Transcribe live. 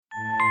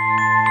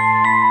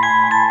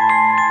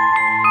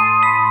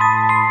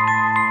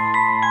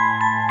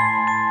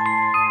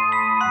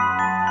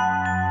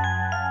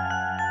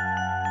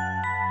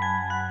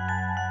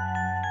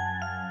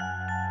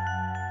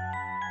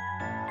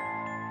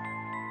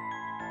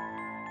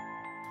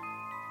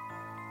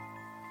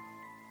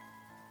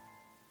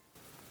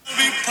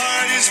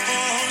Turkeys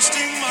for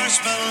hosting,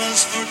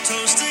 marshmallows for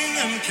toasting,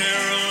 and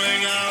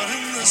caroling out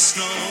in the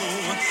snow.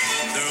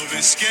 There'll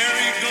be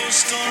scary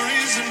ghost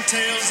stories and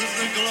tales of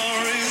the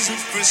glories of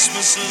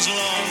Christmases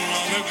long,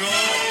 long ago.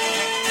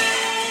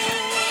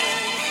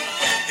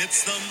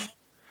 It's the...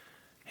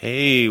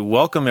 Hey,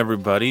 welcome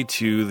everybody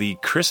to the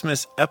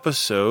Christmas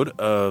episode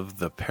of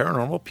the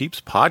Paranormal Peeps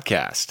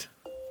podcast.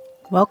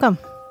 Welcome.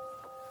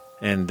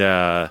 And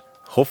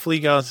hopefully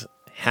you guys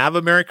have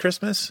a Merry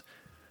Christmas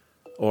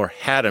or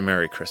had a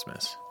Merry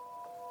Christmas.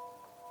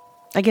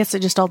 I guess it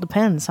just all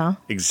depends, huh?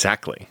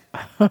 Exactly.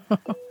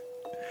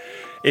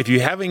 If you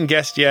haven't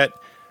guessed yet,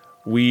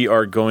 we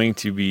are going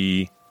to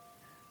be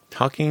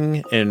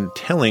talking and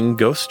telling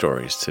ghost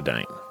stories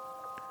tonight.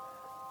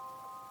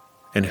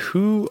 And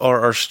who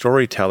are our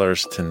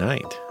storytellers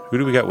tonight? Who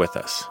do we got with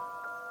us?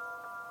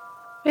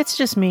 It's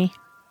just me.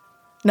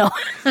 No,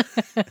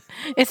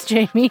 it's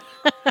Jamie.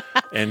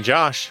 And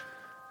Josh.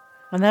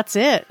 And that's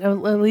it.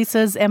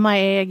 Lisa's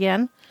MIA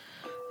again.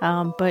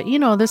 But, you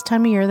know, this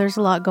time of year, there's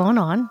a lot going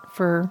on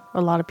for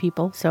a lot of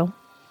people. So,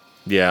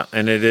 yeah,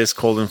 and it is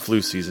cold and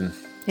flu season.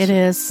 It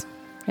is.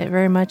 It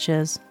very much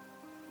is.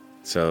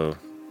 So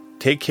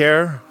take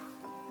care,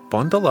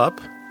 bundle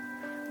up,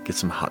 get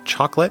some hot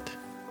chocolate,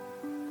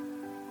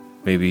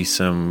 maybe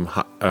some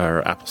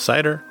apple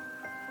cider,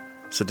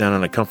 sit down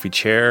on a comfy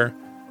chair,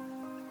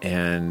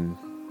 and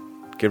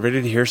get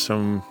ready to hear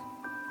some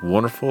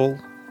wonderful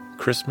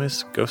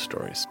Christmas ghost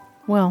stories.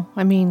 Well,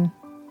 I mean,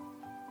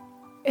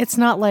 it's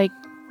not like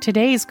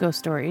today's ghost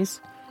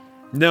stories.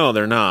 No,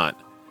 they're not.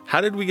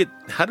 How did we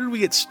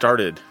get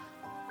started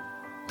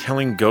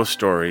telling ghost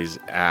stories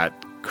at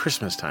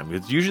Christmas time?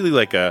 It's usually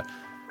like a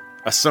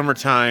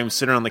summertime,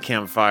 sitting around the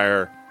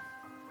campfire.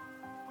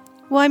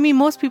 Well, I mean,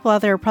 most people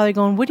out there are probably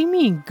going, what do you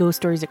mean ghost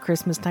stories at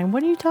Christmas time?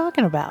 What are you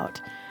talking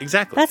about?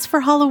 Exactly. That's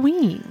for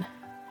Halloween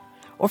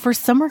or for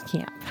summer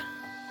camp.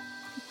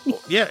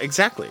 Yeah,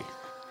 exactly.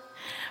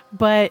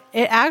 But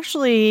it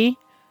actually,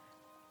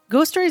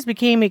 ghost stories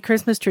became a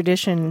Christmas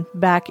tradition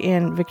back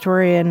in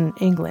Victorian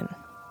England.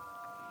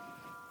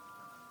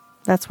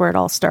 That's where it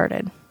all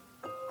started.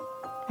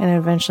 And it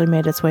eventually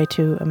made its way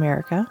to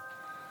America.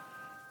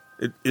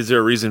 Is there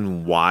a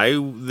reason why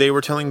they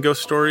were telling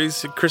ghost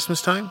stories at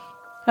Christmas time?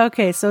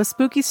 Okay, so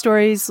spooky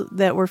stories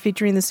that were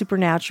featuring the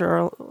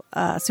supernatural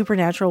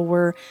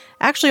were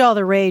actually all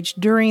the rage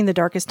during the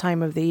darkest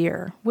time of the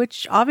year,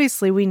 which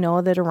obviously we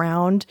know that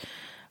around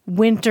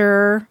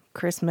winter,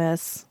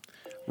 Christmas.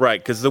 Right,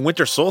 because the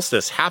winter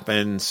solstice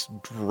happens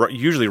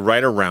usually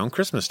right around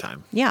Christmas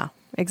time. Yeah,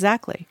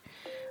 exactly.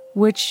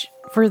 Which,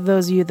 for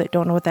those of you that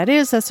don't know what that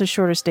is, that's the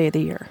shortest day of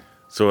the year.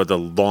 So the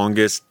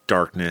longest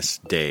darkness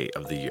day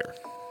of the year.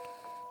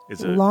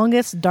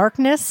 Longest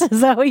darkness?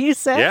 Is that what you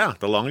said? Yeah,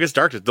 the longest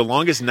darkness. The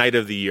longest night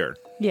of the year.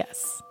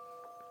 Yes.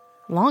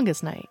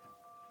 Longest night.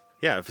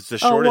 Yeah, if it's the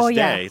shortest day,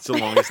 yeah. it's the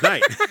longest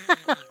night.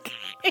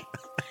 Okay.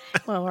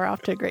 Well, we're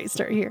off to a great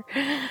start here.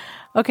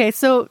 Okay,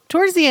 so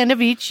towards the end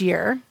of each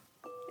year,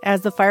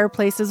 as the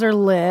fireplaces are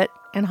lit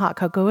and hot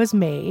cocoa is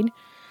made,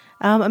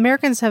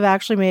 Americans have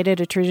actually made it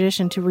a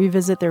tradition to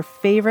revisit their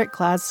favorite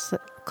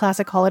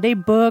classic holiday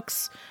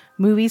books,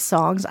 movies,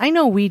 songs. I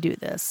know we do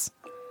this.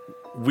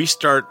 We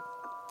start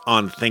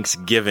on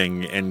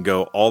Thanksgiving and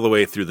go all the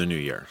way through the new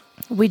year.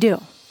 We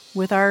do.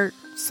 With our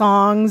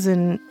songs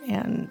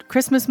and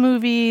Christmas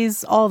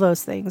movies, all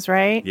those things,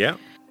 right? Yeah.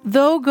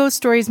 Though ghost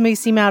stories may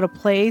seem out of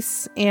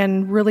place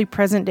in really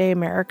present day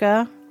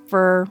America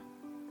for,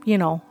 you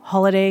know,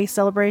 holiday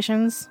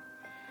celebrations.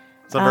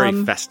 It's not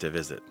very festive,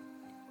 is it?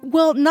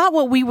 Well, not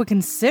what we would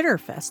consider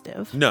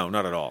festive. No,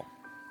 not at all.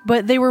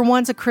 But they were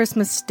once a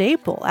Christmas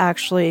staple,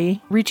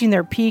 actually, reaching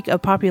their peak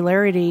of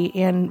popularity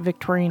in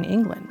Victorian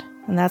England.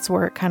 And that's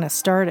where it kind of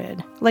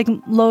started. Like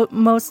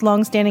most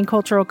long-standing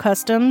cultural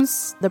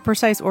customs, the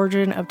precise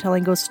origin of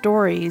telling ghost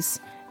stories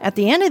at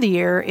the end of the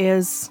year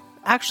is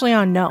actually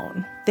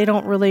unknown. They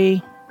don't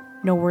really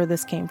know where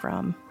this came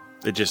from.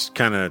 It just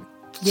kind of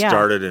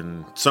started,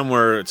 and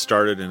somewhere it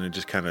started, and it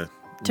just kind of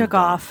took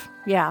off.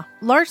 Yeah.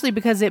 Largely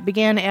because it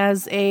began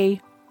as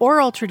a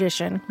oral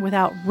tradition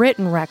without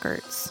written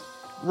records.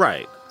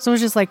 Right. So it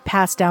was just like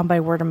passed down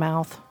by word of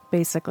mouth,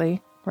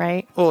 basically.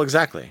 Right? Well,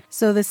 exactly.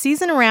 So the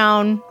season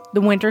around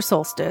the winter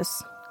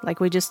solstice,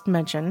 like we just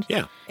mentioned,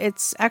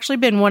 it's actually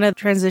been one of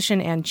transition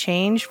and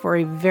change for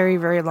a very,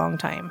 very long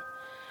time.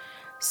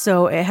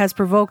 So it has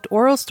provoked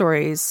oral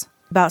stories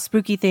about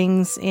spooky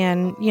things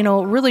in, you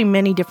know, really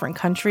many different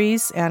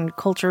countries and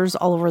cultures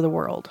all over the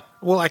world.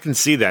 Well, I can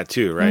see that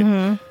too, right?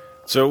 Mm-hmm.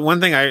 So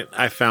one thing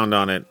I found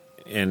on it,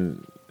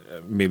 and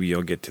maybe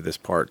you'll get to this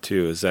part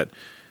too, is that,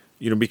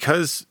 you know,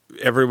 because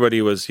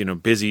everybody was, you know,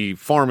 busy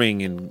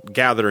farming and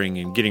gathering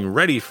and getting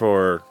ready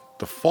for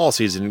the fall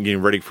season and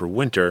getting ready for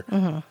winter,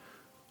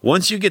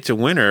 once you get to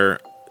winter,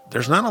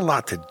 there's not a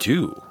lot to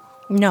do.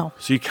 No.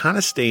 So you kind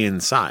of stay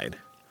inside.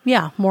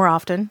 Yeah, more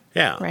often.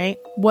 Yeah. Right?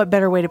 What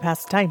better way to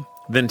pass the time?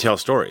 Than tell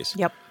stories.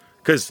 Yep.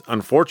 Because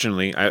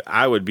unfortunately,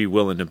 I would be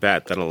willing to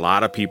bet that a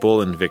lot of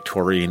people in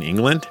Victorian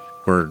England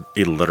were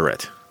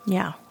illiterate.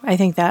 Yeah, I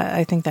think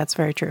that's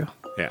very true.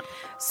 Yeah.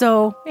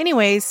 So,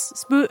 anyways,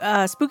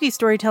 spooky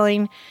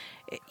storytelling,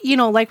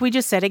 like we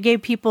just said, it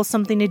gave people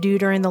something to do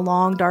during the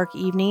long, dark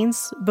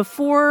evenings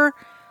before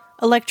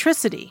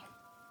electricity,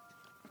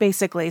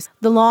 basically.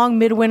 The long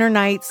midwinter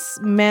nights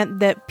meant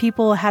that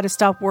people had to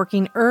stop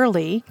working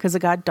early because it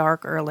got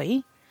dark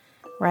early,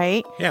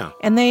 right? Yeah.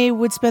 And they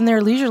would spend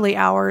their leisurely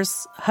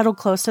hours huddled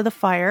close to the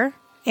fire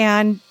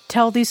and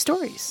tell these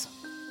stories.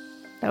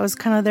 That was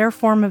kind of their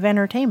form of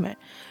entertainment.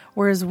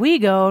 Whereas we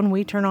go and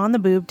we turn on the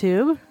boob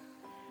tube,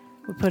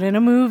 we put in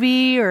a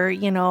movie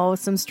or,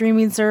 some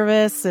streaming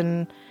service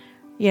and,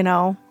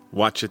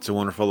 Watch It's a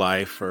Wonderful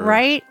Life. Or...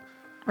 Right?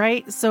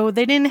 So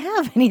they didn't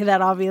have any of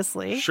that,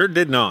 obviously. Sure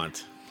did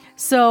not.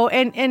 So,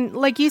 and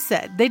like you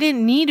said, they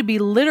didn't need to be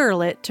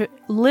literate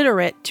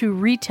to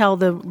retell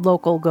the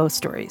local ghost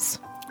stories.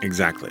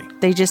 Exactly.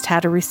 They just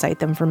had to recite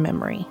them from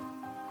memory.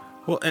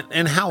 Well,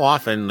 and how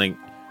often,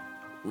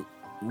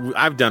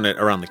 I've done it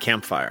around the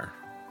campfire,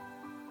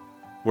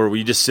 where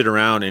we just sit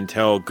around and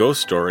tell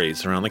ghost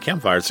stories around the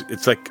campfire.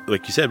 It's like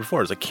you said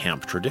before, it's a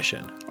camp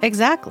tradition.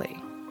 Exactly.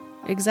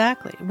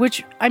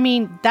 Which,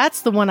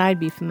 that's the one I'd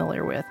be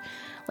familiar with.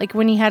 Like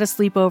when you had a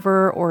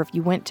sleepover or if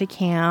you went to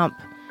camp.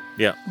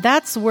 Yeah.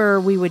 That's where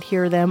we would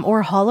hear them.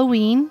 Or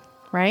Halloween,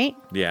 right?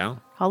 Yeah.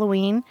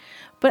 Halloween.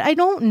 But I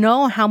don't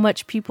know how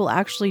much people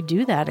actually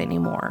do that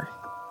anymore.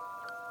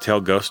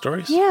 Tell ghost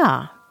stories?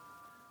 Yeah.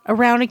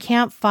 Around a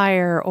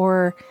campfire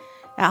or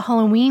at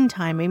Halloween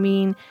time.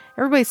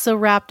 Everybody's so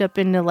wrapped up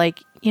into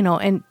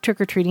and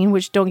trick-or-treating,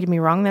 which don't get me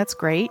wrong, that's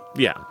great.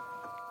 Yeah.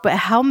 But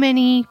how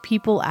many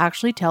people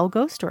actually tell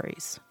ghost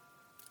stories?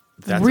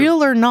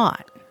 Real or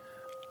not?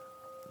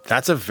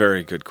 That's a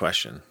very good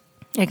question.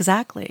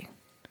 Exactly.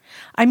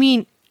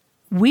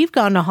 We've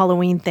gone to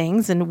Halloween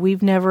things and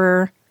they've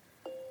never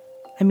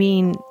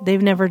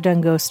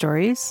done ghost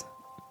stories.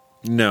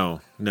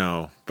 No.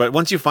 But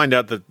once people find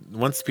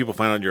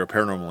out you're a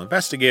paranormal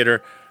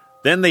investigator,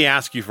 then they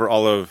ask you for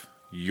all of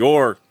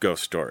your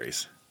ghost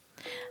stories.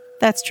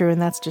 That's true,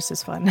 and that's just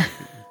as fun.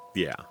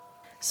 Yeah.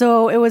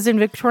 So it was in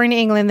Victorian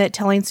England that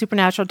telling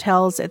supernatural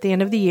tales at the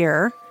end of the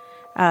year,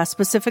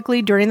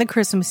 specifically during the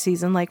Christmas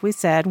season, like we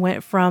said,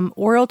 went from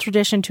oral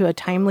tradition to a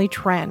timely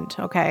trend,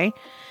 okay?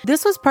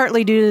 This was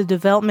partly due to the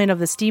development of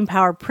the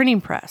steam-powered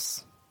printing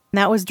press. And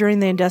that was during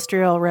the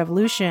Industrial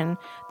Revolution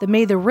that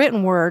made the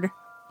written word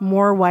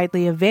more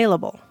widely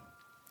available.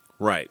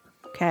 Right.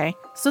 Okay.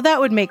 So that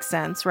would make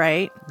sense,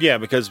 right? Yeah,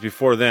 because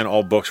before then,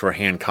 all books were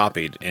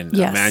hand-copied. And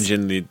Yes.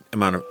 Imagine the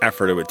amount of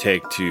effort it would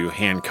take to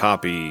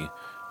hand-copy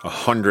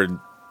 100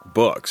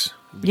 books.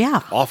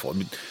 Yeah. Awful.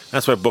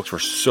 That's why books were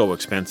so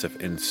expensive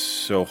and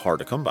so hard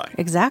to come by.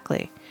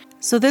 Exactly.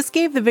 So this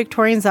gave the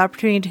Victorians the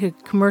opportunity to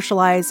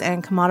commercialize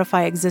and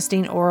commodify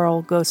existing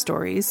oral ghost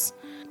stories,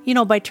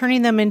 by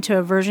turning them into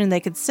a version they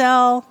could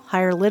sell,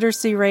 higher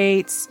literacy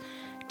rates,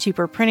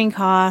 cheaper printing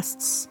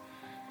costs,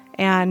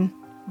 and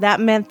that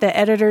meant that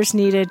editors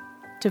needed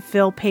to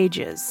fill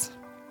pages.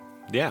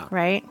 Yeah.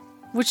 Right?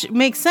 Which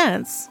makes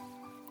sense.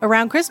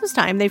 Around Christmas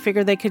time, they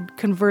figured they could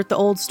convert the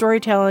old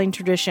storytelling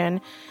tradition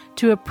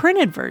to a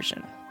printed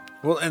version.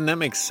 Well, and that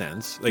makes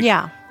sense.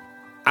 Yeah.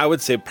 I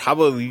would say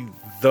probably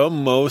the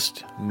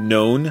most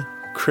known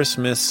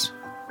Christmas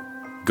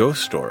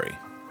ghost story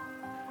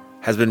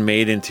has been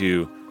made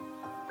into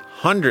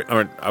hundreds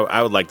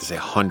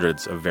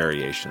of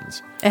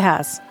variations. It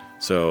has.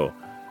 So,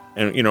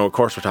 and of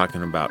course we're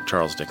talking about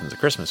Charles Dickens' A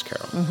Christmas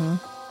Carol. Mm-hmm.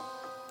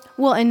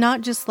 Well, and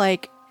not just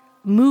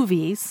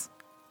movies,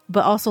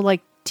 but also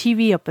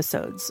TV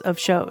episodes of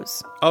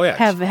shows. Oh yeah.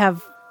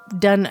 Have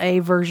done a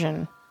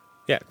version.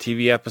 Yeah,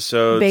 TV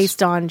episodes.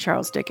 Based on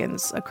Charles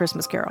Dickens' A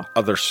Christmas Carol.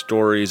 Other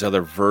stories,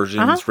 other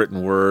versions,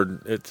 written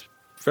word. It's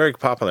very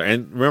popular.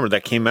 And remember,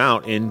 that came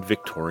out in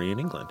Victorian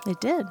England.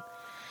 It did.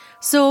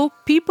 So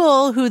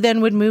people who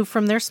then would move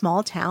from their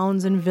small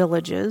towns and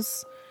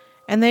villages,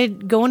 and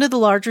they'd go into the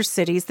larger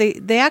cities,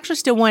 they actually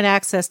still want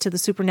access to the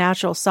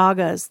supernatural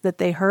sagas that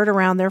they heard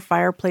around their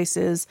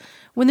fireplaces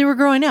when they were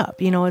growing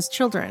up, as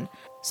children.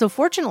 So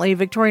fortunately,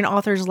 Victorian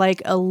authors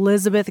like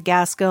Elizabeth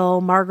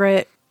Gaskell,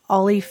 Margaret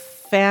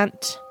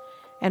Oliphant,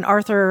 and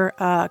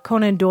Arthur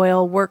Conan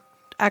Doyle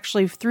worked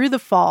actually through the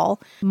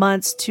fall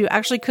months to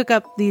actually cook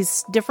up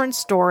these different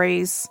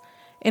stories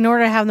in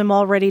order to have them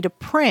all ready to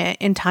print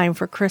in time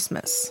for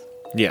Christmas.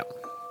 Yeah.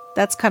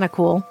 That's kind of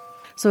cool.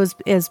 So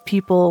as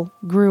people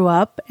grew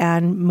up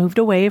and moved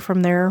away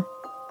from their,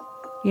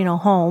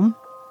 home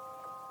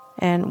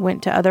and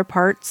went to other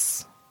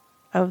parts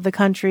of the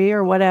country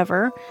or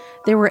whatever,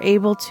 they were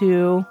able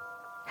to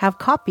have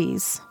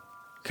copies.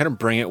 Kind of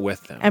bring it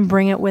with them. And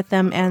bring it with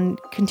them and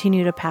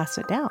continue to pass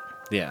it down.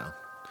 Yeah.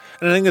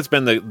 And I think that's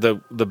been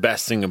the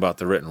best thing about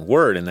the written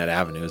word in that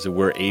avenue is that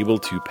we're able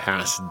to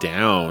pass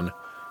down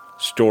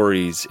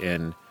stories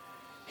and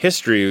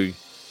history,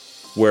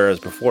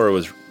 whereas before it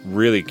was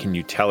really, can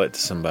you tell it to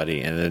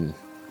somebody and then,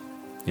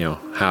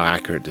 how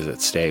accurate does it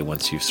stay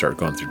once you start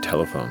going through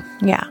telephone?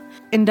 Yeah.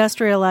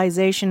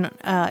 Industrialization,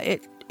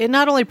 it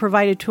not only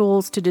provided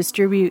tools to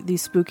distribute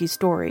these spooky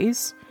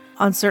stories,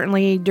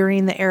 certainly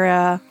during the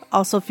era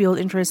also fueled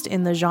interest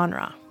in the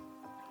genre.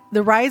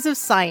 the rise of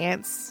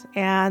science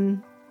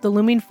and the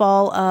looming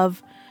fall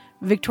of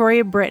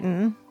Victoria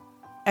Britain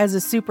as a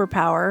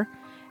superpower,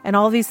 and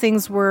all these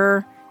things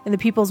were in the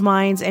people's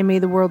minds and made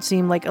the world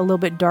seem like a little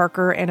bit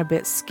darker and a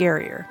bit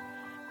scarier.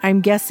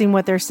 I'm guessing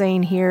what they're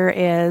saying here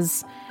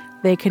is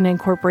they can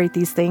incorporate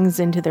these things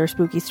into their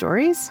spooky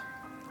stories.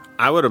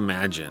 I would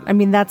imagine. I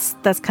mean, that's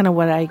kind of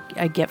what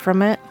I get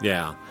from it.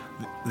 Yeah.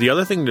 The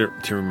other thing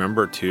to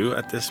remember, too,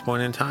 at this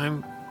point in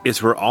time,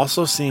 is we're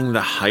also seeing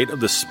the height of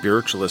the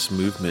spiritualist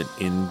movement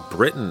in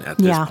Britain at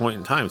this point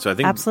in time. So I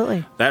think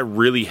absolutely that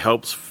really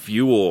helps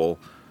fuel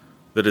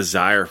the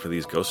desire for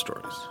these ghost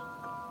stories.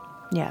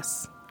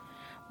 Yes.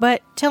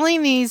 But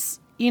telling these,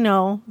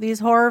 these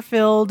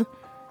horror-filled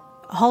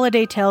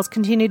holiday tales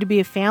continue to be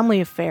a family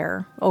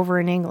affair over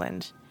in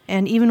England.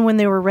 And even when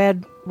they were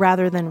read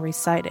rather than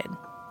recited.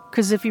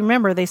 Because if you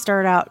remember, they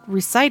started out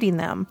reciting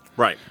them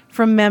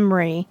from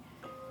memory.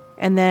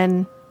 And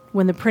then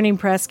when the printing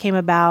press came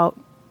about,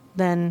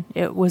 then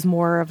it was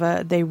more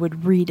of they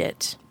would read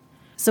it.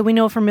 So we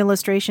know from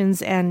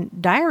illustrations and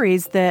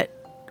diaries that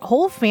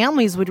whole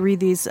families would read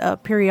these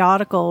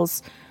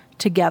periodicals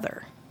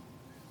together.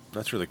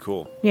 That's really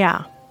cool.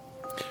 Yeah.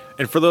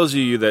 And for those of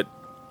you that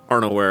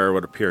aren't aware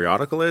what a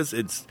periodical is,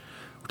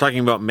 we're talking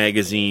about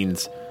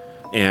magazines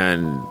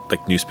and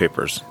like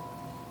newspapers.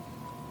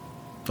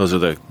 Those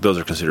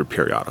are considered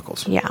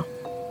periodicals. Yeah.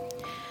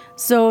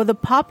 So the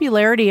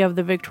popularity of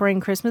the Victorian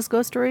Christmas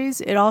ghost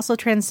stories, it also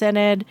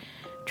transcended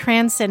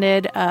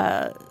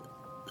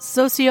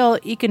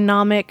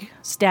socioeconomic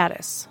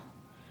status.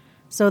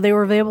 So they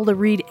were able to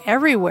read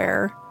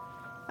everywhere,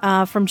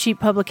 from cheap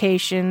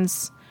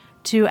publications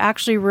to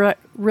actually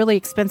really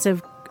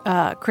expensive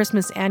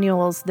Christmas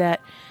annuals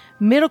that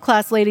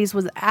middle-class ladies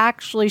would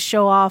actually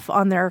show off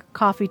on their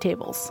coffee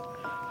tables.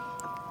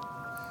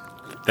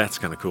 That's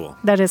kind of cool.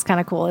 That is kind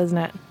of cool, isn't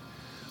it?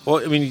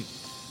 Well, I mean,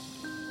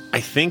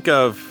 I think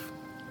of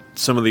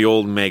some of the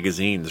old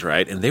magazines,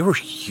 right? And they were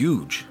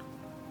huge.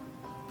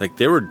 Like,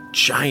 they were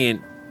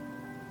giant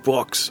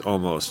books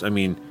almost. I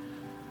mean,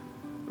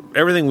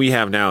 everything we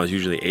have now is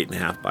usually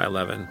 8.5 by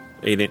 11.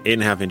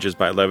 8.5 inches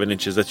by 11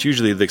 inches. That's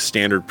usually the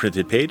standard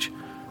printed page.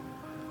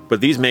 But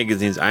these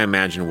magazines, I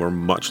imagine, were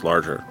much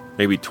larger.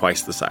 Maybe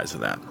twice the size of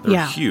that.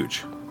 They're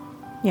huge.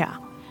 Yeah.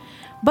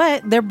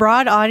 But their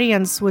broad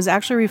audience was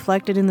actually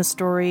reflected in the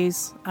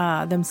stories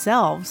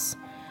themselves,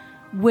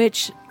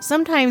 which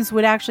sometimes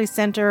would actually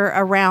center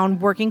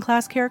around working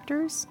class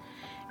characters.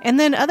 And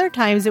then other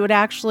times it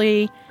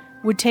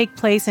would take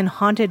place in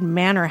haunted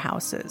manor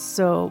houses,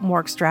 so more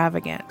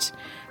extravagant.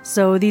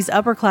 So these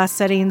upper class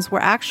settings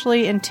were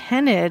actually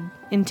intended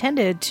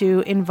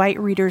to invite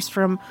readers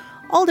from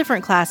all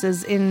different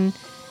classes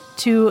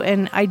into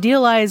an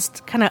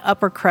idealized kind of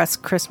upper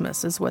crust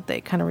Christmas is what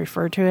they kind of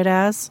refer to it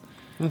as.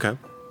 Okay.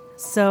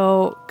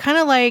 So kind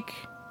of like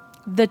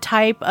the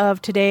type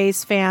of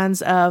today's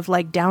fans of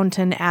like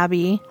Downton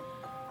Abbey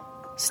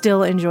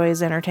still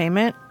enjoys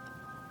entertainment.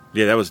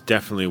 Yeah, that was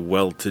definitely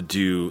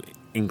well-to-do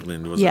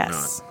England, was it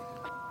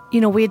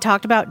not? We had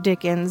talked about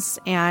Dickens,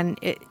 and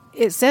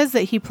it says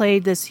that he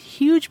played this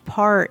huge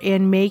part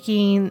in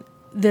making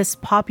this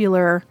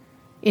popular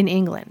in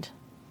England,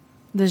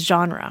 this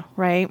genre,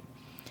 right?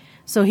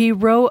 So he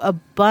wrote a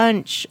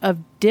bunch of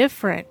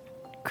different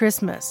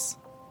Christmas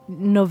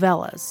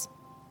novellas.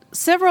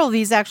 Several of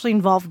these actually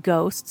involved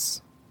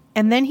ghosts,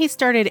 and then he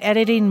started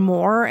editing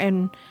more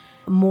and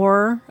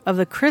more of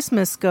the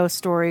Christmas ghost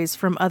stories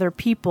from other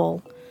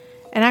people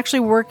and actually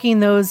working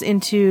those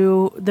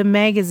into the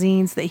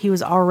magazines that he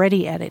was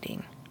already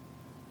editing.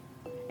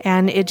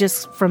 And it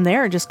just, from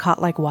there, it just caught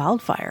like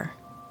wildfire.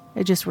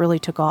 It just really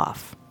took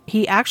off.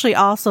 He actually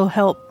also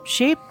helped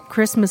shape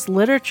Christmas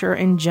literature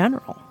in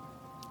general.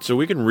 So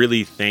we can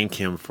really thank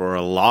him for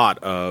a lot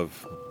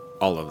of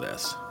all of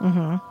this.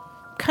 Mm-hmm.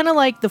 Kind of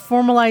like the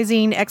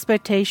formalizing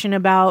expectation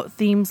about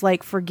themes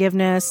like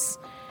forgiveness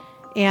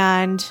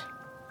and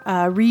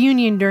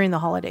reunion during the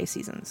holiday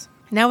seasons.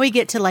 Now we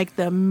get to like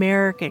the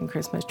American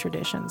Christmas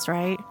traditions,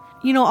 right?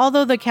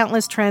 Although the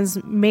countless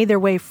trends made their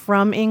way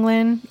from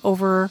England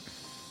over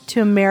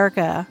to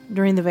America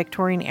during the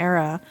Victorian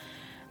era,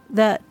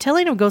 the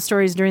telling of ghost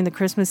stories during the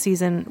Christmas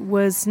season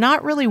was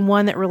not really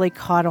one that really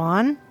caught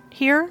on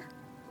here.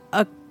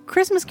 A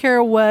Christmas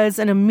Carol was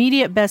an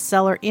immediate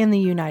bestseller in the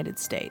United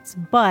States,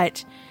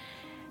 but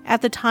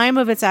at the time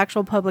of its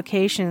actual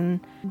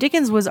publication,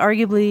 Dickens was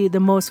arguably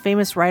the most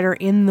famous writer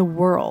in the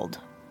world,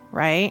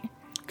 right?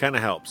 Kind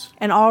of helps.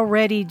 And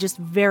already just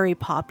very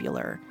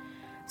popular.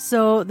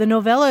 So the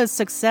novella's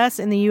success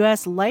in the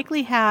U.S.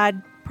 likely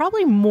had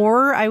probably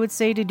more, I would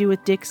say, to do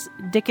with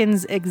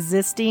Dickens'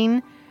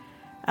 existing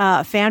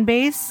fan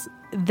base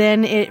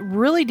than it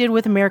really did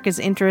with America's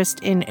interest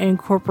in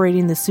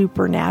incorporating the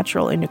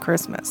supernatural into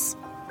Christmas.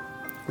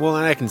 Well,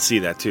 and I can see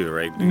that too,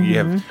 right?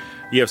 Mm-hmm.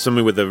 You have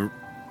somebody with a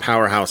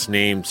powerhouse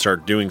name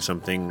start doing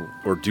something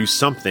or do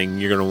something,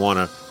 you're going to want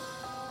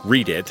to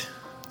read it.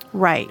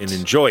 Right. And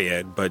enjoy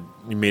it, but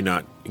you may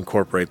not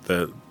incorporate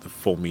the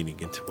full meaning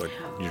into what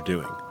you're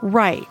doing.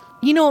 Right.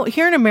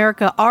 Here in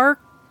America, our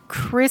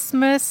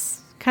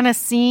Christmas kind of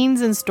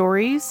scenes and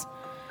stories,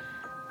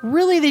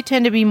 really they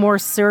tend to be more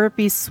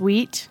syrupy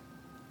sweet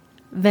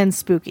than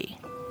spooky.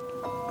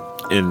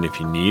 And if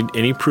you need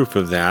any proof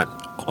of that,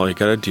 all you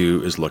gotta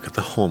do is look at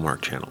the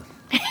Hallmark Channel.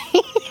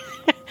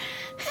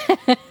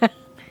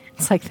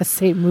 It's like the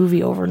same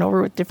movie over and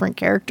over with different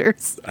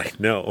characters. I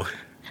know.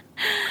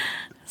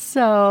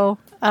 So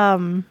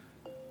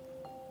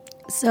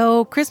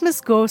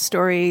Christmas ghost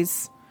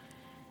stories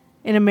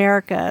in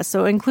America,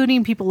 so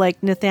including people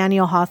like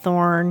Nathaniel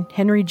Hawthorne,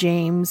 Henry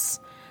James,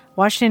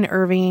 Washington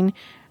Irving,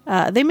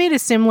 they made a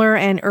similar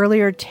and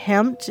earlier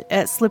attempt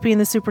at slipping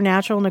the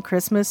supernatural into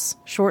Christmas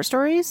short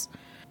stories.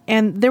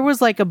 And there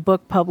was like a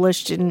book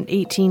published in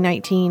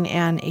 1819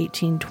 and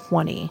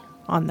 1820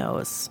 on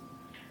those.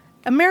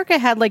 America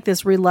had like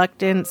this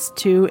reluctance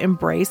to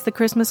embrace the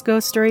Christmas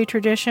ghost story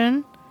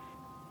tradition,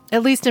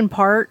 at least in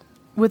part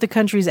with the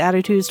country's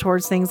attitudes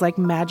towards things like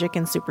magic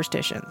and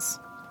superstitions.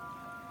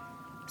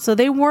 So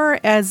they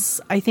weren't as,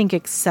 I think,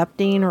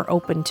 accepting or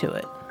open to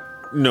it.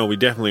 No, we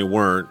definitely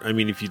weren't. I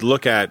mean, if you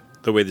look at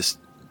the way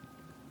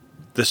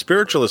the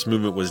spiritualist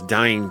movement was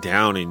dying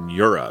down in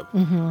Europe,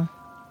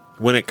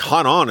 when it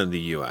caught on in the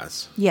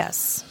U.S.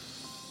 Yes.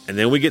 And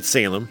then we get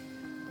Salem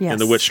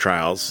and the witch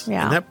trials.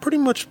 Yeah. And that pretty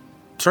much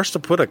starts to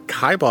put a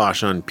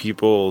kibosh on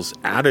people's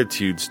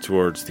attitudes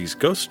towards these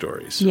ghost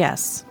stories.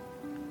 Yes.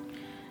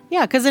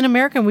 Yeah, because in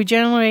America, we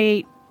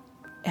generally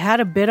had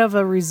a bit of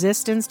a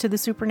resistance to the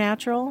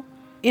supernatural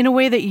in a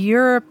way that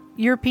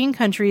European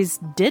countries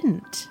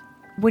didn't.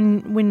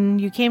 When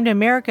you came to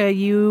America,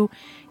 you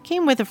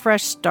came with a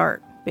fresh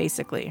start,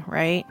 basically,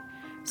 right?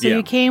 So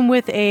you came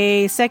with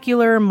a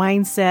secular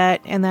mindset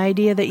and the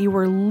idea that you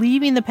were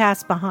leaving the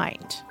past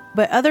behind.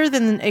 But other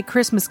than A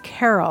Christmas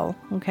Carol,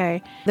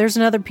 okay, there's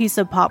another piece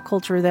of pop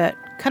culture that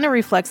kind of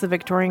reflects the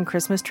Victorian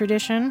Christmas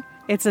tradition.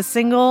 It's a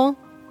single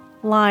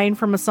line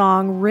from a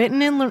song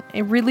written and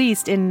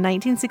released in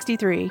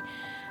 1963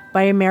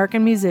 by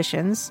American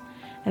musicians.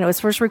 And it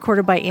was first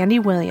recorded by Andy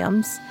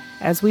Williams,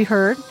 as we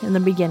heard in the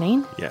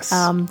beginning. Yes.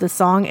 The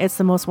song, It's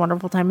the Most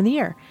Wonderful Time of the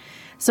Year.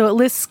 So it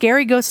lists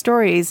scary ghost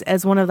stories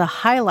as one of the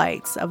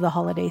highlights of the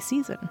holiday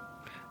season,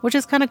 which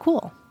is kind of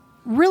cool.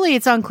 Really,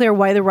 it's unclear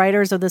why the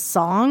writers of the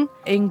song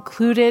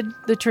included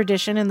the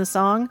tradition in the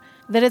song,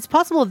 that it's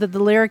possible that the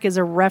lyric is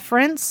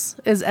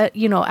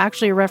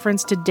actually a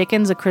reference to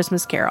Dickens' A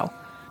Christmas Carol.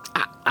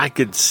 I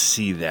could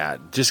see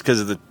that just because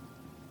of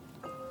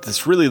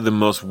it's really the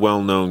most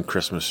well-known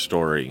Christmas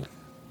story,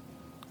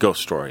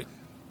 ghost story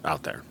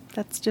out there.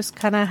 That's just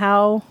kind of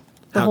how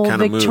the whole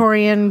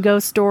Victorian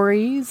ghost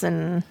stories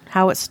and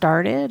how it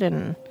started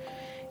and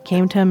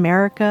came to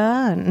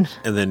America and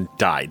then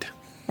died.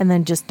 And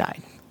then just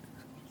died.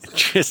 It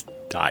just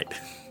died.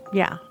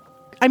 Yeah.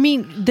 I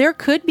mean, there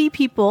could be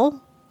people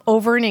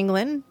over in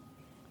England,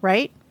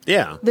 right?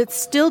 Yeah. That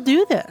still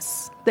do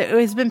this. That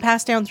has been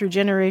passed down through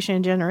generation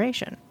and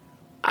generation.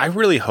 I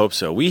really hope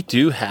so. We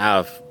do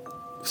have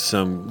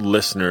some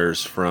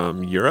listeners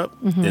from Europe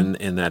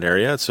in that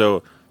area.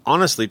 So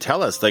honestly,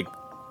 tell us,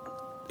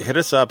 hit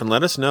us up and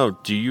let us know.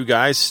 Do you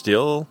guys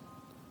still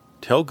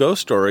tell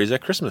ghost stories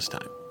at Christmas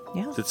time?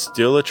 Yeah. Is it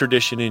still a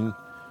tradition in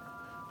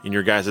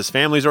your guys'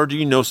 families, or do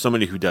you know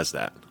somebody who does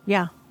that?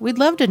 Yeah. We'd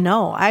love to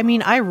know. I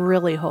mean, I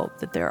really hope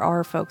that there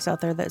are folks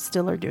out there that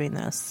still are doing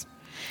this.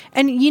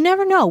 And you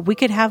never know. We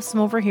could have some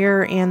over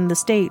here in the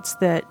States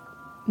that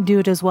do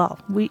it as well.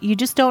 You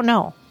just don't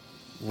know.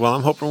 Well,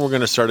 I'm hoping we're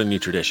going to start a new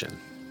tradition.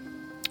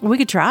 We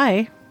could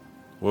try.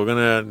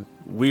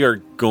 We are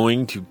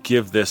going to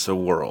give this a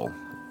whirl.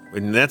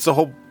 And that's the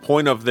whole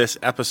point of this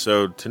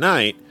episode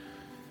tonight,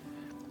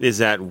 is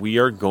that we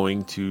are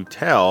going to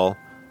tell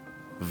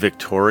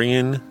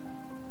Victorian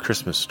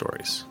Christmas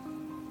stories.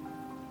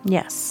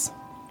 Yes.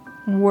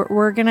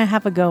 We're going to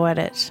have a go at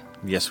it.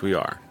 Yes, we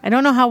are. I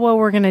don't know how well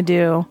we're going to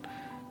do,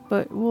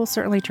 but we'll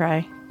certainly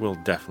try. We'll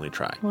definitely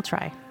try. We'll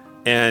try.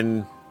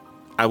 And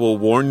I will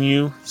warn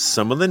you,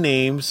 some of the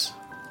names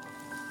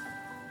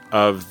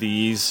of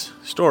these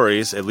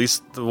stories, at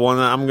least the one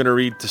that I'm going to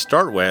read to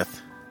start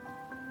with,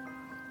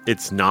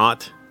 it's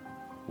not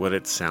what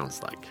it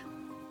sounds like.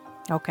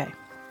 Okay.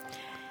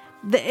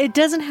 It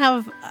doesn't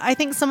have, I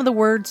think some of the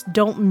words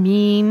don't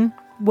mean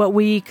what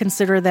we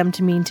consider them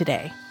to mean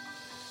today.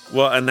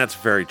 Well, and that's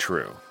very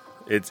true.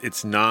 It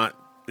does not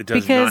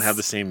have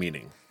the same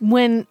meaning.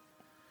 When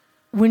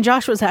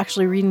Josh was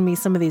actually reading me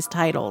some of these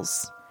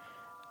titles,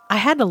 I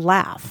had to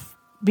laugh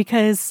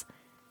because,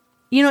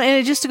 and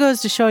it just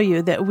goes to show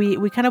you that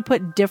we kind of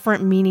put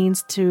different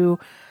meanings to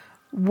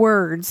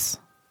words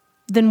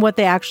than what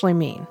they actually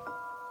mean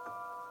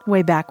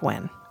way back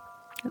when.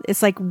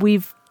 It's like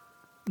we've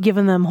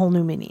given them whole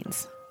new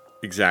meanings.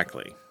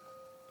 Exactly.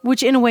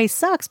 Which in a way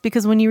sucks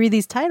because when you read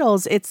these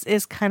titles,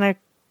 it's kind of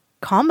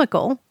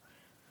comical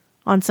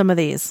on some of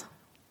these.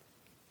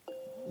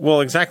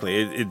 Well,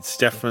 exactly. It's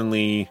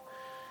definitely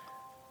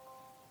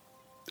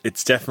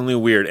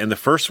weird. And the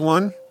first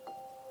one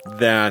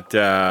that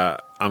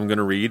I'm going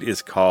to read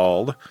is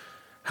called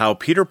How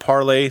Peter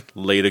Parley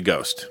Laid a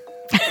Ghost.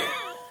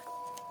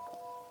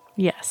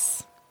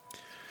 Yes.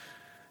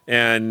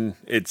 And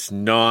it's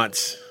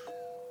not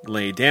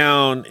lay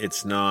down.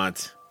 It's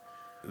not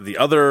the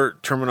other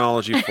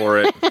terminology for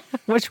it.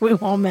 Which we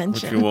won't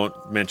mention. Which we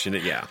won't mention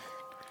it, yeah.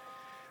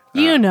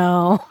 You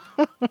know.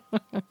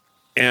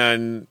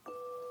 And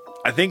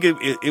I think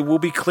it will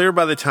be clear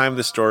by the time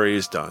the story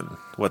is done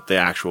what the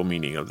actual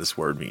meaning of this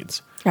word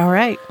means. All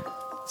right.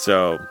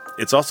 So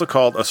it's also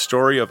called A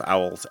Story of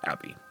Owl's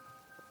Abbey.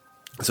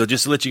 So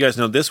just to let you guys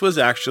know, this was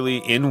actually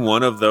in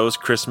one of those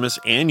Christmas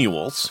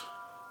annuals.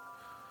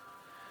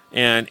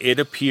 And it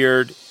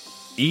appeared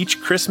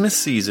each Christmas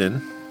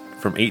season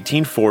from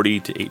 1840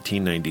 to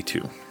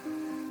 1892.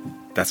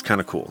 That's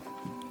kind of cool.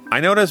 I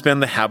know it has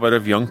been the habit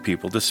of young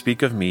people to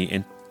speak of me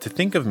and to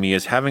think of me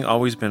as having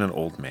always been an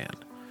old man.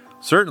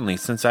 Certainly,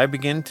 since I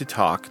began to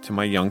talk to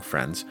my young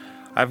friends,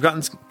 I've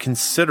gotten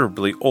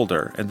considerably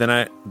older than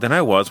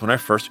I was when I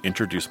first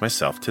introduced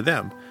myself to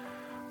them.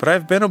 But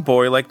I've been a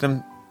boy like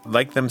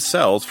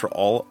themselves for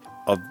all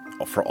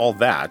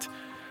that,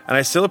 and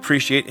I still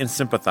appreciate and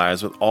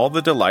sympathize with all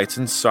the delights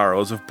and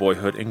sorrows of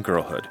boyhood and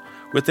girlhood,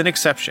 with an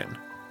exception.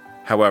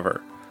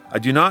 However, I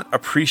do not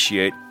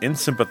appreciate and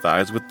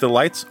sympathize with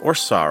delights or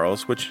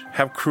sorrows which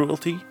have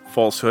cruelty,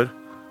 falsehood,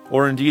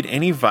 or indeed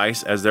any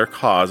vice as their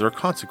cause or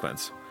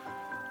consequence.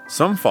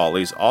 Some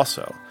follies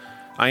also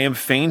I am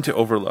fain to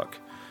overlook,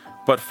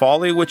 but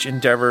folly which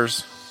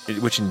endangers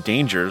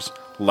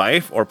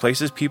life or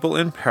places people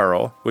in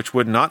peril which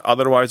would not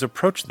otherwise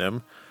approach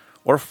them,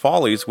 or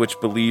follies which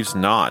believes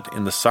not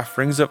in the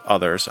sufferings of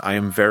others, I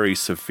am very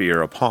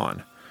severe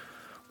upon.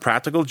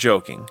 Practical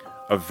joking,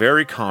 a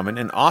very common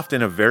and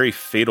often a very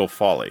fatal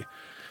folly,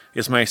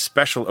 is my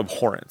special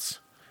abhorrence.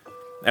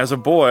 As a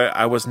boy,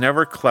 I was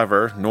never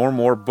clever, nor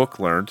more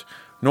book-learned,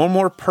 nor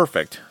more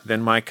perfect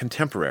than my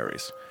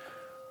contemporaries,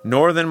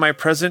 nor than my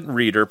present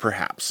reader,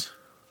 perhaps.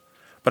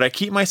 But I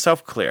keep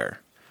myself clear,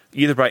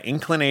 either by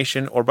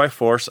inclination or by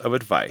force of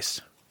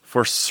advice,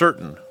 for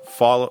certain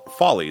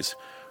follies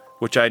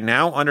which I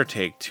now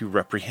undertake to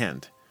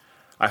reprehend.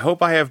 I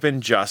hope I have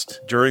been just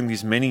during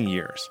these many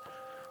years,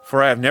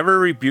 for I have never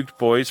rebuked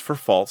boys for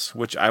faults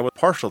which I was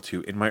partial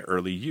to in my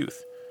early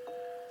youth.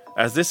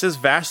 As this is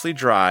vastly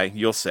dry,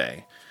 you'll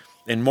say,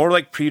 and more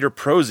like Peter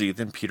Prosy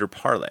than Peter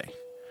Parley.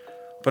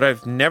 But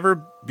I've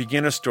never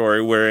begun a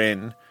story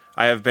wherein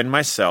I have been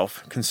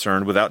myself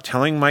concerned without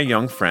telling my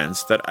young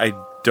friends that I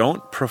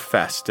don't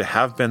profess to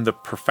have been the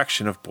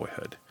perfection of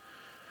boyhood,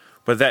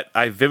 but that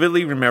I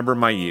vividly remember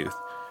my youth,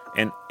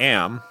 and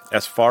am,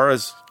 as far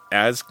as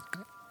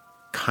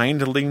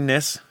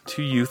kindliness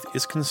to youth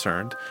is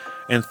concerned,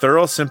 and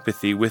thorough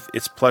sympathy with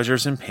its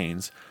pleasures and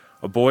pains,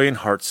 a boy in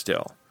heart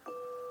still.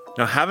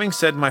 Now, having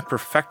said my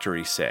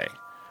perfectory say,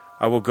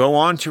 I will go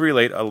on to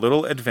relate a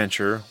little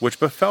adventure which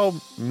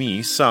befell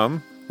me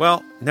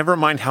never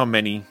mind how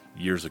many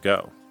years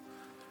ago.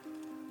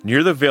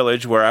 Near the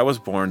village where I was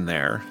born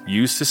there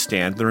used to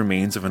stand the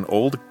remains of an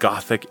old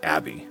Gothic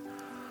abbey,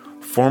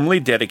 formerly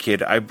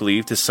dedicated, I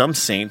believe, to some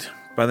saint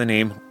by the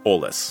name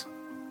Olaus.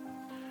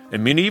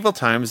 In medieval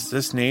times,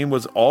 this name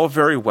was all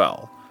very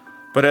well,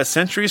 but as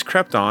centuries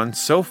crept on,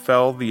 so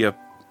fell the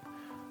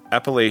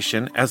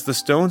appellation as the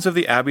stones of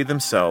the abbey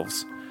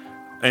themselves,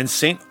 and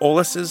St.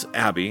 Olaus's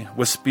Abbey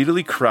was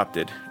speedily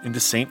corrupted into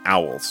St.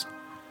 Owl's,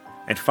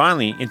 and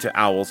finally into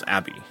Owl's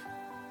Abbey.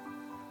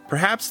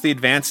 Perhaps the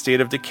advanced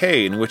state of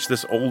decay in which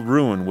this old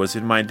ruin was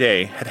in my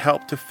day had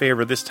helped to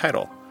favor this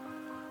title,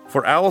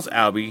 for Owl's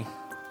Abbey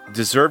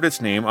deserved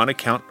its name on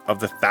account of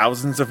the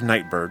thousands of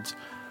nightbirds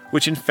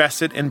which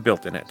infested and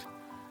built in it.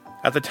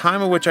 At the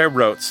time of which I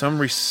wrote, some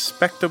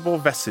respectable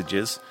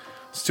vestiges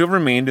still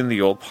remained in the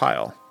old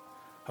pile,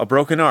 a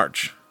broken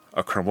arch,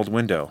 a crumbled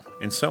window,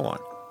 and so on.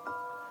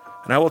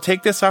 And I will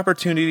take this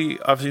opportunity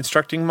of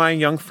instructing my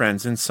young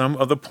friends in some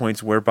of the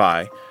points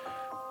whereby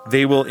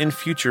they will in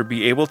future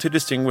be able to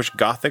distinguish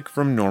Gothic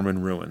from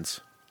Norman ruins.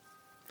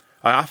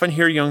 I often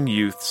hear young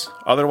youths,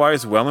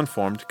 otherwise well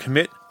informed,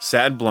 commit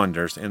sad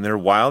blunders in their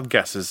wild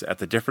guesses at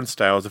the different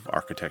styles of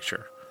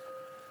architecture.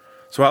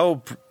 So I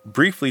will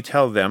briefly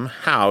tell them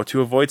how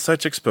to avoid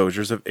such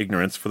exposures of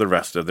ignorance for the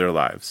rest of their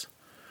lives.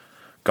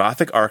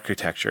 Gothic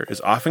architecture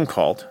is often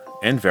called,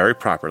 and very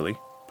properly,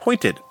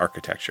 pointed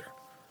architecture.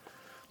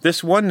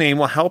 This one name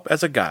will help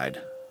as a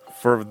guide,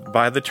 for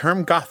by the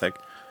term Gothic,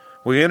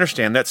 we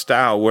understand that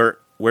style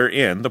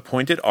wherein the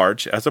pointed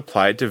arch, as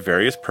applied to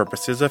various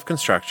purposes of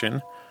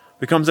construction,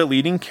 becomes a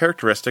leading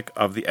characteristic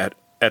of the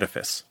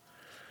edifice.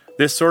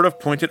 This sort of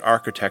pointed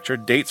architecture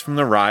dates from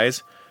the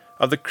rise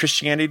of the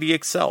Christianity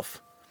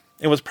itself,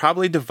 and was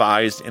probably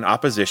devised in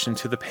opposition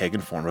to the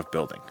pagan form of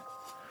building.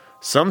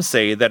 Some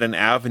say that an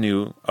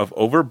avenue of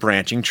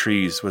overbranching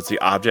trees was the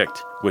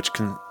object which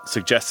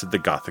suggested the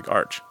Gothic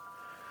arch.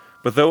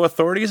 But though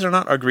authorities are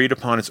not agreed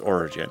upon its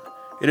origin,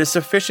 it is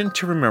sufficient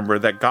to remember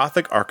that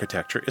Gothic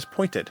architecture is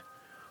pointed,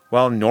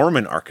 while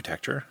Norman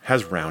architecture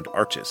has round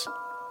arches.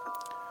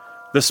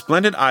 The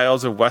splendid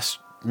aisles of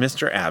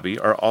Westminster Abbey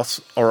are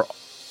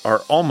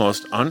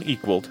almost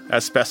unequaled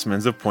as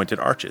specimens of pointed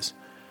arches,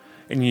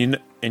 and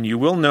you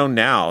will know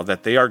now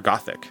that they are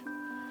Gothic.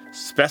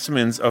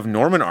 Specimens of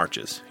Norman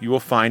arches you will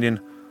find in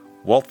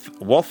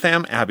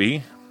Waltham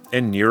Abbey,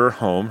 and nearer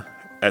home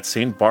at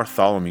St.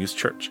 Bartholomew's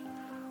Church,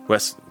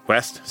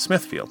 West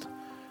Smithfield.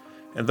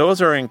 And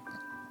those are in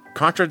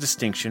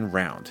contradistinction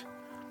round.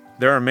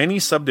 There are many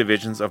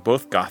subdivisions of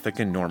both Gothic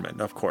and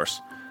Norman, of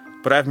course,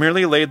 but I've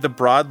merely laid the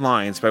broad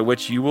lines by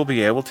which you will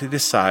be able to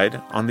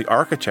decide on the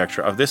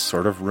architecture of this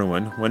sort of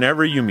ruin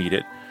whenever you meet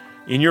it,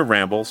 in your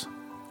rambles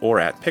or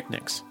at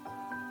picnics.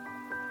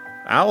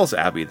 Owl's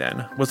Abbey,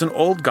 then, was an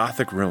old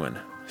Gothic ruin,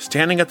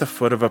 standing at the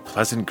foot of a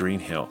pleasant green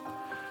hill,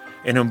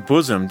 and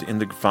embosomed in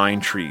the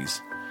vine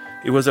trees.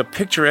 It was a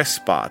picturesque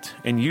spot,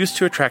 and used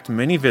to attract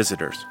many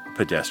visitors,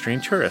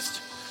 pedestrian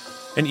tourists,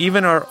 and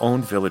even our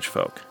own village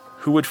folk,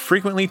 who would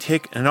frequently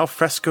take an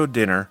alfresco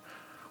dinner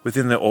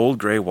within the old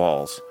grey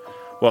walls,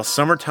 while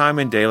summertime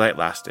and daylight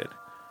lasted.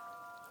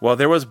 While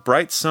there was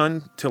bright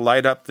sun to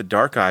light up the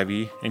dark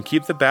ivy and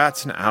keep the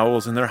bats and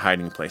owls in their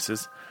hiding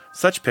places,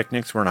 such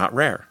picnics were not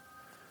rare.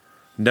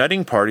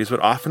 Nutting parties would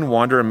often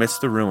wander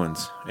amidst the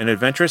ruins, and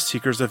adventurous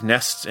seekers of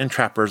nests and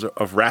trappers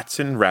of rats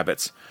and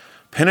rabbits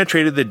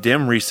penetrated the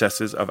dim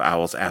recesses of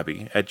Owl's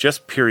Abbey at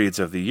just periods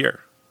of the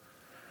year.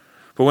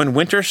 But when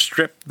winter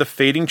stripped the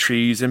fading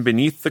trees and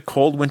beneath the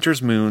cold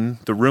winter's moon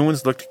the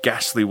ruins looked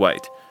ghastly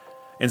white,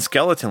 and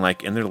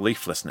skeleton-like in their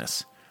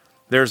leaflessness,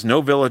 there is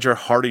no villager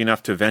hardy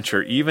enough to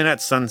venture even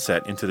at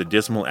sunset into the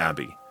dismal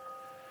abbey.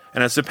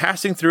 And as to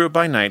passing through it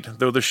by night,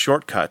 though the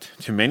short cut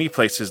to many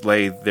places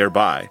lay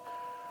thereby,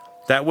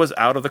 that was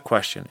out of the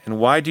question. And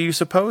why do you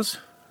suppose?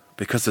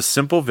 Because the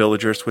simple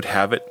villagers would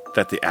have it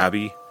that the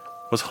abbey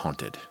was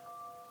haunted.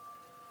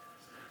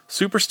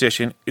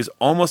 Superstition is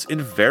almost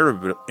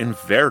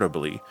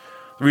invariably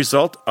the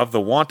result of the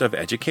want of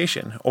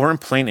education, or in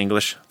plain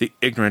English, the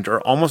ignorant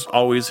are almost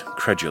always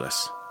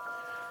credulous.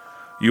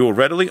 You will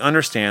readily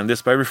understand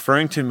this by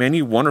referring to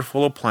many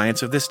wonderful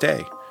appliances of this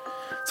day,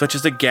 such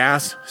as the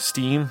gas,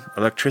 steam,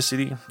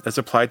 electricity as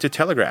applied to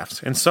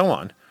telegraphs, and so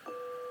on,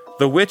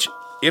 the which,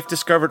 if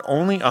discovered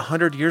only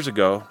 100 years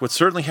ago, would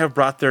certainly have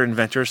brought their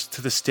inventors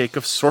to the stake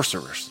of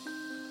sorcerers.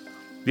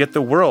 Yet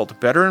the world,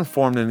 better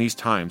informed in these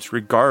times,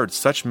 regards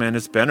such men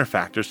as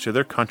benefactors to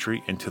their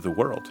country and to the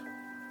world.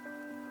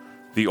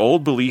 The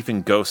old belief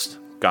in ghosts,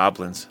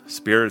 goblins,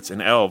 spirits,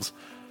 and elves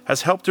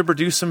has helped to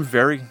produce some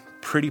very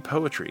pretty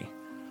poetry.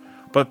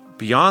 But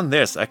beyond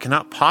this, I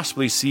cannot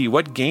possibly see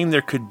what gain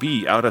there could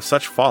be out of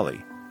such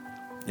folly.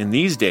 In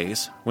these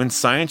days, when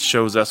science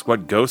shows us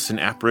what ghosts and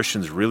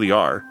apparitions really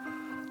are,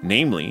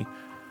 namely,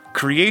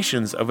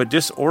 creations of a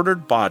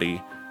disordered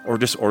body or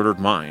disordered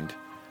mind,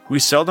 we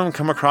seldom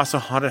come across a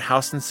haunted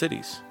house in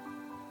cities.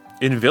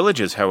 In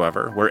villages,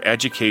 however, where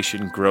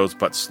education grows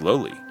but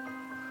slowly,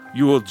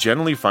 you will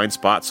generally find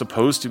spots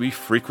supposed to be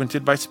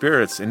frequented by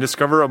spirits and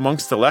discover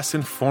amongst the less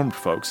informed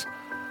folks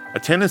a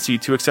tendency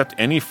to accept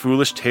any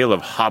foolish tale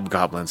of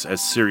hobgoblins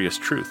as serious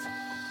truth.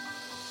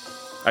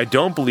 I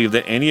don't believe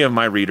that any of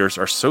my readers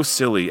are so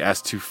silly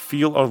as to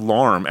feel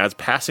alarm as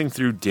passing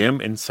through dim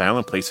and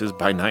silent places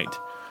by night.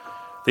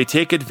 They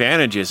take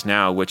advantages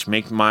now which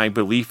make my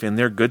belief in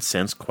their good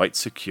sense quite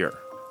secure.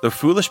 The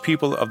foolish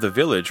people of the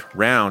village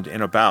round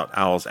and about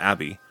Owl's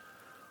Abbey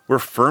were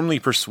firmly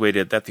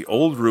persuaded that the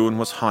old ruin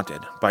was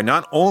haunted by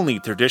not only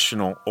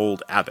traditional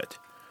old abbot,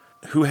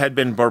 who had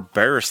been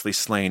barbarously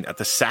slain at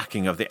the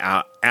sacking of the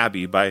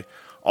abbey by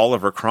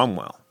Oliver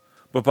Cromwell,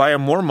 but by a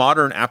more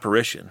modern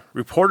apparition,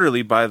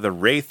 reportedly by the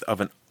wraith of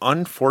an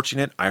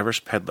unfortunate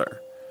Irish peddler,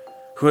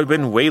 who had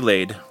been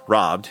waylaid,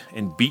 robbed,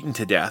 and beaten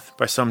to death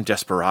by some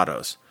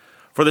desperadoes,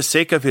 for the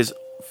sake of his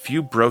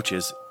few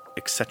brooches,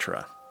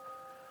 etc.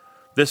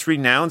 This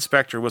renowned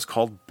spectre was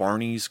called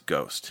Barney's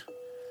ghost,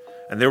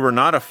 and there were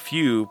not a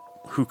few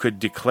who could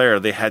declare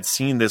they had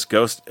seen this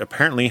ghost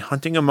apparently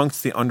hunting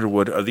amongst the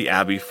underwood of the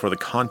abbey for the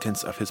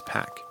contents of his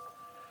pack.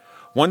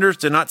 Wonders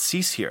did not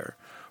cease here,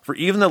 for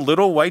even the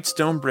little white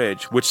stone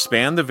bridge which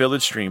spanned the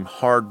village stream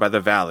hard by the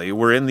valley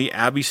wherein the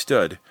abbey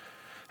stood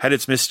had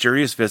its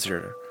mysterious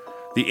visitor,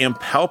 the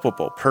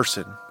impalpable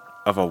person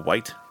of a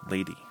white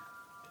lady,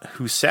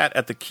 who sat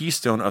at the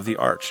keystone of the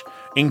arch,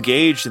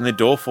 engaged in the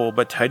doleful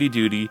but tidy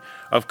duty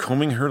of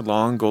combing her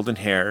long golden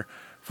hair,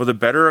 for the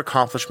better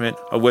accomplishment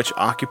of which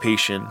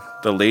occupation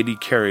the lady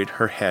carried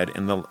her head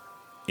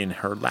in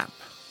her lap.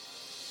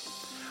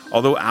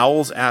 Although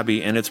Owl's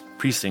Abbey and its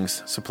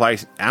precincts supply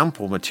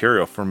ample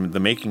material for the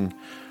making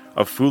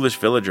of foolish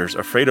villagers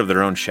afraid of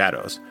their own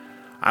shadows,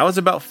 I was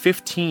about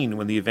 15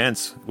 when the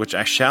events which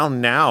I shall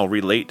now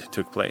relate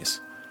took place.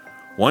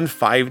 One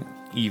fine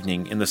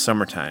evening in the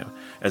summertime,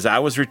 as I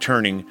was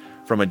returning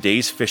from a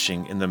day's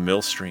fishing in the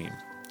mill stream,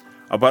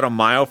 about a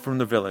mile from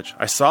the village,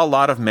 I saw a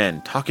lot of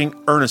men talking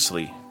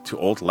earnestly to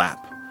old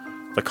Lap,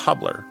 the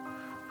cobbler,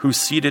 who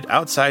seated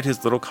outside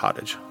his little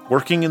cottage,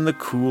 working in the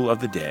cool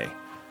of the day.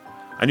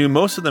 I knew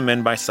most of the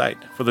men by sight,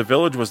 for the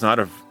village was not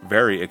a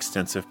very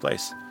extensive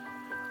place.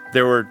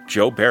 There were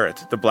Joe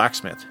Barrett, the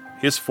blacksmith.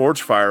 His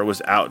forge fire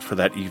was out for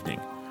that evening.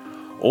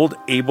 Old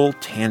Abel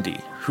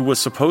Tandy, who was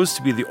supposed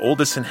to be the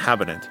oldest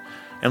inhabitant,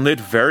 and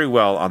lived very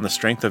well on the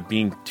strength of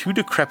being too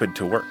decrepit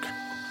to work.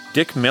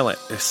 Dick Millet,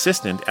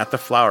 assistant at the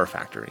flour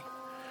factory.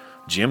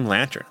 Jim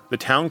Lantern, the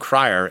town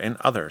crier, and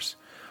others.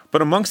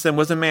 But amongst them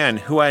was a man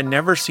who I had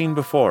never seen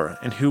before,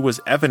 and who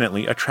was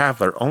evidently a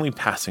traveler only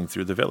passing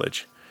through the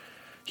village.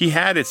 He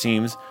had, it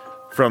seems,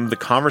 from the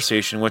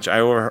conversation which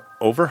I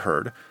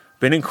overheard,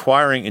 been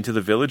inquiring into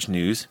the village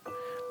news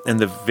and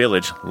the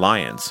village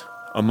lions,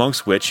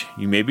 amongst which,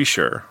 you may be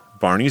sure,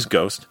 Barney's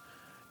ghost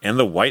and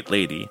the White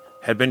Lady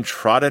had been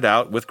trotted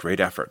out with great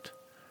effort.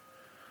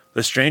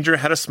 The stranger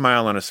had a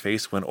smile on his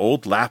face when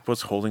old Lap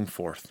was holding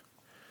forth.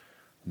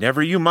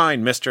 "Never you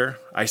mind, mister.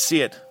 I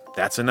see it.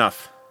 That's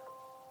enough."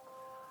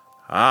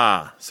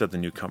 "Ah," said the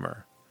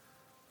newcomer.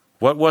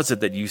 "What was it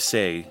that you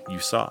say you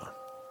saw?"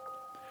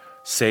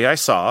 "Say I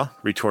saw,"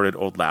 retorted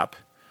old Lap.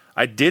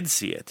 "I did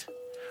see it.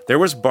 There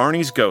was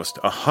Barney's ghost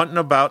a-hunting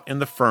about in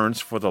the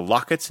ferns for the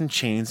lockets and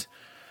chains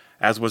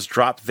as was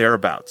dropped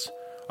thereabouts,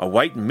 a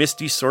white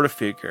misty sort of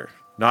figure,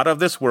 not of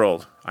this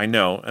world, I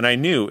know, and I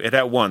knew it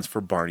at once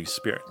for Barney's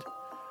spirit."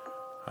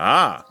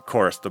 "Ah,"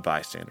 chorused the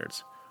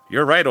bystanders.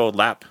 "You're right, old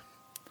Lap."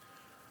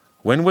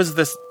 When was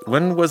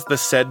the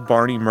said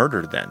Barney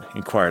murdered, then?"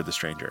 inquired the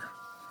stranger.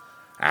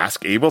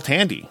 "Ask Abel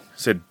Tandy,"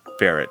 said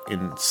Barrett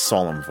in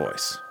solemn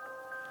voice.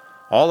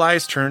 All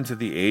eyes turned to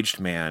the aged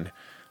man,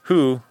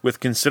 who, with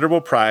considerable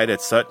pride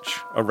at such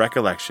a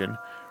recollection,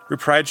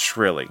 replied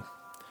shrilly,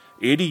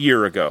 80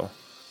 year ago.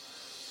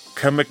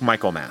 Come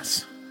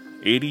Michaelmas.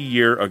 80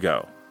 year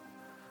ago.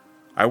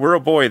 I were a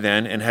boy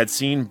then, and had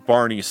seen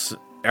Barney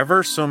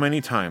ever so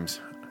many times.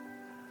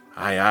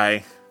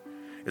 Aye,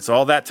 it's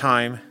all that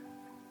time.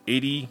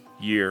 80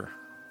 year.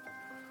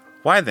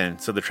 Why then,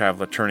 said the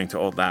traveler, turning to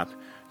old Lap,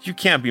 you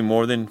can't be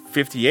more than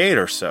 58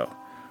 or so.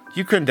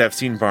 You couldn't have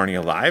seen Barney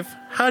alive.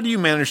 How do you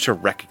manage to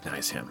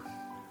recognize him?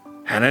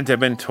 Hadn't I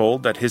been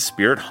told that his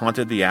spirit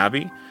haunted the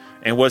abbey,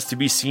 and was to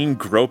be seen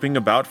groping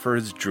about for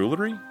his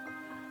jewelry?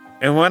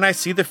 And when I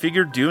see the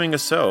figure doing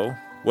so,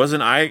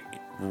 wasn't I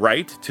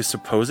right to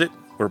suppose it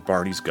were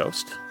Barney's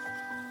ghost?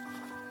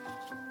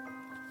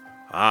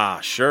 Ah,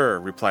 sure,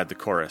 replied the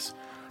chorus,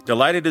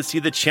 delighted to see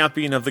the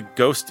champion of the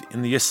ghost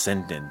in the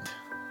ascendant.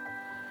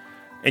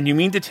 And you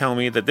mean to tell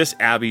me that this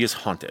abbey is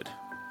haunted?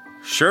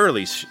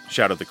 Surely,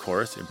 shouted the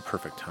chorus in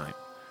perfect time.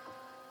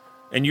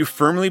 And you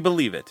firmly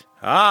believe it?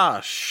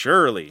 Ah,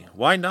 surely.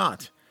 Why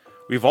not?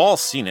 We've all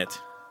seen it.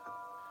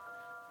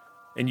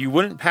 And you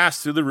wouldn't pass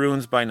through the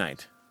ruins by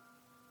night?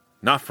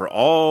 Not for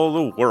all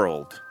the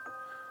world,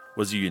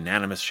 was a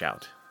unanimous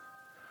shout.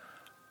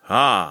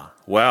 Ah,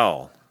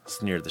 well,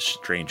 sneered the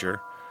stranger.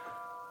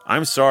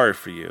 I'm sorry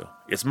for you.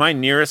 It's my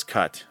nearest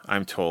cut,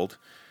 I'm told,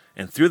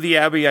 and through the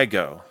abbey I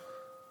go.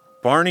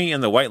 Barney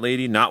and the White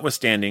Lady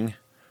notwithstanding,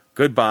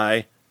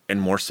 goodbye,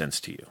 and more sense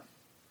to you.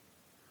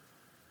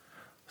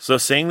 So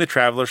saying, the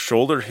traveler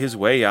shouldered his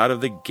way out of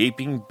the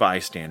gaping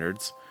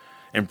bystanders,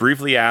 and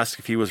briefly asked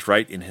if he was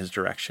right in his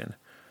direction,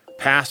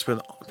 passed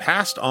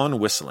on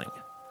whistling.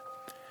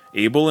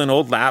 Abel and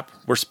old Lap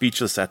were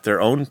speechless at their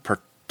own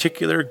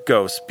particular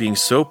ghost being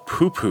so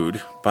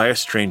pooh-poohed by a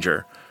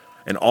stranger,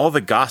 and all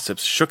the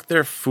gossips shook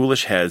their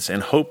foolish heads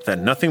and hoped that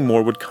nothing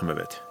more would come of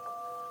it.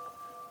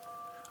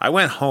 I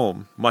went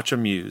home, much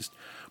amused,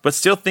 but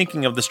still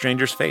thinking of the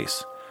stranger's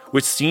face,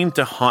 which seemed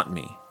to haunt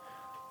me.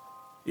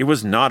 It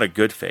was not a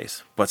good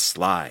face, but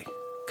sly,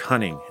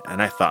 cunning,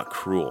 and I thought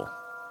cruel.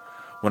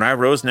 When I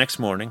rose next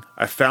morning,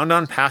 I found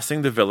on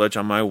passing the village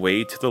on my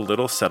way to the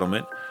little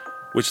settlement,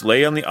 which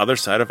lay on the other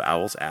side of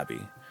Owl's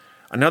Abbey,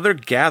 another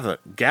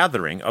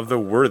gathering of the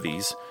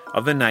worthies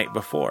of the night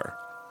before,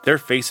 their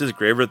faces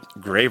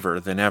graver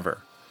than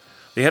ever.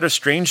 They had a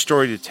strange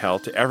story to tell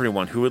to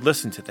everyone who would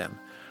listen to them.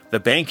 The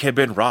bank had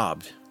been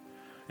robbed,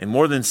 and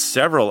more than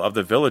several of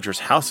the villagers'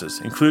 houses,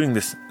 including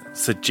the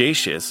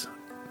sagacious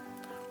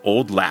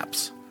old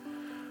Laps,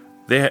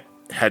 they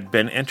had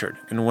been entered,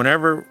 and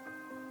whatever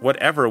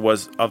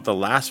was of the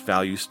last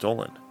value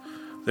stolen.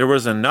 There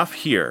was enough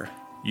here,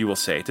 you will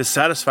say, to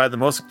satisfy the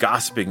most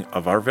gossiping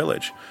of our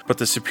village, but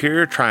the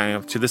superior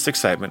triumph to this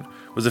excitement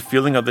was a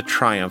feeling of the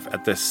triumph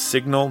at the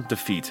signal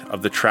defeat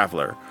of the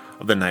traveler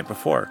of the night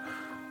before,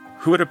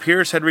 who it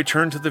appears had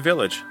returned to the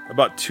village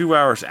about 2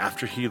 hours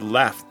after he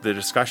left the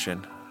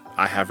discussion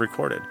I have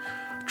recorded,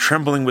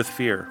 trembling with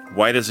fear,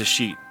 white as a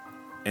sheet,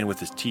 and with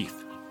his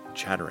teeth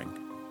chattering.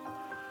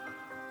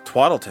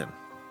 Twaddleton,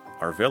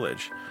 our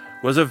village,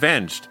 was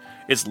avenged.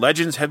 Its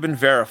legends had been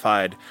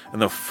verified,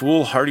 and the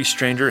foolhardy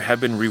stranger had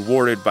been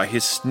rewarded by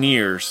his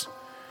sneers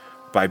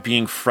by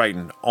being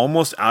frightened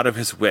almost out of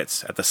his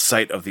wits at the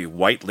sight of the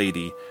White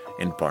Lady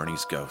and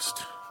Barney's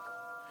ghost.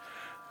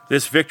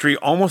 This victory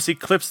almost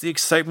eclipsed the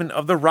excitement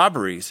of the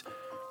robberies,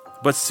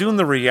 but soon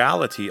the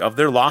reality of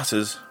their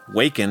losses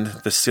wakened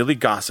the silly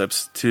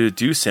gossips to a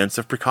due sense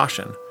of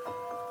precaution.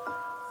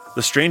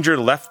 The stranger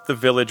left the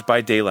village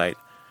by daylight,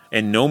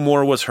 and no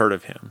more was heard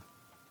of him.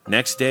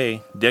 Next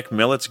day, Dick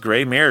Millet's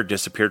gray mare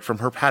disappeared from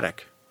her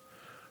paddock.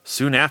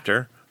 Soon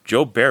after,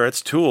 Joe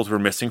Barrett's tools were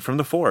missing from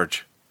the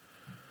forge.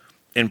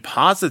 And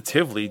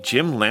positively,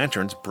 Jim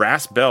Lantern's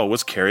brass bell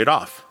was carried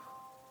off.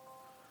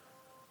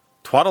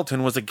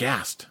 Twaddleton was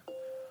aghast.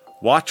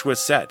 Watch was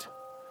set,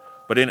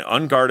 but in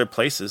unguarded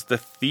places the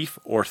thief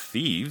or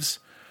thieves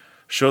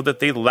showed that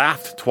they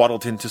laughed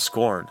Twaddleton to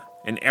scorn,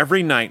 and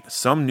every night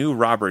some new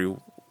robbery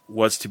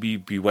was to be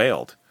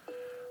bewailed.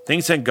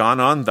 Things had gone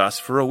on thus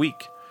for a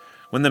week,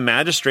 when the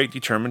magistrate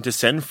determined to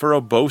send for a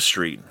Bow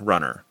Street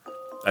runner,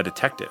 a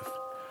detective.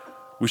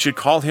 We should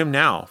call him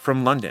now,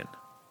 from London.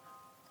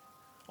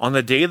 On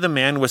the day the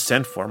man was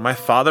sent for, my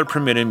father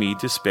permitted me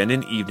to spend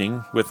an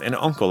evening with an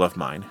uncle of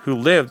mine who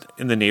lived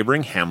in the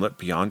neighboring hamlet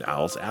beyond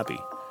Owl's Abbey.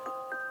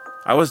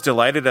 I was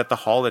delighted at the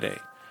holiday,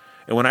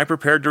 and when I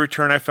prepared to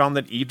return, I found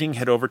that evening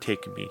had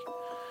overtaken me,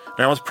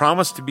 and I was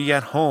promised to be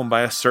at home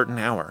by a certain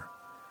hour.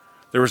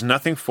 There was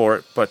nothing for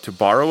it but to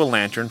borrow a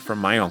lantern from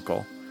my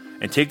uncle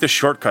and take the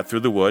shortcut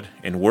through the wood,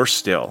 and worse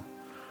still,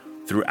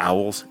 through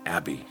Owl's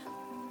Abbey.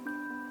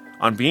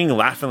 On being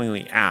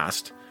laughingly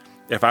asked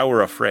if I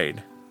were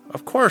afraid,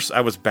 of course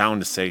I was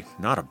bound to say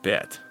not a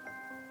bit.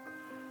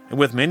 And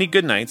with many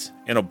good nights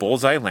and a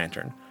bullseye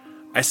lantern,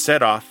 I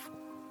set off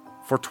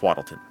for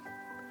Twaddleton.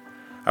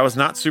 I was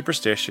not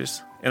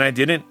superstitious, and I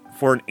didn't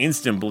for an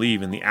instant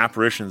believe in the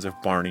apparitions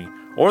of Barney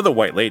or the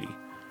White Lady,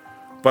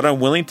 but I'm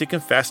willing to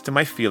confess to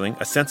my feeling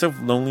a sense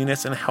of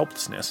loneliness and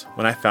helplessness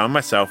when I found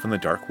myself in the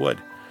dark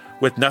wood,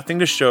 with nothing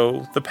to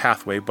show the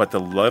pathway but the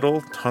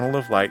little tunnel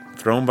of light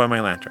thrown by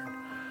my lantern,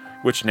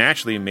 which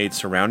naturally made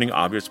surrounding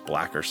objects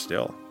blacker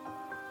still.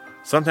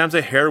 Sometimes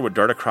a hare would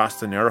dart across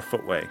the narrow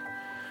footway,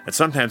 and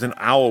sometimes an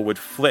owl would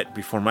flit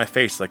before my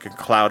face like a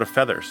cloud of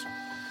feathers,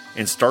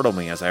 and startle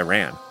me as I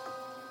ran.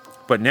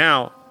 But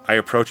now I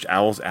approached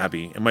Owl's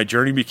Abbey, and my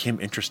journey became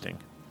interesting.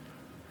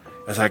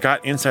 As I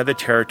got inside the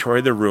territory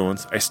of the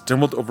ruins, I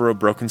stumbled over a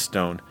broken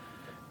stone,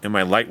 and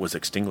my light was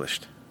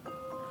extinguished.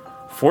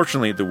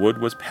 Fortunately, the wood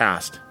was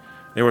past.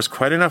 There was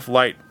quite enough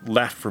light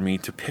left for me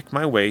to pick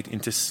my way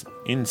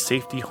in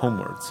safety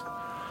homewards.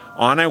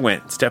 On I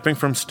went, stepping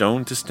from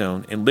stone to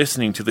stone and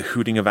listening to the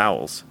hooting of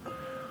owls.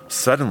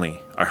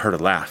 Suddenly, I heard a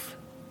laugh.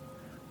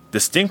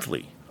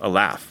 Distinctly, a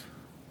laugh.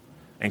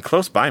 And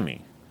close by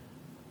me.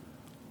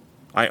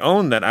 I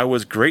own that I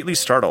was greatly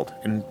startled,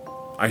 and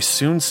I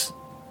soon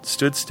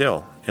stood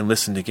still and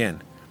listened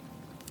again.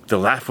 The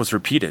laugh was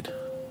repeated,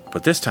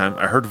 but this time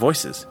I heard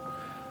voices,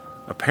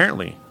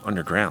 apparently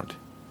underground.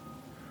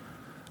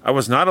 I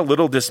was not a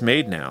little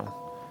dismayed now,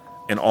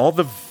 and all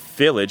the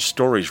village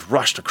stories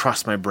rushed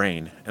across my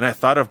brain, and I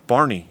thought of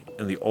Barney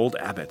and the old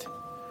abbot.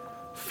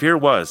 Fear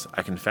was,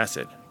 I confess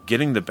it,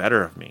 getting the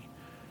better of me,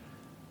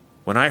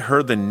 when I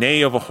heard the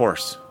neigh of a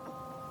horse.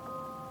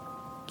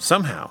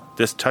 Somehow,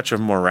 this touch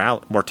of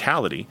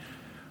mortality,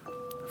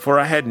 for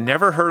I had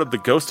never heard of the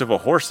ghost of a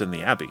horse in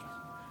the abbey,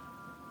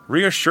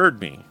 reassured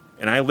me,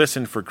 and I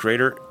listened for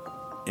greater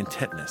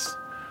intentness.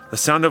 The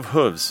sound of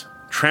hooves,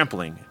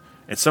 trampling,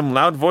 and some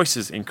loud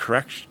voices in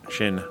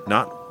correction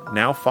not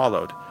now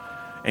followed,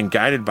 and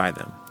guided by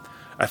them,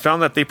 I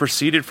found that they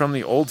proceeded from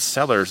the old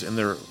cellars in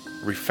the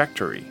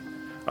refectory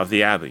of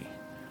the abbey.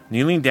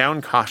 Kneeling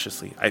down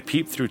cautiously, I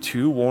peeped through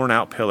two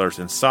worn-out pillars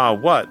and saw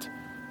what?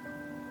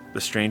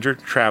 The stranger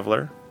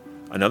traveler,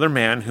 another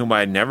man whom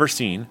I had never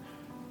seen,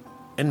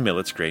 and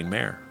Millet's grey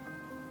mare.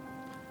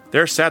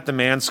 There sat the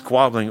man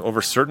squabbling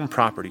over certain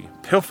property,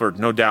 pilfered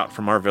no doubt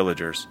from our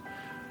villagers,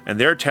 and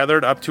there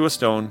tethered up to a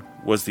stone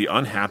was the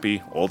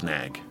unhappy old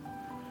nag,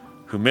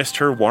 who missed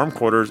her warm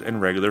quarters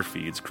and regular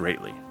feeds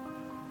greatly.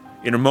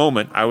 In a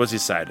moment I was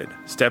decided,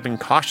 stepping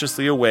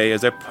cautiously away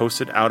as I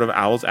posted out of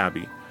Owl's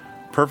Abbey,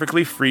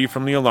 perfectly free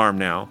from the alarm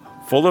now,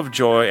 full of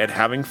joy at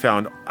having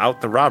found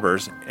out the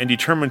robbers, and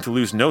determined to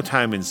lose no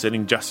time in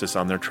setting justice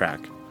on their track.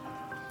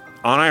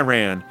 On I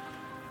ran,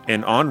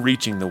 and on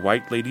reaching the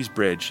White Lady's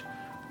Bridge,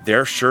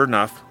 there sure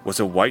enough was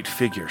a white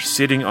figure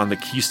sitting on the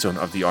keystone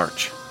of the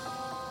arch.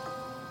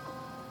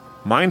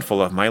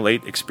 Mindful of my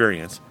late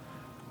experience,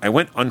 I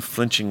went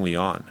unflinchingly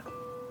on.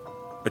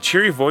 A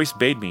cheery voice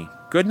bade me,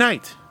 "Good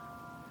night."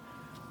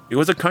 It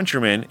was a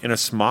countryman in a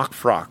smock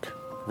frock,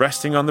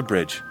 resting on the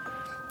bridge,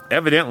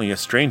 evidently a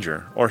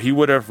stranger, or he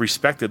would have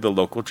respected the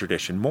local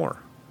tradition more.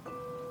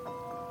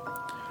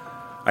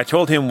 I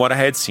told him what I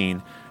had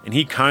seen, and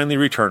he kindly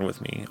returned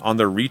with me. On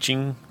the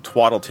reaching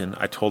Twaddleton,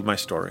 I told my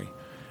story.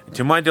 And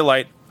to my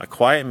delight, a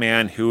quiet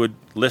man who had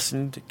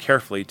listened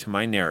carefully to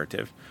my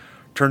narrative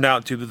turned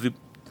out to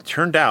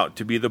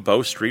be the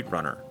Bow Street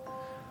runner.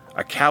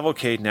 A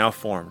cavalcade now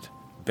formed.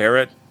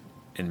 Barrett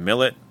and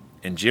Millet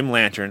and Jim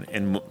Lantern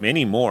and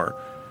many more,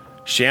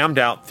 shammed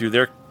out through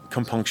their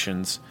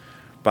compunctions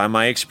by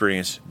my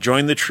experience,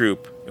 joined the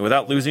troop, and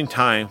without losing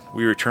time,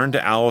 we returned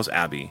to Owl's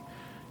Abbey.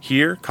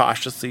 Here,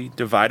 cautiously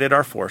divided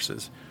our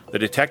forces. The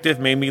detective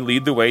made me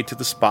lead the way to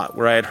the spot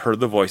where I had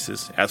heard the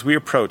voices. As we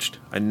approached,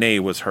 a neigh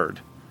was heard.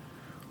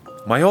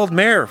 "My old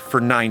mare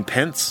for 9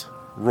 pence!"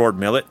 roared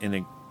Millet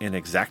in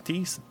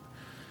exacties.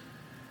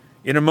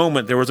 In a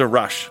moment there was a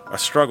rush, a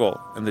struggle,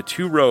 and the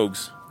two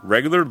rogues,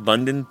 regular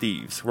London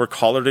thieves, were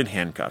collared and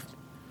handcuffed.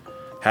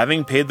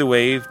 Having paid the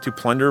way to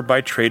plunder by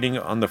trading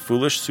on the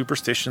foolish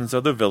superstitions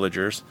of the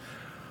villagers,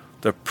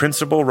 the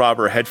principal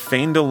robber had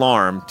feigned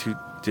alarm to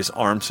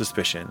disarm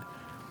suspicion,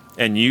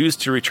 and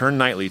used to return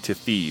nightly to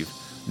thieve,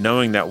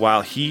 knowing that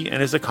while he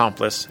and his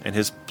accomplice and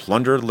his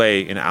plunder lay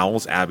in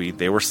Owl's Abbey,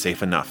 they were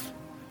safe enough.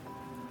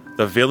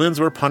 The villains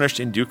were punished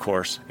in due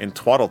course, and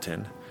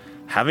Twaddleton,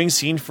 having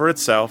seen for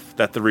itself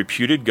that the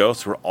reputed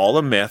ghosts were all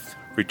a myth,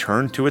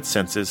 returned to its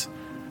senses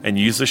and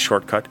used the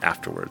shortcut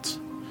afterwards.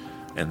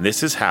 And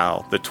this is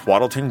how the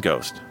Twaddleton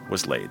ghost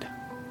was laid.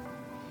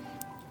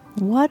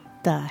 What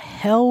the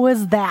hell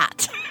was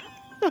that?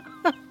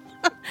 I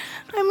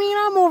mean,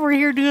 I'm over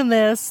here doing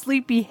the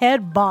sleepy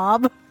head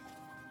bob.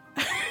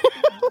 That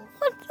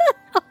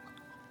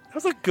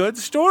was a good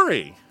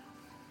story.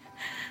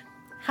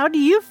 How do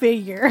you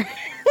figure?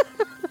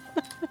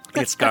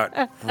 It's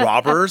got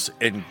robbers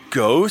and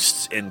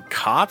ghosts and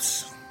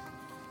cops.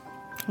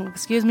 Well,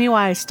 excuse me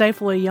while I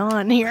stifle a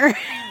yawn here.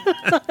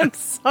 I'm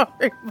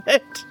sorry,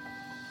 but...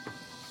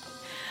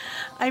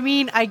 I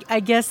mean, I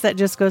guess that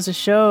just goes to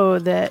show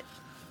that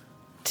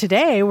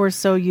today we're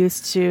so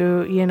used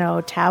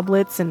to,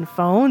 tablets and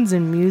phones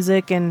and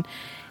music and,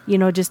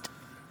 just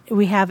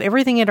we have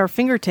everything at our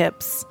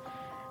fingertips.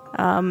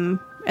 And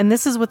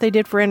this is what they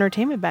did for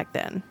entertainment back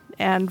then.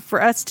 And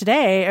for us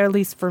today, or at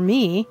least for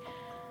me,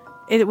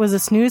 it was a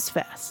snooze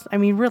fest. I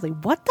mean, really,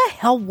 what the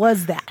hell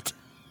was that?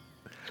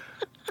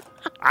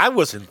 I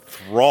was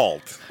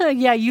enthralled.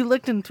 Yeah, you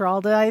looked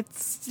enthralled. I'd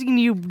seen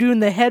you doing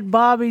the head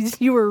bob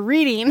as you were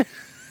reading.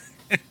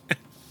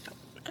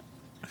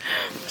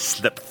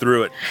 Slipped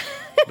through it.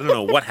 I don't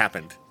know what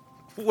happened.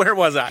 Where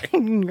was I?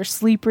 You're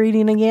sleep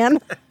reading again.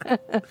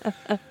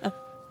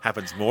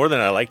 Happens more than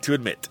I like to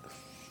admit.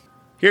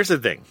 Here's the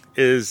thing,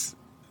 is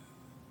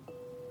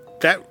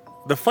that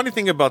the funny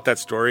thing about that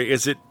story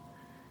is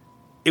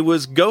it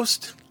was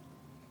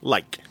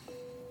ghost-like.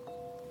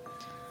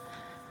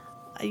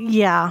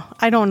 Yeah,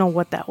 I don't know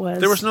what that was.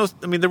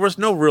 There was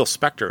no real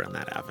specter in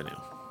that avenue.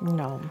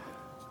 No.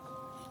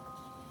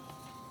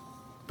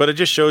 But it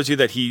just shows you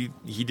that he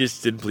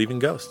just didn't believe in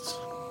ghosts.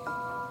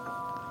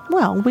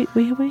 Well,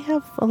 we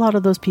have a lot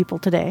of those people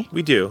today.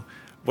 We do.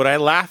 What I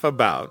laugh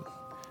about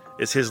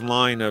is his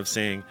line of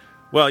saying,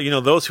 well,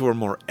 those who are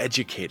more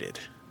educated.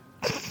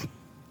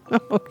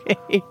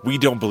 Okay. We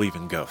don't believe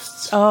in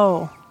ghosts.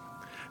 Oh.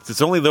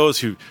 It's only those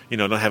who,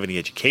 don't have any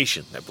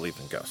education that believe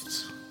in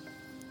ghosts.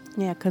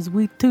 Yeah, because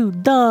we too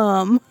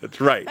dumb. That's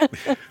right.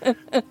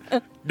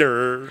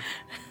 Durr.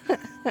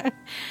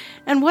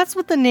 And what's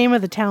with the name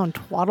of the town?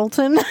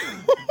 Twaddleton?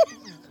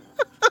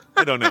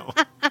 I don't know.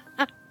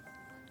 I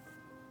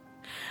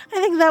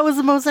think that was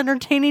the most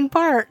entertaining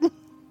part.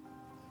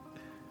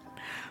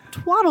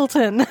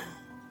 Twaddleton.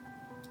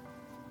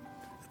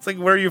 It's like,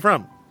 where are you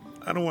from?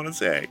 I don't want to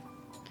say.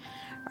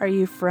 Are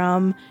you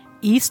from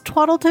East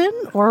Twaddleton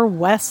or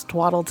West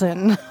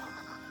Twaddleton?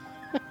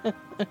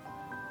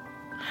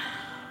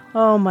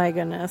 Oh my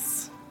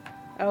goodness.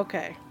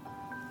 Okay.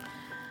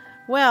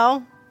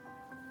 Well,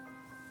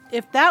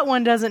 if that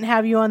one doesn't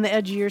have you on the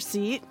edge of your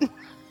seat...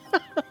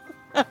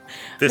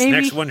 This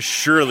next one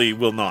surely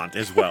will not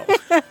as well.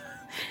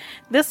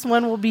 This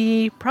one will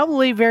be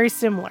probably very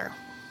similar.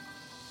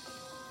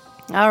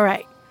 All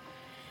right.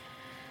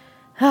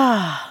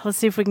 Let's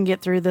see if we can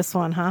get through this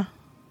one, huh?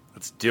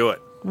 Let's do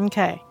it.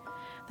 Okay.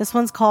 This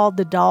one's called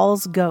The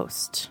Doll's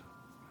Ghost.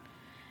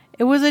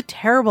 It was a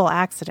terrible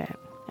accident,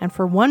 and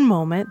for one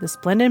moment, the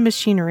splendid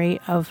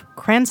machinery of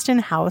Cranston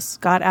House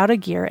got out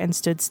of gear and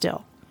stood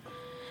still.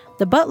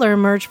 The butler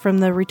emerged from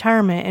the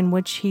retirement in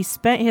which he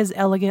spent his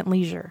elegant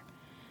leisure.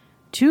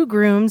 Two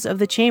grooms of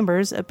the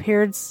chambers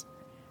appeared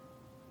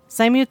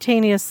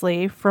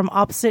simultaneously from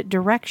opposite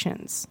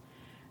directions.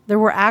 There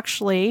were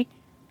actually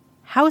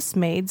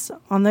housemaids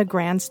on the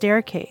grand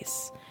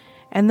staircase,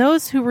 and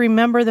those who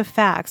remember the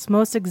facts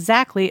most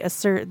exactly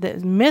assert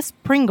that Miss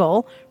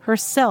Pringle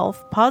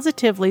herself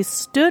positively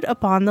stood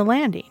upon the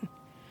landing.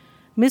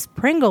 Miss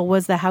Pringle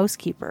was the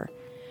housekeeper.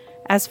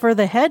 As for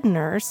the head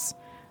nurse,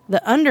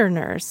 the under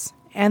nurse,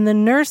 and the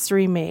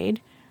nursery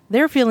maid,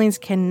 their feelings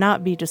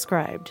cannot be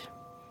described.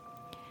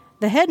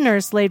 The head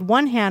nurse laid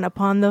one hand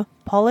upon the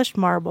polished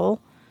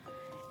marble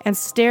and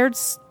stared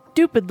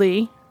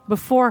stupidly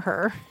before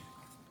her.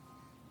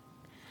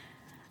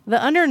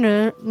 The under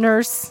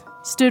nurse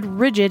stood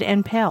rigid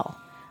and pale,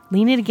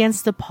 leaning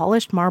against the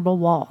polished marble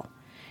wall,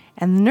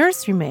 and the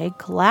nursery maid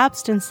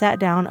collapsed and sat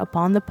down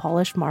upon the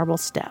polished marble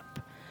step,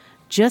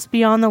 just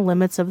beyond the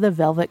limits of the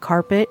velvet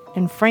carpet,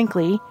 and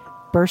frankly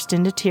burst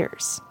into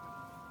tears.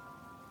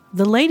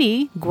 The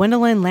lady,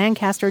 Gwendolen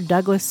Lancaster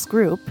Douglas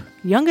Scroop,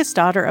 youngest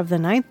daughter of the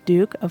 9th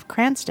Duke of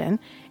Cranston,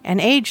 and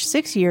aged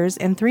 6 years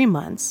and 3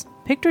 months,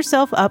 picked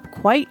herself up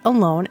quite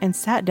alone and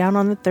sat down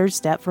on the third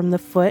step from the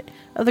foot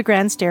of the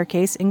grand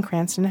staircase in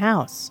Cranston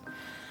House.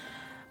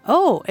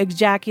 "Oh,"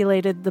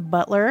 ejaculated the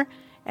butler,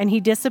 and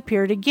he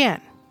disappeared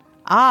again.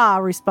 "Ah,"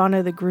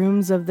 responded the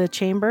grooms of the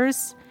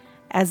chambers,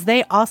 as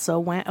they also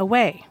went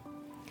away.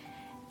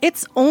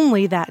 "It's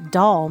only that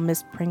doll,"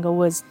 Miss Pringle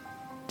was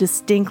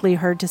distinctly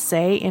heard to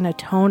say in a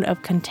tone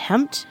of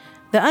contempt.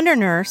 The under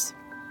nurse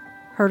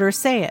heard her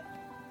say it.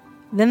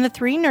 Then the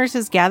three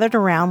nurses gathered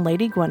around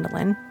Lady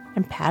Gwendolen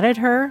and patted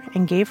her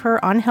and gave her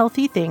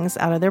unhealthy things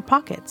out of their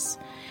pockets,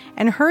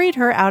 and hurried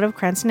her out of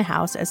Cranston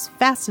House as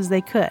fast as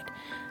they could,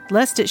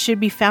 lest it should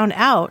be found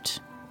out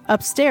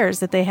upstairs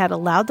that they had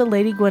allowed the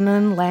Lady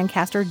Gwendolyn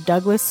Lancaster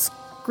Douglas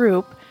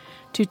Scroop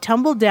to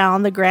tumble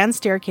down the grand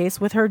staircase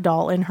with her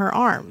doll in her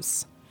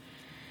arms.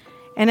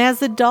 And as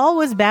the doll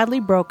was badly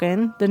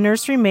broken, the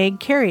nursery maid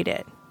carried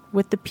it,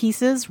 with the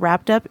pieces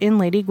wrapped up in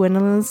Lady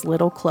Gwendolyn's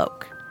little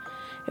cloak.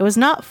 It was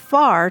not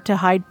far to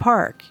Hyde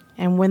Park,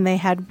 and when they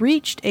had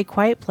reached a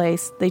quiet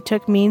place, they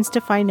took means to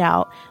find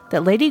out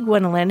that Lady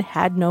Gwendolyn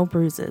had no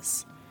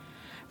bruises.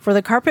 For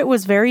the carpet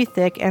was very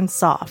thick and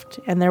soft,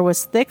 and there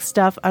was thick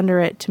stuff under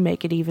it to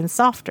make it even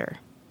softer.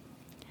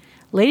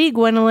 Lady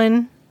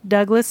Gwendolyn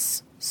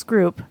Douglas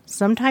Scroop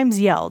sometimes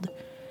yelled,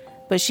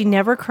 but she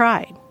never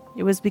cried.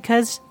 It was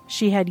because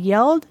she had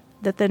yelled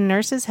that the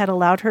nurses had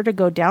allowed her to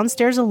go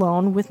downstairs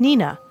alone with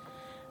Nina,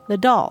 the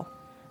doll,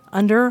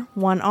 under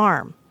one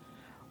arm,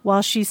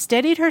 while she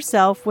steadied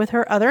herself with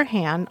her other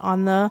hand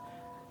on the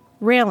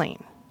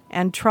railing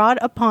and trod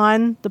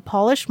upon the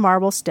polished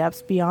marble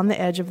steps beyond the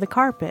edge of the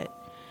carpet.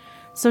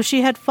 So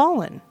she had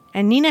fallen,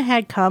 and Nina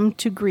had come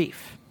to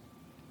grief.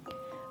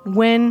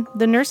 When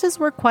the nurses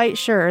were quite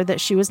sure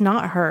that she was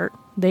not hurt,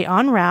 they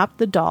unwrapped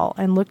the doll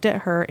and looked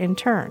at her in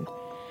turn.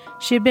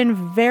 She had been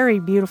a very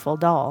beautiful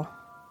doll,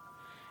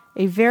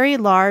 a very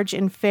large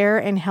and fair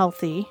and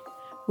healthy,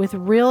 with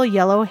real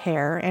yellow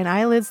hair and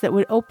eyelids that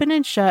would open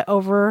and shut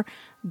over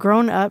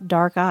grown-up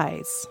dark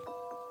eyes.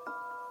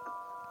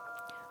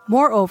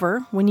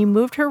 Moreover, when you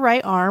moved her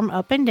right arm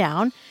up and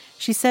down,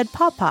 she said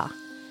Papa,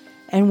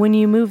 and when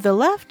you moved the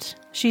left,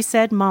 she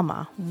said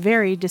Mama,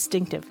 very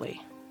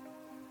distinctively.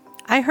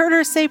 I heard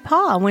her say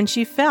Pa when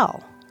she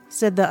fell,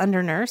 said the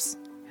under-nurse,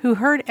 who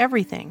heard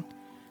everything,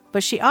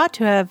 but she ought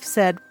to have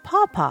said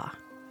Papa.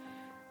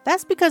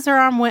 That's because her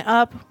arm went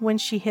up when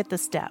she hit the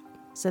step,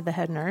 said the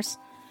head nurse.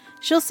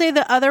 She'll say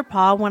the other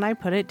paw when I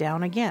put it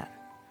down again.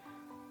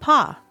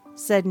 Pa,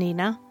 said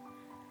Nina,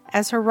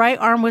 as her right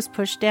arm was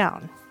pushed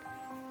down,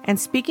 and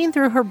speaking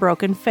through her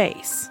broken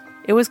face.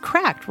 It was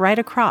cracked right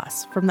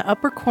across, from the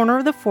upper corner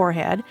of the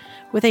forehead,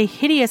 with a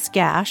hideous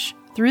gash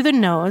through the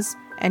nose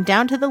and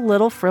down to the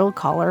little frilled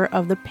collar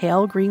of the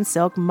pale green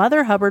silk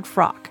Mother Hubbard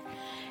frock,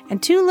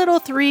 and 2 little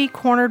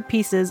 3-cornered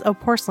pieces of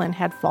porcelain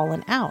had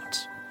fallen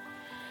out.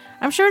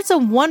 I'm sure it's a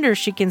wonder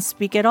she can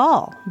speak at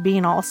all,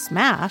 being all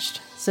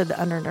smashed, said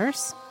the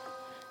under-nurse.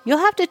 You'll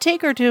have to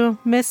take her to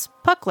Miss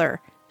Puckler,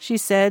 she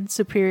said,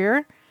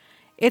 superior.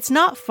 It's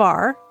not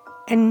far,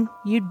 and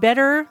you'd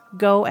better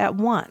go at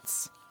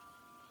once.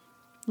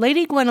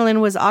 Lady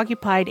Gwendolyn was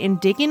occupied in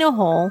digging a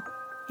hole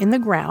in the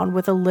ground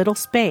with a little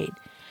spade,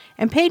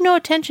 and paid no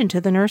attention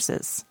to the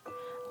nurses.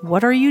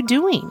 What are you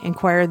doing?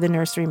 Inquired the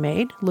nursery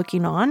maid,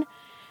 looking on.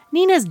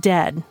 Nina's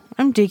dead.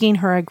 I'm digging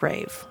her a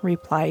grave,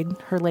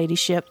 replied her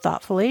ladyship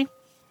thoughtfully.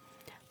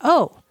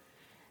 Oh,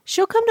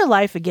 she'll come to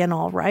life again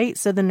all right,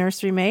 said the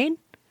nursery maid.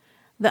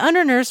 The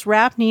under-nurse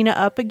wrapped Nina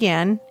up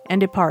again and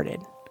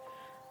departed.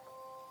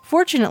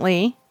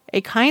 Fortunately,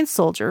 a kind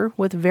soldier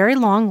with very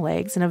long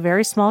legs and a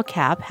very small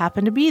cap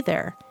happened to be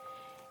there,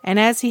 and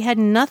as he had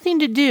nothing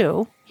to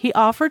do, he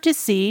offered to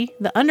see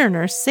the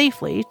under-nurse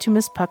safely to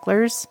Miss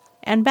Puckler's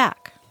and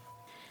back.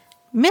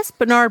 Miss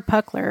Bernard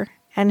Puckler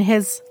and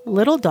his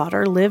little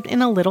daughter lived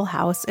in a little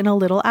house in a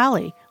little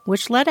alley,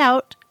 which led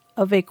out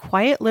of a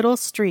quiet little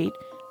street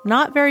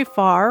not very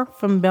far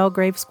from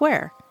Belgrave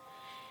Square.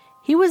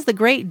 He was the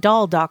great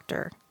doll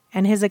doctor,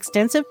 and his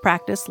extensive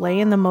practice lay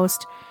in the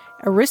most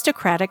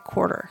aristocratic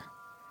quarter.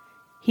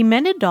 He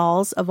mended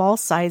dolls of all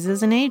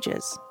sizes and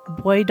ages,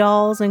 boy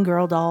dolls and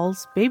girl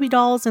dolls, baby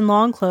dolls in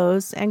long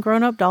clothes, and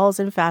grown-up dolls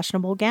in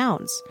fashionable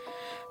gowns,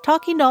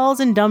 talking dolls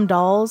and dumb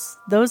dolls,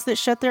 those that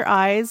shut their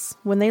eyes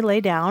when they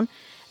lay down,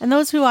 and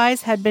those whose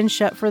eyes had been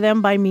shut for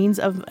them by means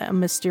of a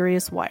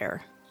mysterious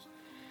wire.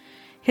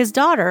 His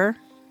daughter,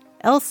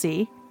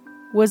 Elsie,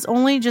 was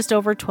only just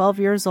over 12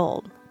 years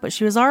old, but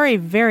she was already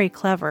very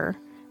clever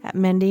at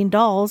mending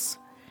dolls'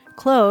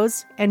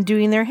 clothes and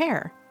doing their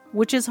hair,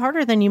 which is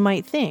harder than you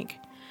might think,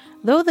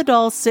 though the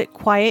dolls sit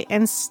quiet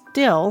and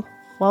still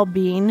while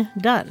being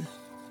done.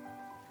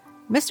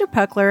 Mr.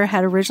 Puckler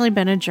had originally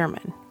been a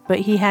German, but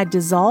he had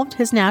dissolved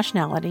his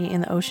nationality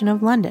in the ocean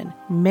of London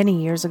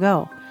many years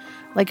ago,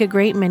 like a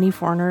great many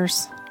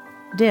foreigners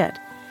did.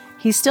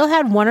 He still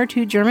had 1 or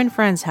 2 German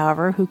friends,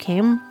 however, who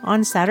came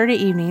on Saturday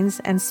evenings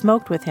and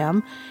smoked with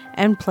him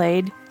and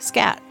played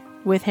skat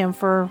with him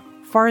for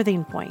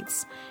farthing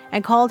points,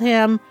 and called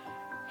him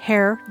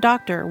Herr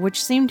Doctor,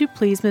 which seemed to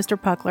please Mr.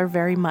 Puckler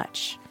very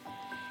much.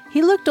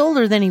 He looked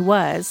older than he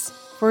was,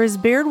 for his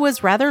beard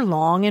was rather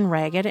long and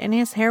ragged, and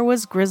his hair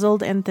was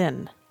grizzled and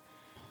thin,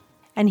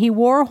 and he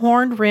wore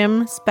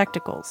horn-rimmed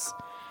spectacles.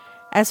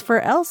 As for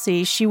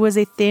Elsie, she was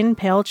a thin,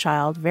 pale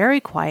child, very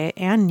quiet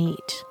and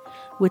neat,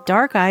 with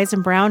dark eyes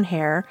and brown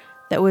hair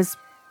that was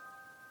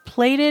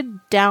plaited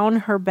down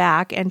her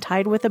back and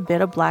tied with a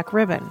bit of black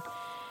ribbon.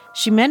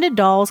 She mended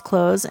dolls'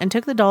 clothes and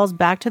took the dolls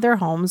back to their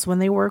homes when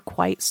they were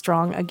quite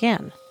strong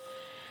again.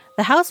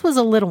 The house was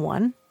a little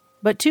one,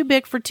 but too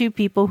big for 2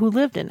 people who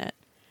lived in it.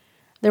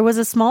 There was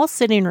a small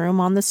sitting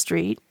room on the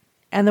street,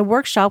 and the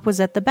workshop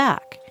was at the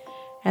back,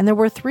 and there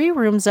were 3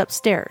 rooms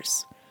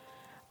upstairs.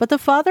 But the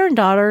father and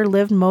daughter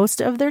lived most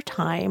of their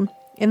time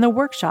in the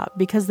workshop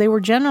because they were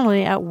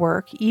generally at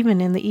work even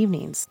in the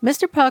evenings.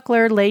 Mr.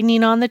 Puckler laid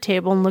Nina on the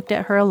table and looked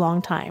at her a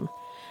long time,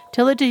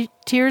 till the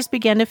tears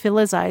began to fill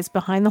his eyes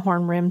behind the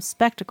horn-rimmed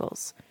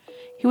spectacles.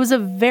 He was a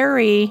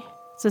very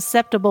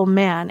susceptible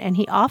man, and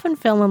he often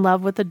fell in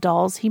love with the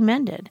dolls he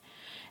mended,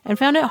 and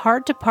found it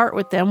hard to part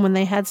with them when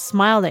they had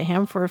smiled at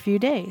him for a few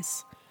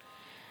days.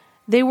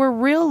 They were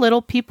real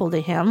little people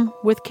to him,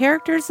 with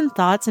characters and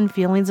thoughts and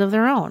feelings of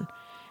their own,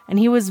 and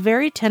he was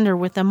very tender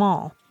with them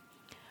all.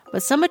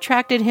 But some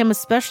attracted him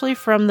especially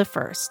from the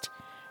first,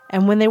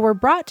 and when they were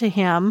brought to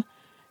him,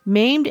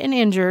 maimed and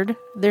injured,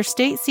 their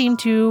state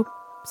seemed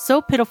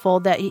so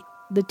pitiful that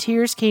the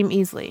tears came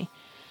easily.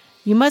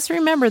 You must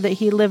remember that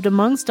he lived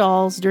amongst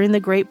dolls during the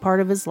great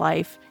part of his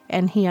life,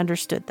 and he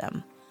understood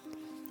them.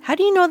 "How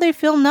do you know they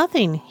feel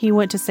nothing?" he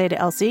went to say to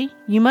Elsie.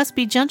 "You must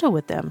be gentle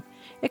with them.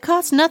 It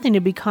costs nothing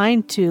to be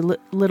kind to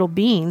little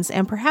beings,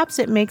 and perhaps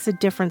it makes a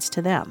difference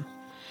to them."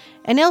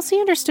 And Elsie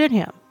understood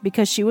him,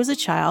 because she was a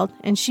child,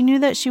 and she knew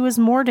that she was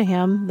more to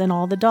him than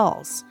all the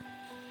dolls.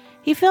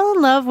 He fell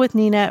in love with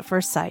Nina at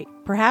first sight,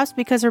 perhaps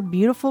because her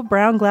beautiful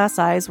brown glass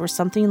eyes were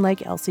something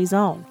like Elsie's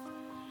own.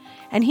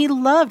 And he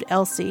loved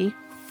Elsie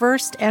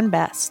first and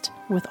best,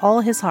 with all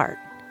his heart.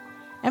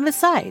 And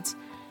besides,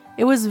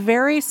 it was a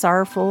very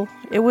sorrowful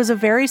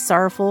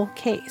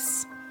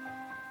case.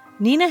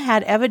 Nina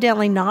had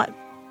evidently not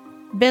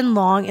been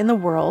long in the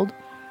world,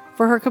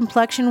 for her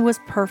complexion was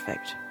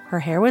perfect. Her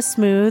hair was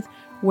smooth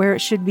where it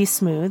should be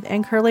smooth,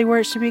 and curly where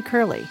it should be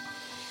curly,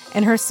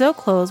 and her silk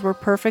clothes were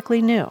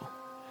perfectly new.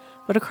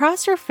 But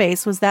across her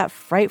face was that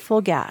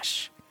frightful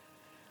gash,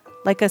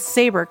 like a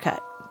saber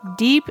cut,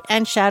 deep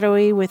and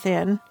shadowy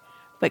within,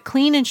 but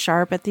clean and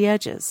sharp at the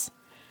edges.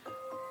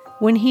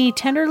 When he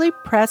tenderly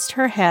pressed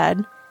her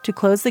head to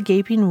close the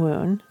gaping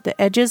wound, the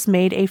edges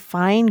made a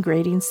fine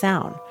grating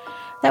sound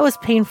that was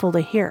painful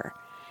to hear,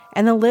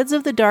 and the lids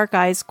of the dark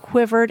eyes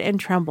quivered and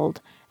trembled,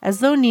 as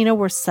though Nina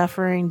were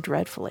suffering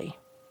dreadfully.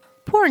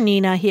 "Poor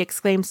Nina," he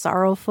exclaimed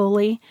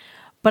sorrowfully,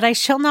 "but I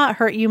shall not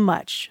hurt you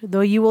much,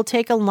 though you will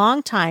take a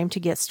long time to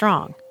get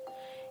strong."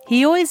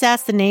 He always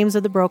asked the names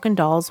of the broken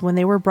dolls when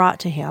they were brought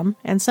to him,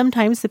 and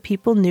sometimes the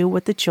people knew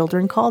what the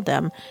children called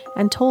them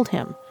and told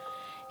him.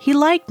 He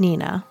liked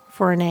Nina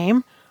for a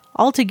name.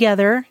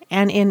 Altogether,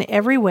 and in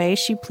every way,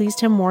 she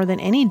pleased him more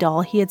than any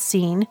doll he had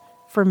seen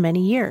for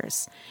many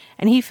years,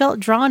 and he felt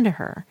drawn to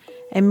her,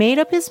 and made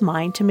up his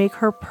mind to make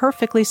her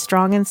perfectly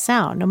strong and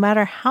sound, no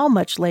matter how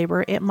much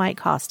labor it might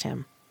cost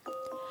him.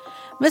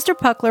 Mr.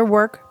 Puckler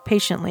worked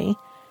patiently,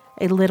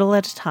 a little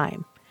at a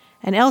time,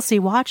 and Elsie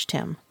watched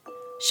him.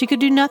 She could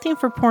do nothing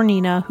for poor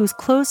Nina, whose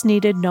clothes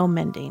needed no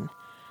mending.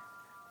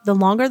 The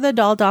longer the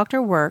doll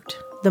doctor worked,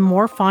 the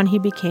more fond he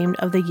became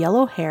of the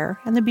yellow hair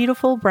and the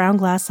beautiful brown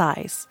glass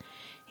eyes.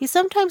 He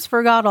sometimes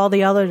forgot all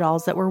the other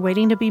dolls that were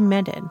waiting to be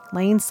mended,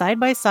 laying side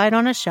by side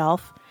on a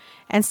shelf,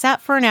 and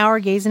sat for an hour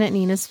gazing at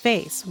Nina's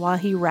face, while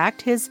he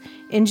racked his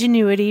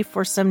ingenuity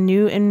for some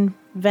new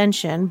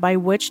invention by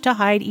which to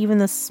hide even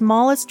the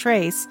smallest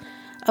trace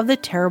of the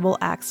terrible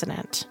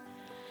accident.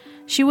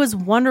 She was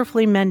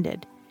wonderfully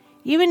mended.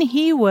 Even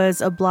he was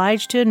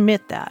obliged to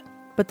admit that,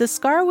 but the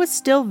scar was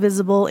still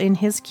visible in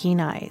his keen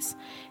eyes,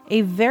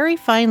 a very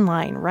fine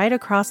line right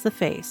across the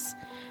face,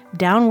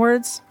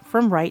 downwards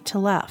from right to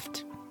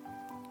left.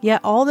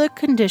 Yet all the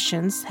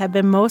conditions had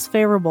been most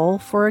favorable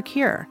for a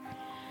cure,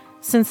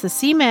 since the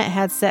cement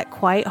had set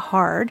quite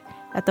hard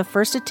at the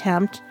first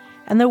attempt,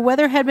 and the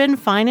weather had been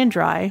fine and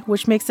dry,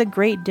 which makes a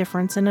great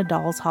difference in a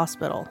doll's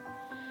hospital.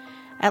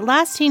 At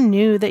last he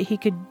knew that he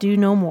could do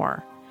no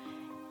more,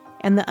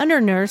 and the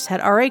under-nurse had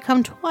already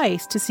come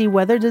twice to see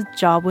whether the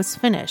job was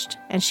finished,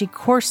 and she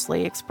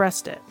coarsely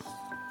expressed it.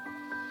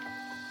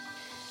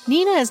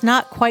 "Nina is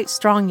not quite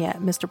strong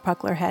yet," Mr.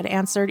 Puckler had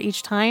answered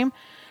each time,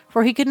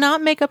 for he could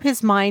not make up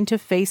his mind to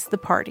face the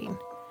parting.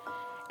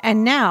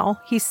 And now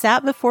he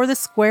sat before the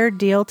square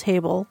deal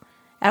table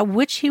at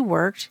which he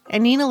worked,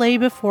 and Nina lay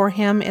before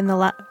him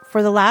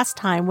for the last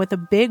time with a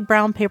big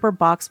brown paper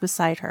box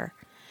beside her.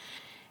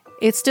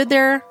 It stood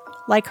there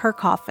like her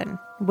coffin,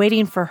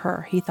 waiting for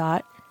her, he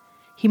thought.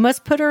 He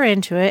must put her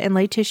into it and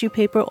lay tissue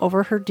paper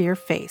over her dear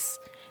face,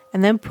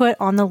 and then put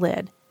on the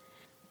lid.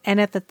 And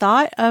at the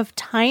thought of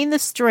tying the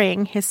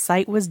string, his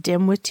sight was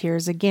dim with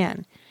tears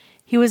again.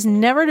 He was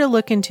never to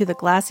look into the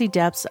glassy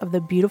depths of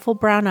the beautiful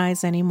brown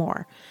eyes any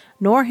more,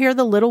 nor hear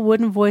the little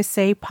wooden voice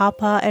say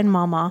Papa and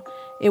Mama.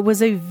 It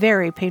was a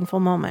very painful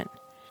moment.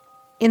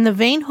 In the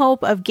vain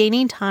hope of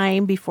gaining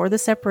time before the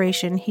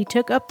separation, he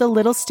took up the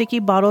little sticky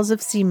bottles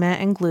of cement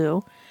and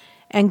glue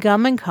and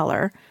gum and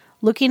color,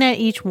 looking at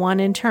each one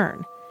in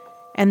turn,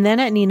 and then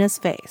at Nina's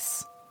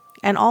face.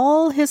 And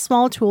all his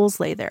small tools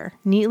lay there,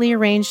 neatly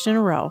arranged in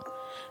a row,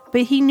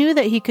 but he knew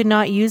that he could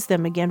not use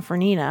them again for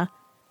Nina.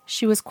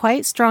 She was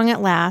quite strong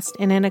at last,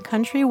 and in a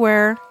country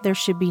where there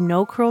should be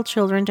no cruel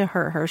children to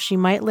hurt her, she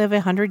might live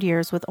 100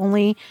 years with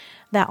only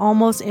that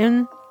almost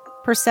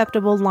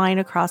imperceptible line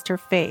across her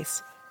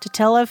face to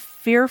tell a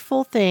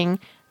fearful thing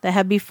that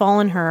had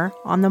befallen her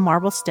on the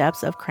marble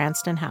steps of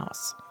Cranston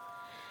House.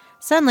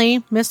 Suddenly,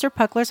 Mr.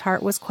 Puckler's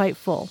heart was quite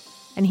full,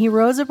 and he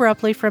rose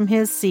abruptly from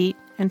his seat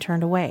and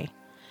turned away.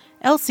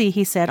 "Elsie,"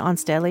 he said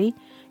unsteadily,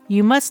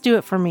 "you must do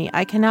it for me.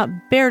 I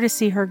cannot bear to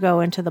see her go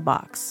into the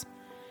box."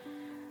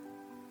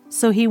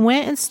 So he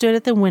went and stood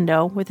at the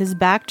window with his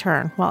back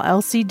turned while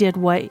Elsie did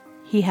what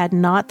he had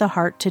not the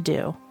heart to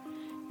do.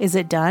 "Is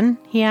it done?"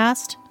 he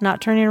asked, not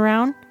turning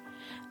around.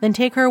 "Then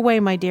take her away,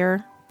 my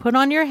dear. Put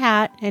on your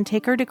hat and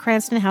take her to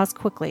Cranston House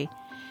quickly.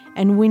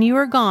 And when you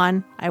are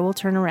gone, I will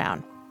turn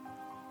around."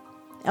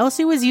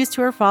 Elsie was used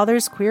to her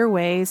father's queer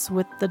ways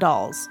with the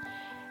dolls,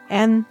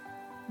 and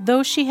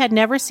though she had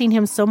never seen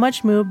him so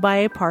much moved by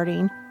a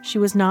parting, she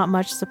was not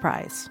much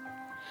surprised.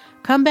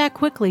 "Come back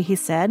quickly," he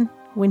said,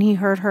 when he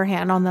heard her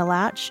hand on the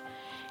latch.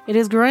 "It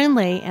is growing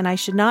late, and I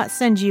should not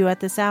send you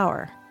at this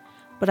hour,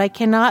 but I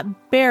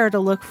cannot bear to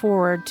look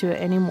forward to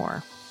it any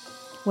more."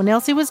 When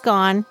Elsie was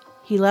gone,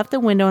 he left the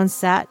window and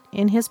sat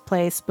in his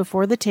place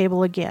before the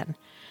table again,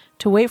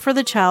 to wait for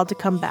the child to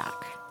come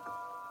back.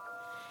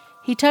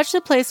 He touched the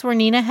place where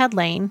Nina had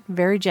lain,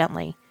 very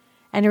gently,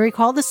 and he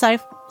recalled the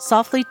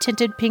softly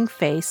tinted pink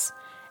face,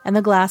 and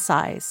the glass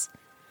eyes,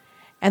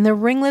 and the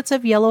ringlets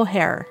of yellow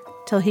hair,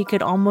 till he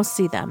could almost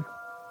see them.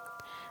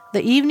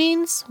 The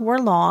evenings were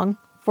long,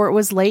 for it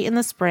was late in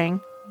the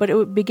spring, but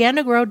it began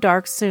to grow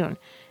dark soon,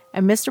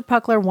 and Mr.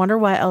 Puckler wondered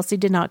why Elsie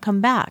did not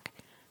come back.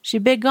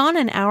 She'd been gone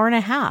an hour and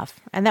a half,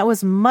 and that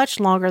was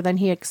much longer than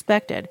he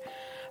expected,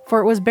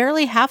 for it was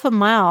barely half a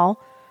mile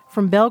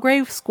from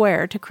Belgrave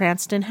Square to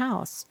Cranston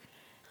House.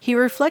 He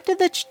reflected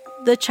that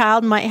the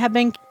child might have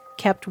been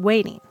kept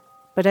waiting,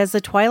 but as the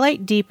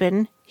twilight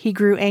deepened, he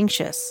grew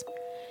anxious.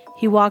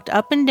 He walked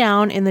up and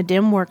down in the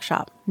dim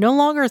workshop, no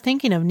longer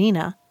thinking of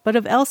Nina, but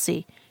of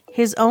Elsie,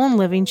 his own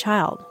living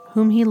child,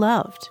 whom he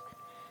loved.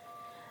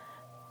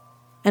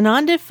 An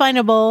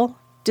undefinable,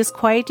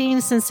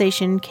 disquieting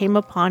sensation came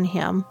upon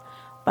him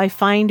by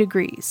fine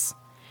degrees,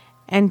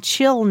 and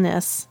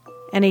chillness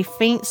and a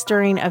faint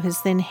stirring of his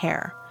thin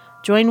hair,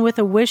 joined with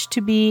a wish to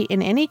be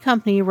in any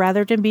company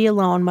rather than be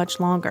alone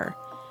much longer.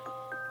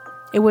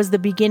 It was the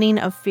beginning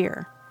of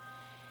fear.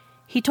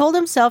 He told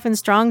himself in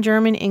strong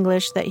German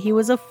English that he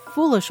was a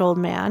foolish old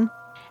man,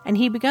 and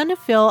he began to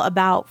feel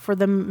about for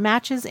the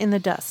matches in the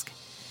dusk.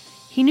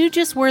 He knew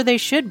just where they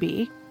should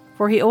be,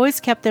 for he always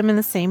kept them in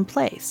the same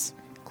place,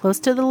 close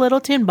to the little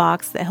tin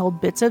box that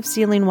held bits of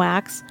sealing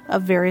wax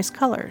of various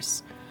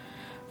colors,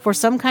 for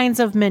some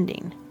kinds of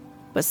mending.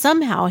 But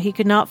somehow he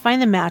could not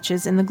find the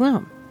matches in the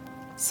gloom.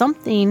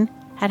 Something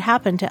had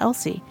happened to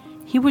Elsie,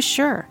 he was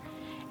sure,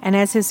 and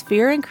as his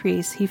fear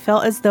increased, he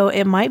felt as though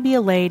it might be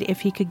allayed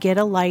if he could get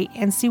a light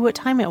and see what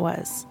time it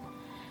was.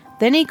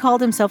 Then he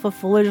called himself a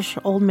foolish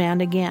old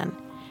man again,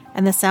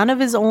 and the sound of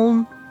his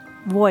own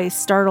voice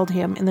startled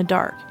him in the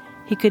dark.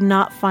 He could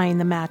not find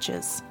the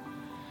matches.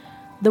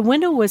 The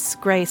window was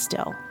gray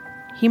still.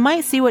 He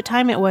might see what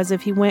time it was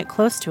if he went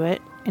close to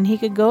it, and he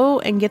could go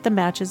and get the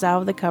matches out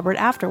of the cupboard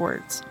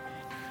afterwards.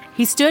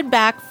 He stood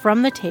back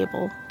from the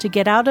table to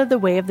get out of the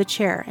way of the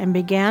chair and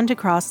began to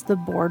cross the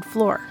board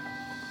floor.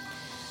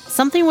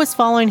 Something was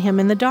following him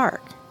in the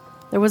dark.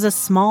 There was a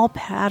small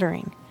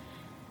pattering,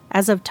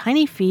 as of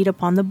tiny feet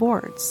upon the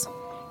boards.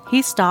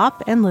 He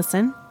stopped and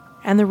listened,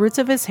 and the roots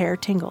of his hair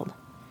tingled.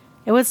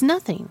 It was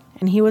nothing,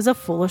 and he was a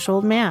foolish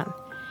old man.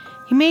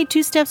 He made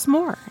 2 steps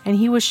more, and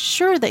he was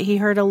sure that he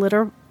heard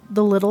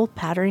the little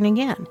pattering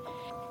again.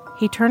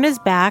 He turned his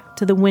back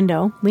to the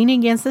window, leaning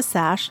against the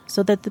sash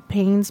so that the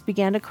panes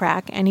began to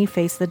crack, and he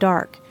faced the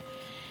dark.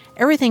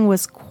 Everything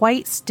was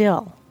quite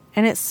still,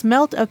 and it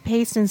smelt of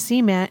paste and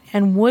cement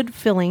and wood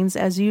fillings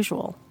as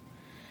usual.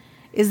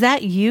 "Is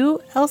that you,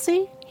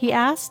 Elsie?" he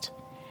asked,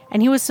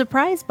 and he was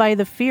surprised by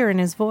the fear in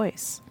his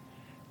voice.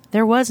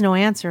 There was no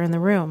answer in the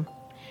room,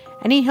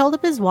 and he held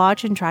up his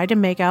watch and tried to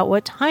make out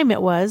what time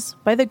it was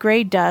by the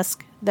gray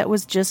dusk that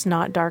was just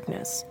not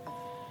darkness.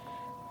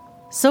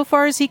 So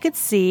far as he could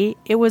see,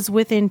 it was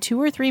within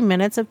 2 or 3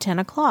 minutes of 10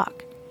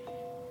 o'clock.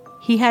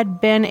 He had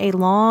been a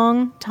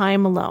long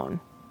time alone.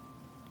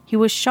 He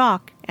was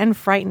shocked and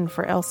frightened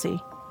for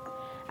Elsie.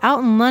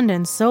 Out in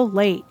London so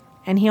late,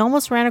 and he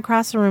almost ran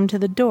across the room to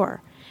the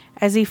door.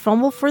 As he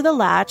fumbled for the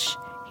latch,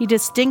 he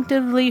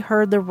distinctly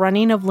heard the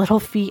running of little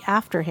feet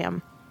after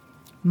him.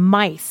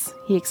 "Mice!"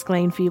 he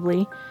exclaimed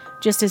feebly,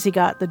 just as he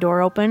got the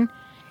door open.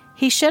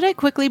 He shut it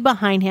quickly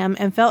behind him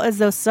and felt as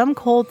though some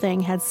cold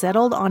thing had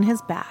settled on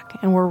his back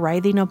and were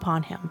writhing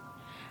upon him.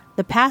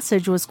 The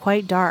passage was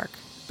quite dark,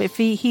 but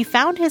he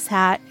found his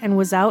hat and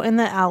was out in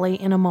the alley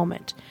in a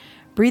moment,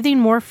 breathing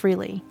more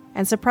freely,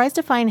 and surprised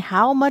to find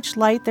how much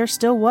light there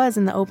still was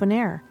in the open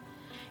air.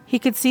 He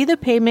could see the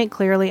pavement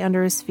clearly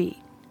under his feet,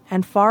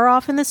 and far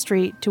off in the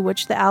street to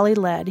which the alley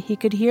led, he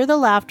could hear the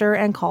laughter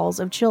and calls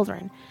of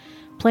children,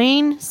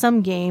 playing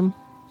some game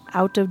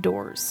out of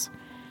doors.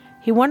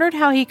 He wondered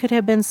how he could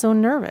have been so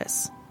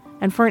nervous,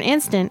 and for an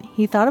instant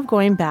he thought of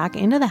going back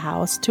into the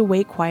house to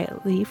wait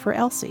quietly for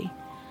Elsie.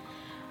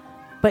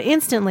 But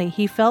instantly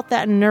he felt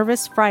that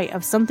nervous fright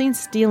of something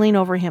stealing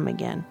over him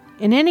again.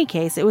 In any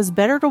case, it was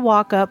better to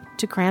walk up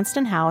to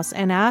Cranston House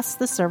and ask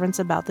the servants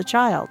about the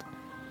child.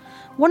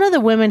 One of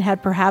the women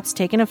had perhaps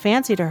taken a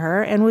fancy to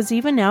her and was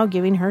even now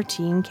giving her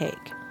tea and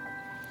cake.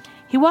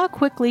 He walked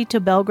quickly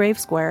to Belgrave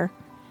Square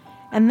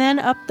and then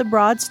up the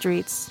broad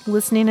streets,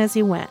 listening as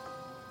he went,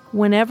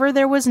 whenever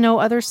there was no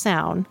other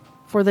sound,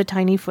 for the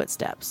tiny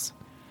footsteps.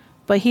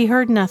 But he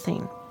heard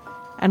nothing,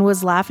 and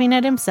was laughing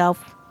at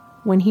himself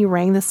when he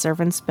rang the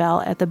servant's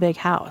bell at the big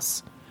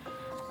house.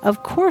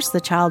 Of course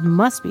the child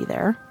must be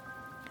there.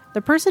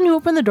 The person who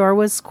opened the door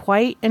was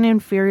quite an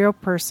inferior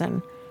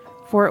person,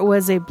 for it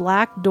was a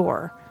black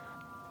door,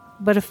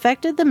 but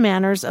affected the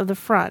manners of the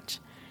front,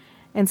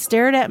 and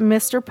stared at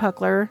Mr.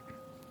 Puckler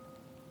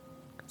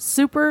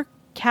super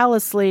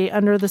callously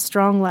under the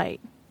strong light.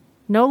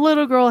 No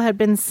little girl had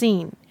been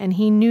seen, and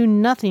he knew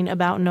nothing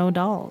about no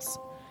dolls.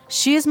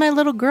 "She is my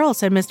little girl,"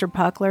 said Mr.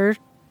 Puckler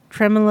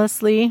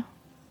tremulously,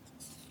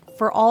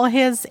 for all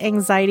his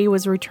anxiety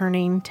was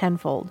returning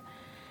tenfold,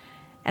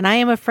 "and I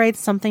am afraid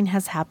something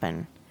has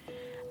happened."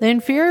 The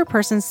inferior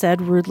person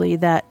said rudely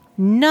that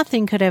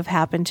nothing could have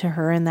happened to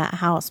her in that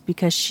house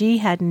because she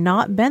had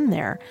not been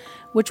there,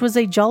 which was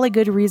a jolly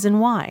good reason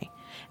why.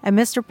 And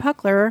Mr.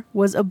 Puckler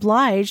was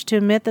obliged to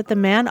admit that the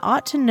man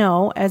ought to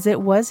know, as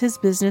it was his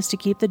business to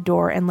keep the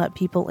door and let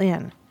people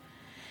in.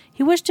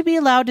 He wished to be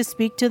allowed to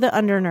speak to the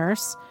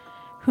under-nurse,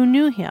 who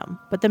knew him,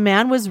 but the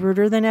man was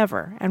ruder than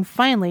ever, and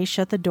finally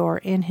shut the door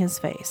in his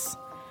face.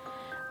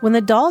 When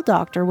the doll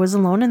doctor was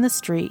alone in the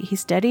street, he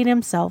steadied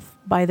himself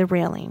by the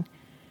railing,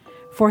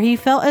 for he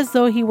felt as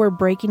though he were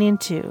breaking in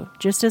two,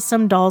 just as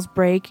some dolls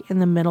break in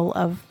the middle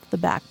of the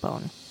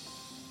backbone.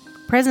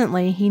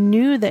 Presently, he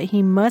knew that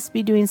he must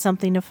be doing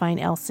something to find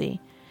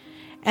Elsie,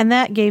 and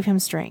that gave him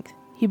strength.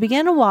 He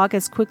began to walk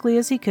as quickly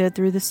as he could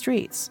through the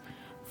streets,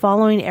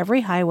 following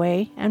every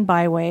highway and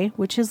byway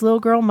which his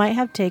little girl might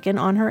have taken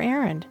on her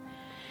errand.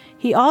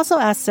 He also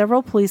asked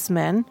several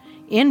policemen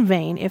in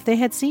vain if they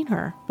had seen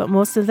her, but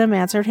most of them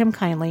answered him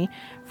kindly,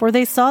 for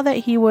they saw that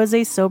he was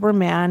a sober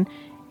man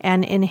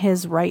and in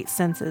his right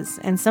senses,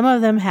 and some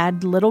of them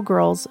had little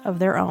girls of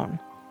their own.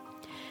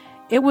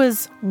 It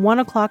was 1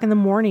 o'clock in the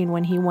morning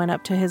when he went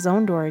up to his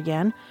own door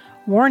again,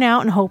 worn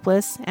out and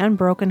hopeless and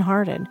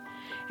broken-hearted.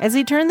 As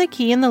he turned the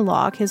key in the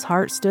lock, his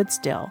heart stood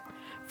still,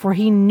 for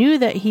he knew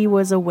that he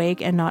was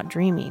awake and not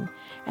dreaming,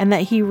 and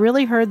that he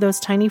really heard those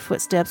tiny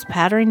footsteps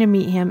pattering to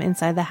meet him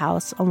inside the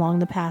house along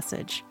the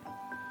passage.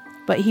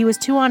 But he was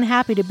too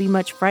unhappy to be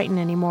much frightened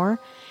anymore,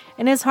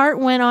 and his heart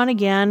went on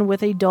again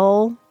with a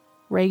dull,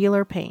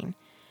 regular pain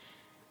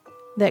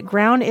that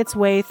ground its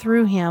way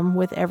through him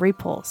with every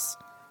pulse.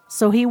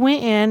 So he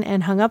went in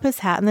and hung up his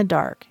hat in the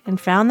dark, and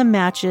found the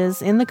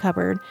matches in the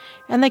cupboard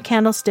and the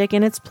candlestick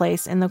in its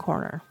place in the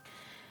corner.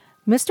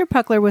 Mr.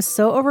 Puckler was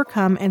so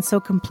overcome and so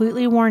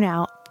completely worn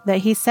out that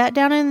he sat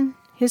down in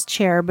his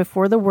chair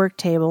before the work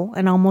table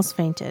and almost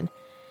fainted.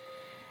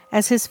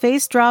 As his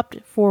face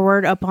dropped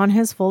forward upon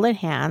his folded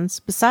hands,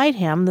 beside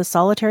him the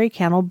solitary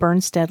candle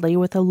burned steadily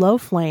with a low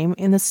flame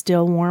in the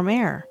still warm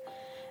air.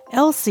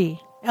 "Elsie,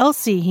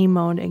 Elsie," he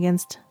moaned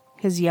against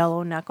his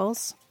yellow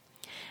knuckles.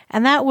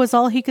 And that was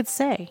all he could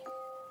say.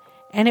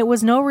 And it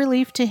was no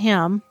relief to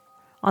him.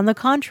 On the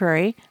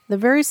contrary, the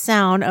very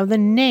sound of the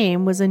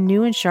name was a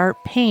new and sharp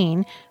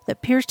pain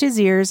that pierced his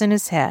ears and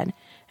his head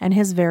and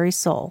his very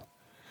soul.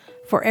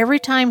 For every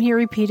time he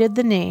repeated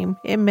the name,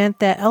 it meant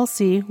that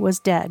Elsie was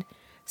dead,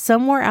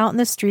 somewhere out in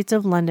the streets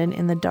of London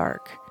in the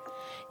dark.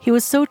 He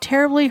was so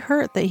terribly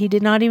hurt that he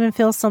did not even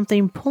feel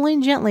something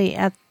pulling gently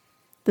at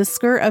the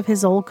skirt of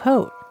his old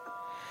coat,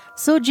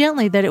 so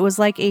gently that it was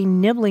like a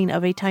nibbling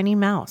of a tiny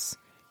mouse.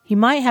 He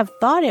might have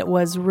thought it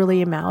was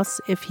really a mouse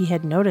if he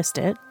had noticed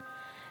it.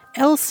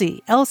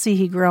 "Elsie, Elsie,"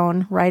 he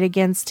groaned right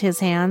against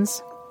his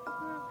hands.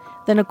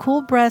 Then a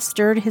cool breath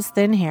stirred his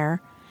thin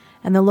hair,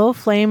 and the low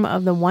flame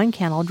of the one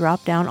candle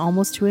dropped down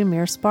almost to a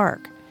mere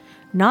spark,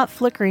 not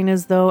flickering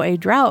as though a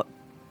draught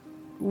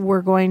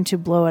were going to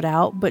blow it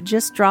out, but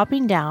just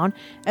dropping down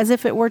as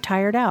if it were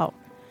tired out.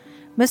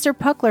 Mr.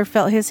 Puckler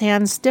felt his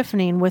hands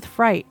stiffening with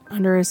fright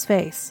under his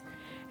face,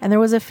 and there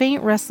was a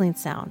faint rustling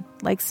sound,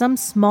 like some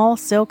small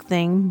silk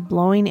thing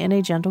blowing in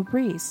a gentle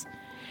breeze.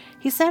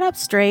 He sat up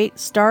straight,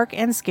 stark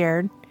and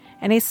scared,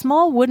 and a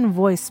small wooden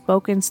voice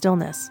spoke in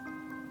stillness.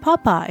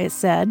 "Papa," it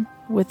said,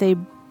 with a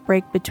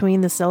break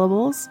between the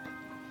syllables.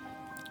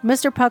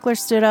 Mr. Puckler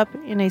stood up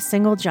in a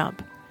single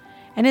jump,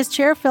 and his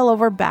chair fell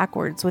over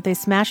backwards with a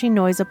smashing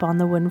noise upon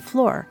the wooden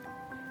floor.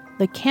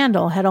 The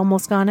candle had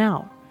almost gone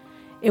out.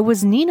 It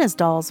was Nina's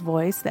doll's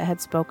voice that had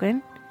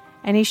spoken,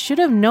 and he should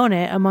have known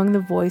it among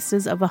the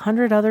voices of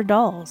 100 other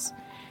dolls.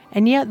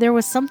 And yet there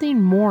was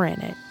something more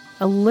in it,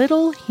 a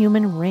little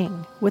human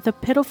ring, with a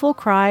pitiful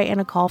cry and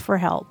a call for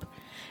help,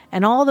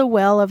 and all the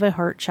wail of a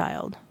hurt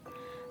child.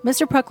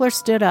 Mr. Puckler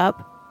stood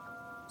up,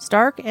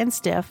 stark and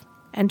stiff,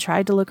 and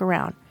tried to look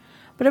around.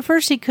 But at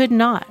first he could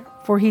not,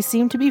 for he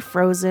seemed to be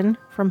frozen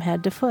from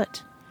head to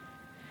foot.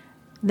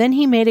 Then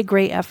he made a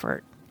great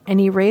effort, and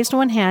he raised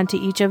one hand to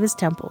each of his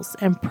temples,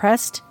 and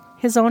pressed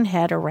his own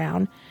head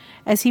around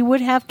as he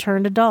would have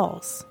turned a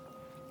doll's.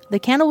 The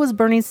candle was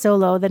burning so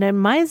low that it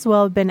might as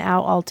well have been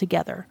out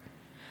altogether,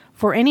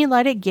 for any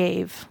light it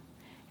gave,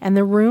 and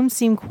the room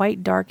seemed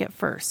quite dark at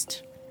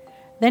first.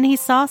 Then he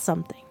saw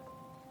something.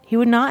 He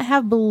would not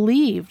have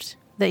believed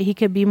that he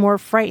could be more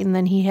frightened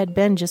than he had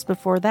been just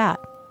before that.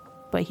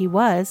 But he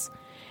was,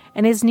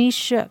 and his knees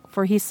shook,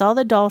 for he saw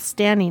the doll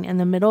standing in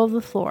the middle of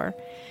the floor,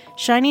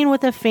 shining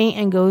with a faint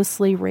and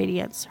ghostly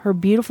radiance, her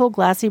beautiful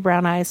glassy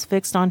brown eyes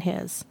fixed on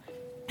his.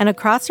 And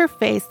across her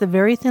face, the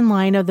very thin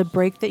line of the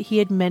break that he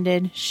had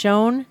mended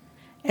shone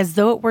as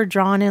though it were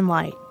drawn in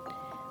light,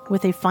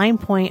 with a fine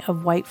point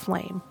of white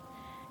flame.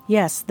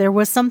 Yes, there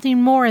was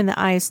something more in the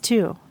eyes,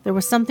 too. There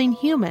was something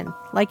human,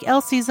 like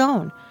Elsie's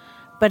own,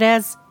 but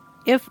as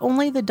if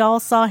only the doll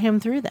saw him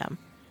through them,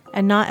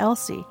 and not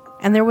Elsie.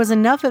 And there was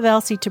enough of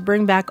Elsie to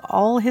bring back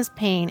all his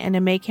pain and to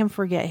make him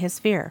forget his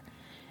fear.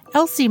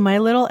 "Elsie, my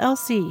little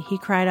Elsie," he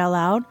cried out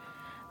loud.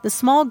 The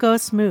small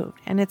ghost moved,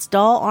 and its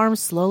doll arms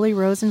slowly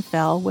rose and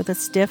fell with a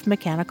stiff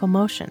mechanical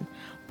motion.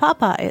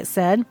 "Papa," it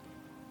said.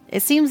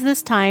 It seems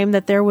this time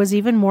that there was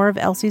even more of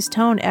Elsie's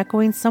tone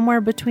echoing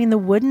somewhere between the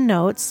wooden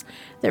notes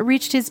that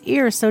reached his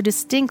ears so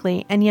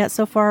distinctly and yet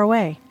so far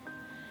away.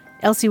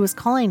 Elsie was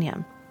calling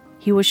him.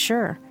 He was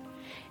sure.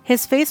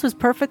 His face was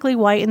perfectly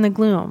white in the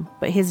gloom,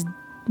 but his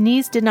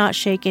knees did not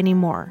shake any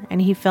more,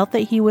 and he felt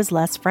that he was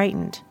less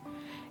frightened.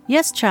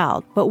 "Yes,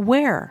 child, but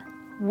where?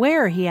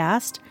 Where?" he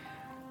asked.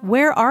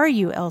 "Where are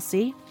you,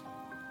 Elsie?"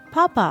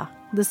 "Papa."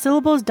 The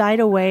syllables died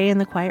away in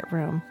the quiet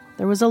room.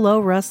 There was a low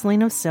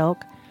rustling of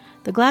silk.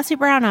 The glassy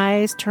brown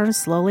eyes turned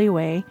slowly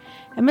away,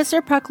 and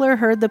Mr. Puckler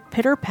heard the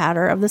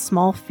pitter-patter of the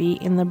small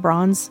feet in the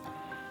bronze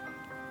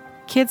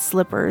kid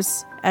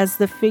slippers as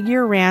the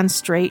figure ran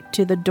straight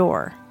to the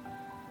door.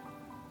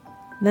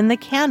 Then the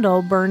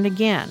candle burned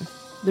again.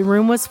 The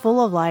room was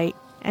full of light,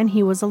 and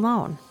he was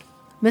alone.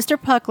 Mr.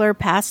 Puckler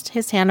passed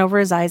his hand over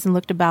his eyes and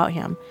looked about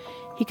him.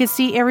 He could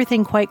see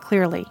everything quite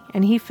clearly,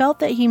 and he felt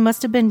that he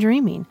must have been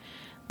dreaming,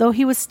 though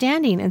he was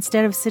standing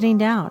instead of sitting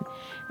down,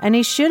 and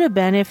he should have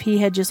been if he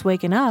had just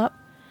waken up.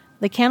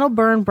 The candle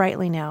burned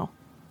brightly now.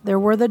 There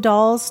were the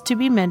dolls to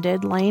be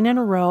mended, lying in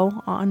a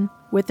row on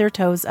with their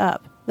toes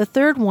up. The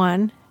third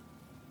one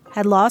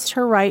had lost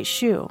her right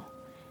shoe,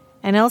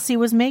 and Elsie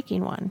was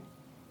making one.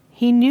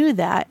 He knew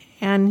that,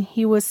 and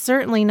he was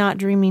certainly not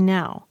dreaming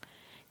now.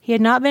 He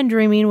had not been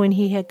dreaming when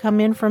he had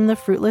come in from the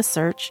fruitless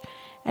search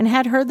and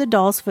had heard the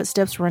doll's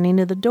footsteps running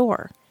to the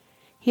door.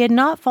 He had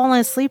not fallen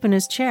asleep in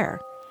his chair.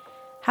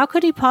 How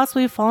could he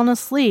possibly have fallen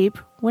asleep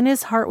when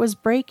his heart was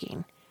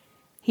breaking?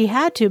 He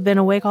had to have been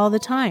awake all the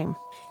time.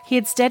 He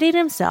had steadied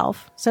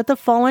himself, set the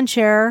fallen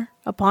chair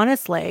upon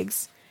its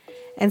legs,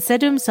 and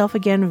said to himself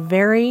again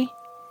very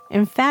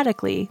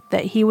emphatically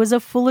that he was a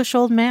foolish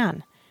old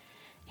man.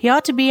 He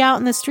ought to be out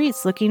in the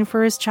streets looking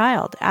for his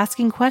child,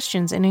 asking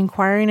questions and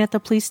inquiring at the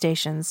police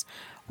stations,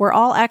 where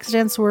all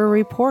accidents were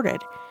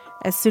reported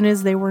as soon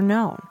as they were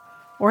known,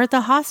 or at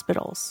the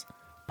hospitals.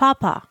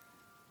 "Papa."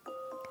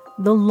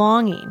 The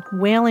longing,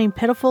 wailing,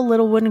 pitiful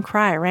little wooden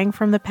cry rang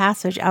from the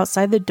passage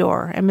outside the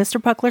door, and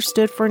Mr. Puckler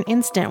stood for an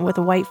instant with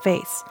a white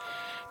face,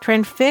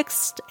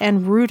 transfixed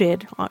and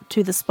rooted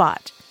to the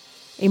spot.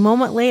 A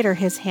moment later,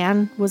 his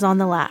hand was on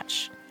the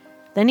latch.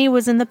 Then he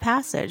was in the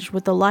passage,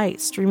 with the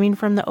light streaming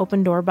from the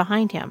open door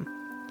behind him.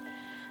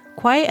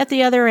 Quite at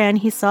the other end,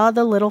 he saw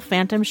the little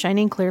phantom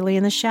shining clearly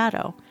in the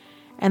shadow,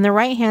 and the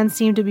right hand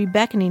seemed to be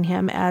beckoning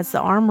him as the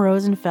arm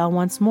rose and fell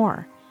once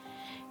more.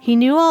 He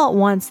knew all at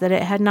once that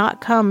it had not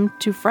come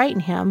to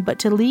frighten him, but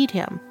to lead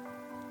him.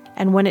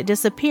 And when it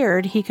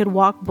disappeared, he could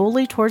walk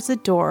boldly towards the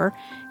door.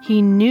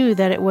 He knew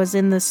that it was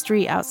in the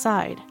street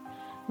outside,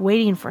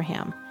 waiting for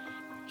him.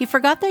 He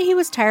forgot that he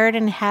was tired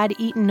and had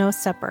eaten no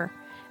supper,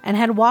 and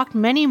had walked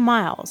many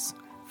miles,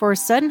 for a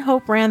sudden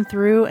hope ran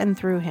through and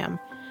through him,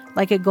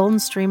 like a golden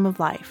stream of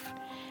life.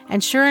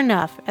 And sure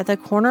enough, at the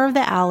corner of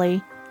the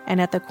alley,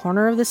 and at the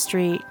corner of the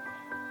street,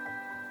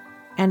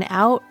 and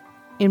out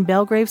in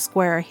Belgrave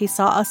Square, he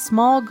saw a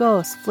small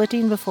ghost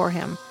flitting before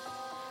him.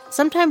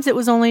 Sometimes it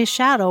was only a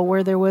shadow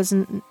where there was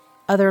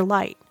other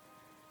light.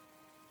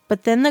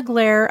 But then the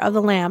glare of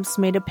the lamps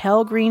made a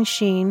pale green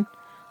sheen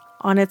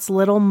on its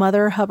little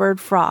Mother Hubbard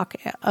frock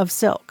of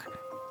silk.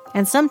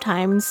 And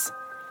sometimes,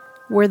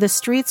 where the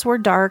streets were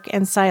dark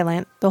and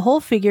silent, the whole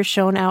figure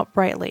shone out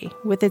brightly,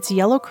 with its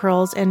yellow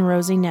curls and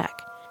rosy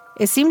neck.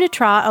 It seemed to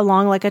trot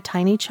along like a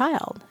tiny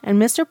child,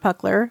 and Mr.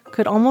 Puckler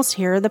could almost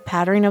hear the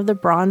pattering of the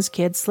bronze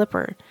kid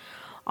slipper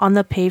on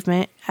the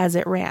pavement as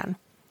it ran.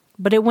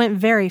 But it went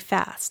very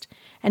fast,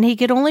 and he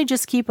could only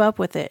just keep up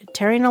with it,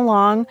 tearing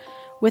along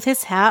with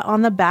his hat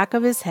on the back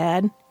of his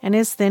head and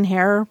his thin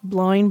hair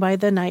blowing by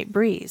the night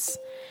breeze,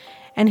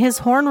 and his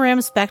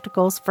horn-rimmed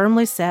spectacles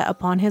firmly set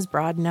upon his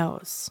broad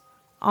nose.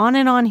 On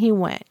and on he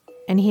went,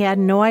 and he had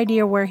no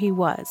idea where he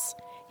was.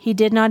 He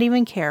did not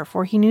even care,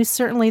 for he knew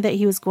certainly that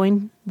he was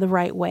going the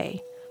right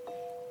way.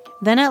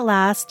 Then at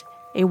last,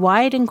 a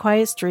wide and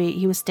quiet street,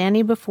 he was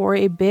standing before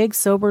a big,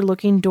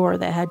 sober-looking door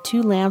that had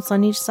 2 lamps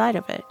on each side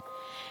of it,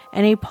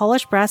 and a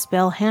polished brass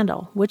bell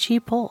handle, which he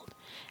pulled.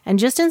 And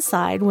just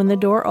inside, when the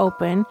door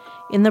opened,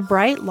 in the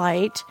bright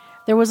light,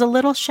 there was a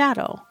little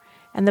shadow,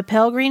 and the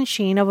pale green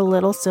sheen of a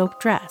little silk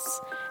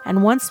dress,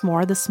 and once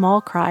more the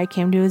small cry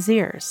came to his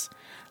ears.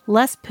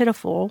 Less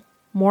pitiful,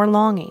 more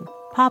longing.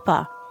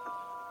 "Papa."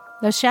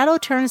 The shadow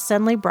turned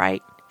suddenly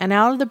bright, and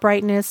out of the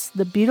brightness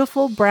the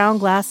beautiful brown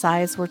glass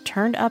eyes were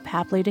turned up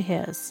happily to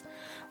his,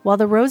 while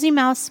the rosy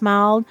mouth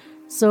smiled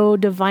so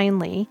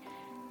divinely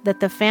that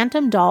the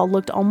phantom doll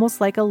looked almost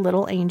like a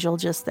little angel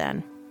just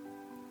then.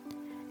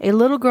 A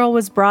little girl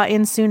was brought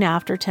in soon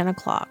after 10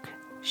 o'clock.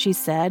 She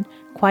said,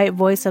 quiet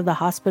voice of the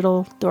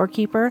hospital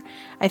doorkeeper.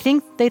 I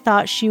think they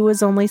thought she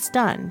was only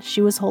stunned.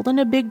 She was holding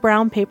a big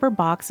brown paper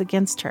box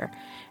against her,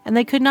 and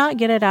they could not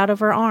get it out of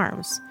her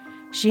arms.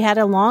 She had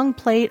a long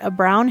plait of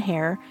brown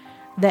hair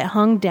that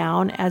hung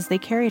down as they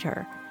carried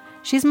her.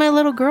 "She's my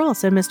little girl,"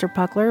 said Mr.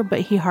 Puckler,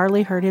 but he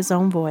hardly heard his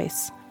own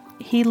voice.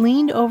 He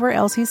leaned over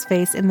Elsie's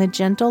face in the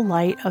gentle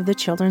light of the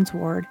children's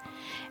ward,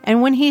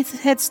 and when he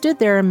had stood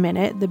there a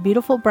minute, the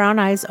beautiful brown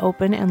eyes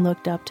opened and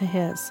looked up to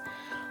his.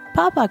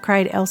 "Papa,"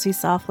 cried Elsie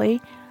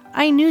softly,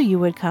 "I knew you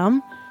would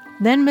come."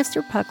 Then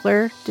Mr.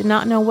 Puckler did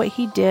not know what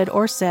he did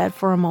or said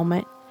for a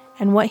moment,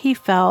 and what he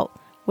felt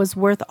was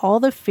worth all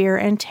the fear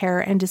and terror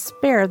and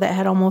despair that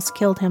had almost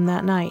killed him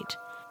that night.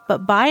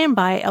 But by and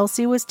by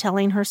Elsie was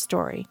telling her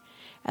story,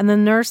 and the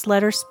nurse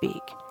let her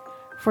speak,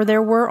 for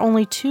there were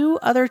only 2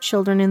 other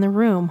children in the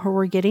room who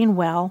were getting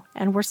well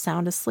and were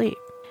sound asleep.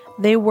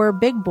 "They were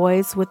big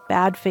boys with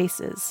bad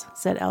faces,"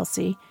 said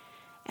Elsie,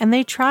 "and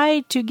they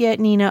tried to get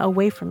Nina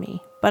away from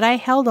me, but I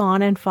held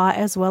on and fought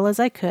as well as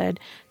I could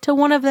till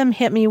one of them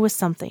hit me with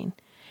something,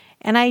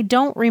 and I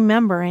don't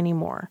remember any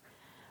more,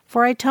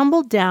 for I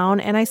tumbled down,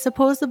 and I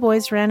suppose the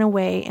boys ran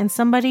away and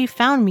somebody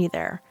found me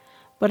there,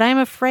 but I'm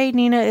afraid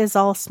Nina is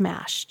all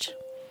smashed."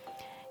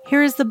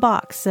 "Here is the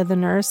box," said the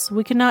nurse.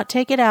 "We could not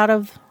take it out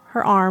of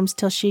her arms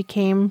till she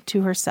came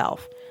to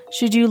herself.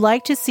 Should you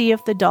like to see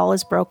if the doll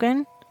is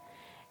broken?"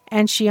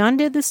 And she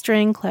undid the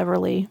string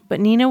cleverly, but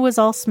Nina was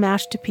all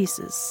smashed to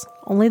pieces.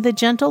 Only the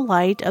gentle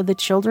light of the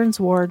children's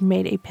ward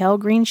made a pale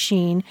green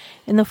sheen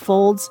in the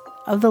folds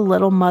of the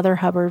little Mother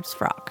Hubbard's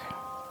frock.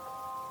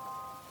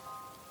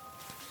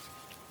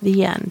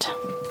 The end.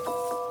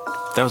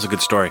 That was a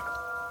good story.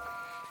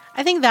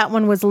 I think that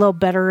one was a little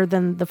better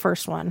than the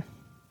first one.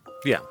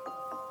 Yeah.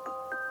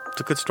 It's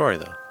a good story,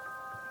 though.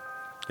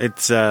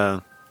 It's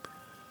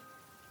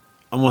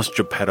almost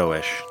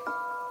Geppetto-ish.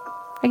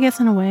 I guess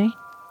in a way.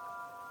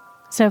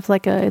 So if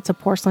it's a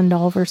porcelain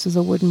doll versus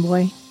a wooden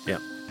boy. Yeah.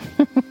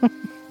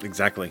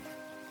 Exactly.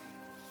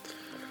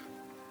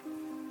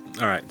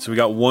 All right, so we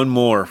got one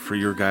more for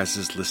your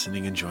guys'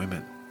 listening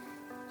enjoyment.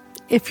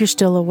 If you're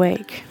still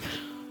awake.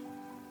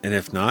 And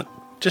if not,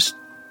 just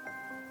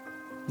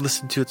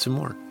listen to it some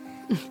more.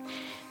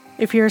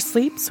 If you're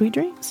asleep, sweet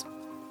dreams.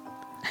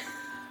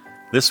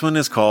 This one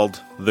is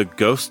called The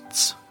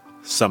Ghost's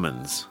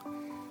Summons.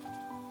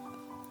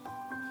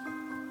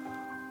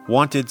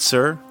 Wanted,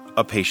 sir,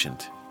 a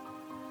patient.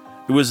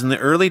 It was in the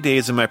early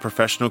days of my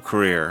professional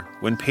career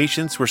when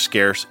patients were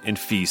scarce and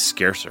fees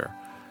scarcer.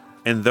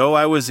 And though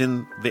I was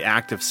in the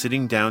act of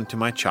sitting down to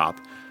my chop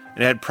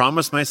and had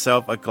promised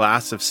myself a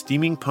glass of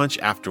steaming punch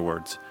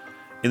afterwards,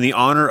 in the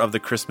honor of the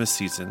Christmas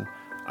season,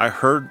 I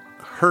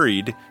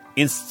hurried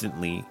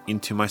instantly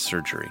into my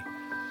surgery.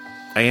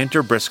 I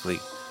enter briskly,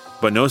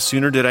 but no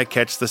sooner did I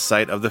catch the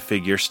sight of the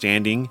figure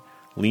standing,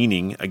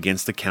 leaning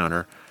against the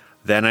counter,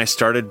 than I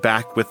started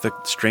back with a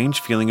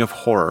strange feeling of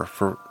horror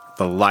for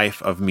the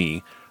life of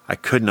me I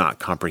could not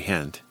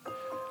comprehend.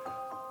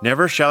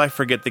 Never shall I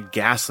forget the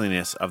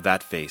ghastliness of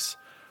that face,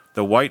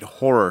 the white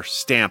horror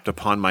stamped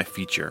upon my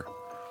feature,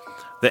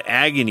 the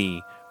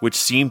agony which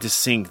seemed to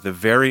sink the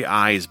very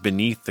eyes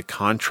beneath the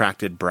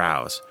contracted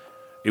brows.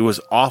 It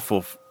was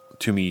awful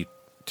to me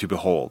to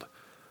behold,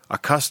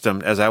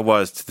 accustomed as I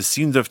was to the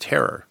scenes of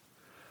terror.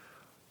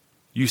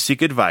 "You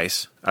seek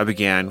advice," I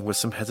began with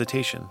some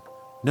hesitation.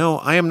 "No,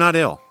 I am not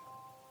ill."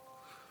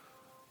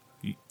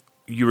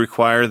 "You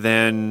require,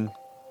 then—"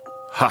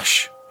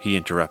 "Hush," he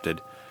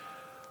interrupted,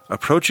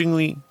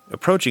 approaching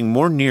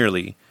more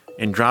nearly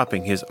and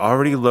dropping his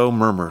already low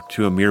murmur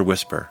to a mere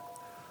whisper.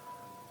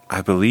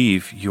 "I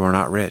believe you are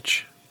not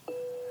rich.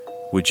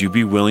 Would you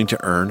be willing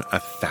to earn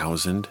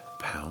 1,000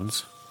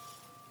 pounds?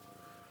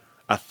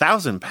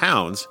 1,000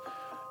 pounds?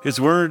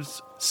 His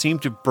words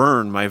seemed to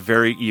burn my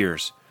very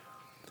ears.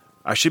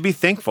 "I should be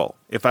thankful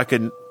if I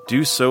could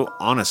do so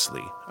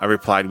honestly," I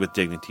replied with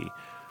dignity.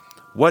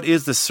 "What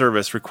is the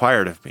service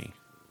required of me?"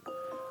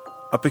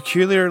 A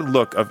peculiar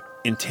look of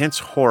intense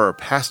horror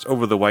passed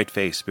over the white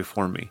face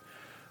before me,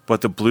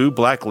 but the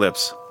blue-black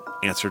lips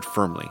answered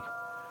firmly.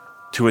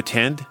 "To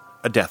attend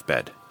a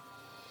deathbed."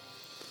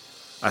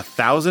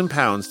 1,000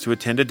 pounds to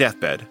attend a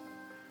deathbed?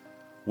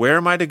 Where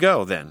am I to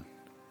go, then?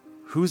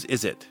 Whose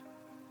is it?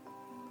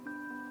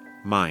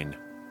 Mine.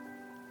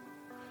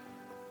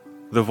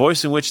 The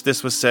voice in which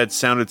this was said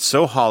sounded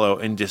so hollow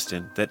and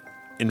distant that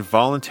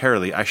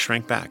involuntarily I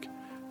shrank back.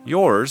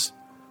 "Yours?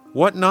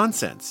 What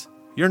nonsense!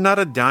 You're not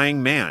a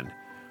dying man.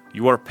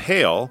 You are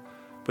pale,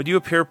 but you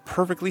appear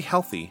perfectly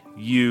healthy.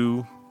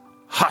 You—"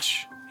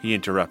 "Hush!" he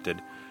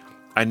interrupted.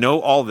 "I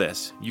know all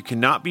this. You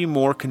cannot be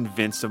more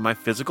convinced of my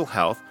physical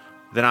health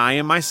than I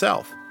am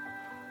myself.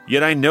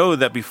 Yet I know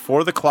that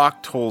before the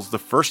clock tolls the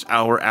first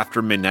hour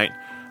after midnight,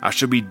 I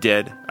shall be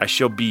dead. I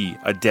shall be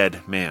a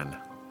dead man.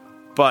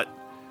 But,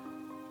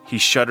 he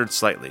shuddered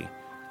slightly,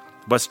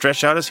 but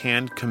stretched out his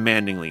hand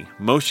commandingly,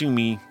 motioning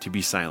me to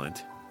be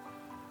silent.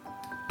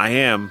 I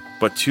am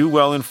but too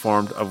well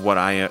informed of what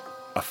I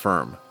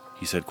affirm,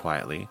 he said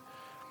quietly.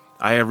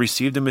 I have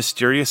received a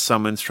mysterious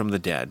summons from the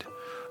dead.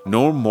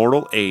 No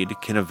mortal aid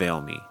can avail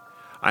me.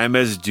 I am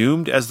as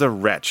doomed as the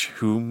wretch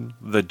whom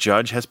the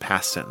judge has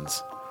passed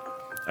sentence.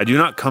 I do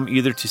not come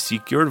either to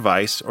seek your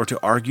advice or to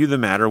argue the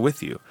matter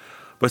with you,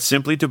 but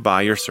simply to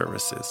buy your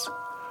services.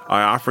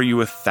 I offer you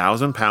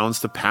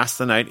 £1,000 to pass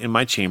the night in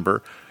my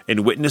chamber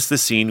and witness the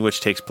scene which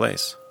takes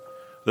place.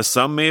 The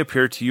sum may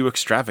appear to you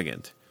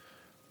extravagant,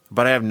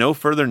 but I have no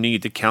further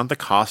need to count the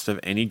cost of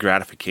any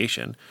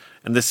gratification,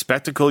 and the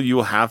spectacle you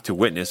will have to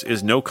witness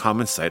is no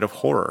common sight of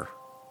horror.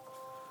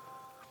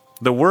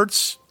 The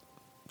words,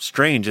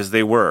 strange as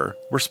they were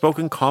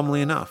spoken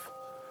calmly enough.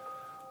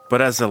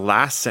 But as the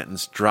last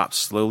sentence dropped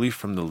slowly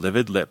from the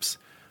livid lips,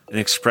 an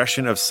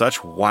expression of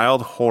such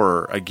wild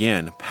horror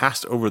again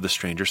passed over the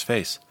stranger's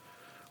face,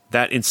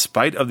 that in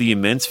spite of the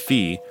immense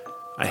fee,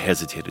 I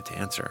hesitated to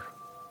answer.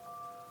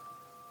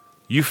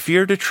 You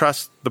fear to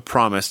trust the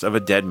promise of a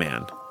dead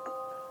man.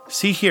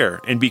 See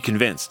here and be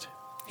convinced,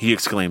 he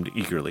exclaimed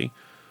eagerly.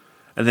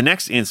 And the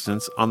next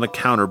instant, on the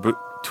counter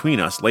between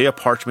us lay a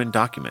parchment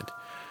document,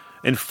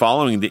 and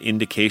following the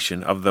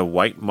indication of the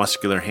white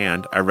muscular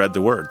hand, I read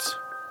the words.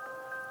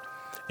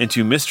 And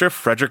to Mr.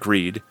 Frederick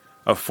Reed,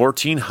 of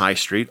 14 High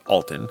Street,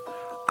 Alton,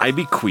 I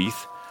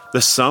bequeath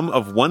the sum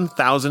of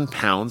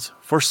 £1,000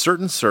 for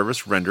certain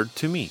service rendered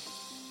to me.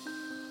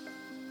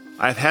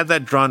 I have had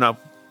that drawn up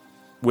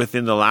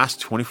within the last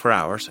 24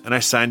 hours, and I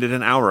signed it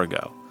an hour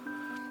ago,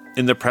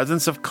 in the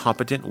presence of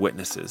competent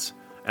witnesses,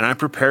 and I'm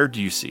prepared,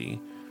 you see.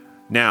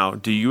 Now,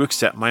 do you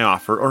accept my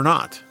offer or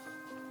not?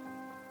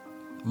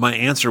 My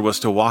answer was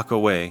to walk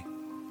away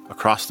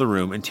across the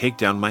room and take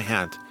down my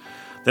hat,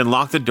 then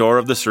lock the door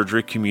of the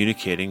surgery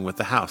communicating with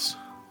the house.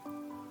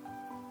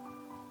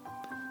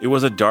 It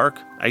was a dark,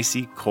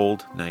 icy,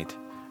 cold night,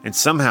 and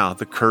somehow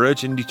the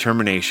courage and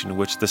determination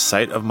which the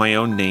sight of my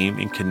own name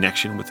in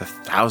connection with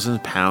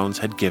 £1,000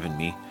 had given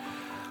me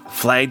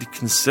flagged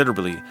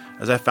considerably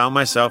as I found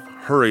myself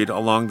hurried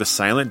along the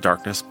silent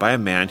darkness by a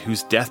man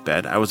whose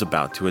deathbed I was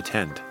about to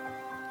attend.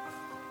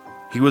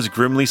 He was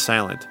grimly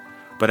silent,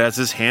 but as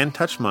his hand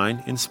touched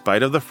mine, in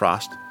spite of the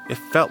frost, it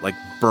felt like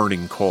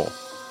burning coal.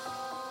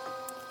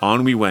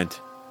 On we went,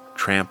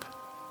 tramp,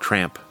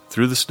 tramp,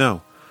 through the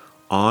snow,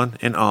 on,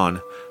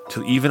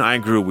 till even I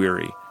grew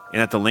weary,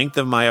 and at the length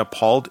of my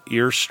appalled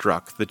ear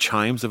struck the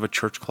chimes of a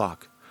church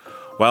clock,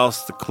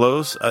 whilst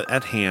close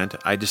at hand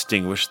I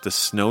distinguished the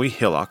snowy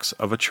hillocks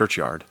of a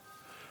churchyard.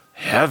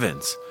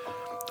 Heavens!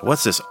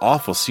 What's this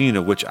awful scene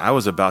of which I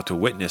was about to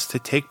witness to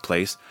take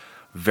place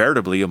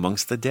veritably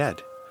amongst the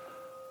dead?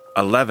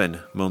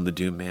 11, moaned the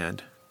doomed man.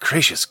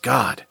 Gracious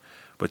God!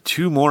 But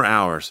 2 more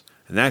hours,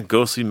 and that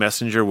ghostly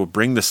messenger will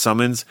bring the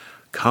summons.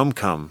 Come,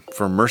 come,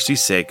 for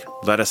mercy's sake,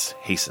 let us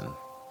hasten.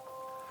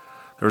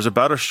 There was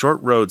about a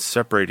short road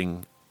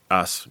separating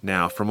us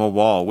now from a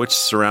wall which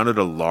surrounded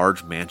a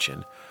large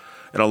mansion,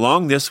 and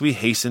along this we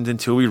hastened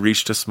until we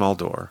reached a small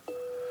door.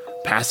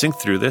 Passing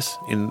through this,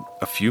 in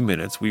a few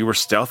minutes, we were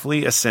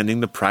stealthily ascending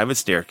the private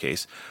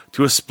staircase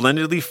to a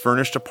splendidly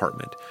furnished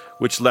apartment,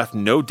 which left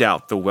no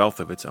doubt the wealth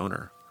of its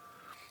owner.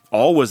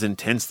 All was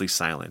intensely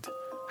silent.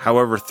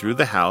 However, through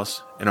the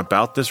house, and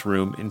about this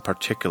room in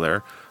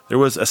particular, there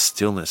was a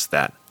stillness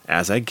that,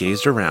 as I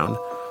gazed around,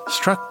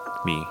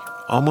 struck me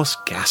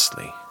almost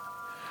ghastly.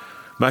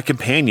 My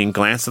companion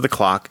glanced at the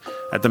clock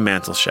at the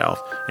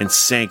mantel-shelf and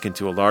sank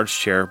into a large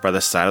chair by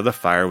the side of the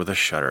fire with a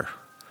shudder.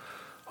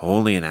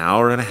 Only an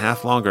hour and a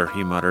half longer,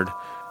 he muttered.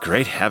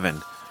 Great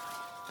heaven!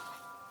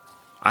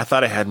 I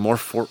thought I had more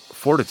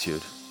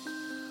fortitude.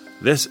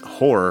 This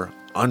horror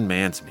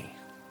unmans me.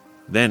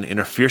 Then, in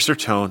a fiercer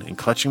tone and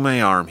clutching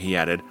my arm, he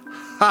added,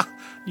 Ha!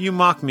 You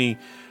mock me.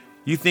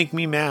 You think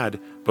me mad.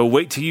 But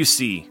wait till you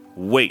see.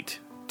 Wait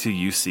till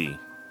you see.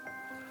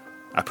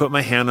 I put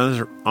my hand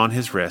on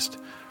his wrist.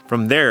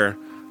 From there,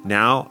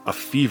 now a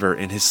fever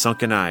in his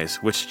sunken eyes,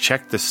 which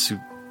checked the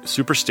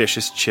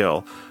superstitious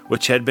chill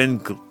which had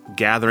been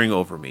gathering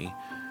over me,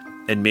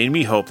 and made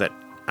me hope that,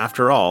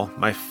 after all,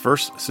 my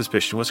first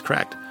suspicion was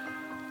correct,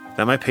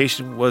 that my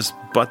patient was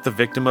but the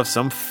victim of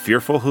some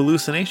fearful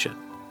hallucination.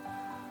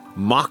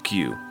 Mock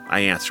you,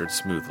 I answered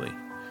smoothly.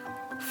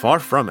 Far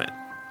from it.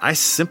 I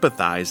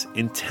sympathize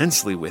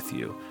intensely with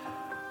you,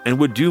 and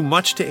would do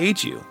much to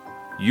aid you.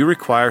 You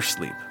require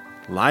sleep.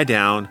 Lie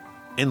down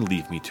and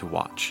leave me to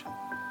watch.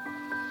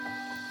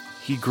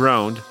 He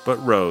groaned,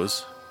 but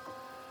rose,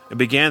 and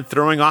began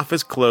throwing off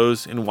his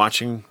clothes and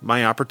watching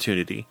my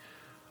opportunity.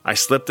 I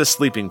slipped the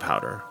sleeping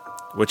powder,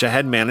 which I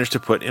had managed to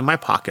put in my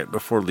pocket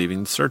before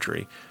leaving the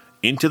surgery,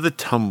 into the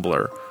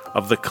tumbler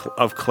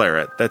of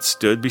claret that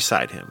stood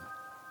beside him.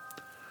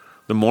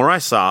 The more I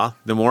saw,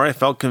 the more I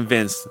felt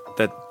convinced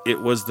that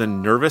it was the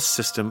nervous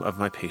system of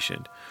my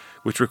patient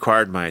which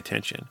required my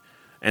attention,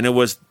 and it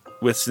was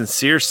With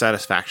sincere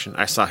satisfaction,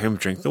 I saw him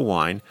drink the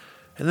wine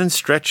and then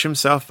stretch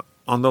himself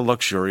on the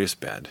luxurious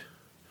bed.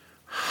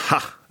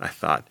 Ha! I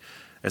thought,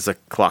 as the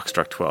clock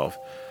struck 12.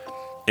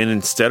 And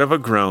instead of a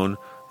groan,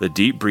 the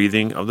deep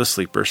breathing of the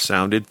sleeper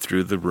sounded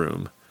through the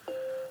room.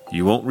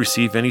 You won't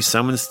receive any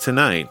summons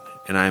tonight,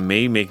 and I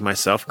may make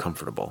myself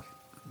comfortable.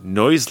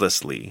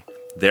 Noiselessly,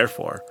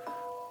 therefore,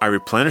 I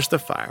replenished the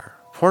fire,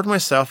 poured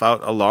myself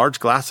out a large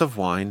glass of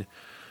wine,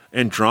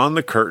 and drawn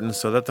the curtain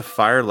so that the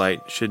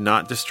firelight should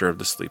not disturb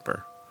the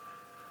sleeper.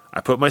 I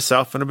put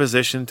myself in a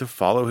position to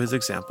follow his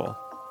example.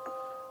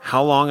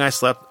 How long I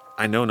slept,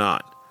 I know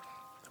not,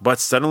 but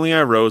suddenly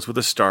I rose with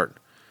a start,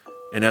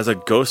 and as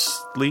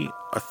ghostly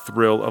a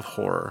thrill of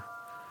horror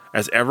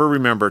as ever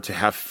remember to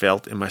have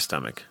felt in my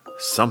stomach.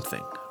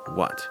 Something,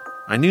 what?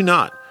 I knew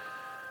not,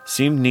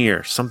 seemed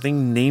near,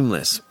 something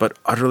nameless but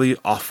utterly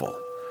awful.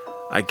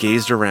 I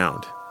gazed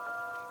around.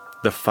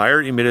 The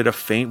fire emitted a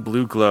faint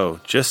blue glow,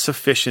 just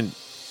sufficient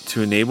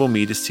to enable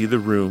me to see the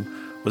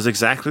room was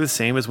exactly the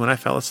same as when I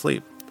fell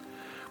asleep,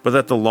 but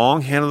that the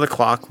long hand of the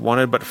clock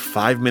wanted but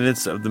 5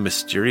 minutes of the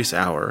mysterious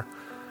hour,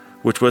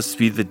 which was to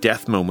be the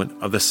death moment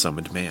of the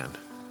summoned man.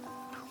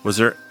 Was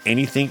there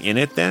anything in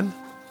it, then?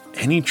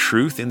 Any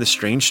truth in the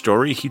strange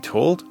story he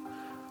told?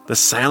 The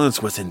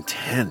silence was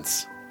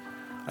intense.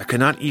 I could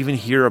not even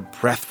hear a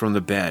breath from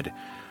the bed,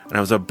 and I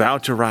was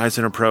about to rise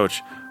and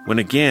approach, when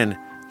again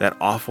that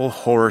awful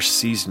horror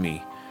seized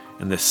me,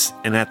 and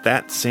at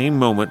that same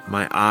moment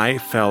my eye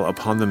fell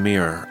upon the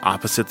mirror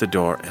opposite the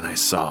door, and I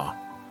saw.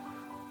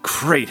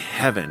 Great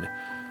heaven!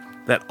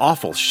 That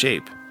awful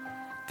shape!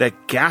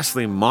 That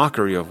ghastly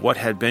mockery of what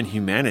had been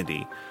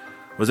humanity!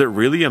 Was it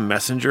really a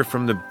messenger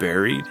from the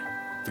buried,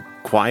 the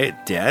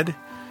quiet dead?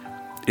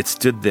 It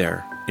stood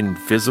there,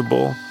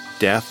 invisible,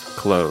 death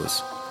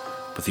clothes,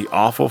 but the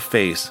awful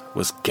face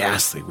was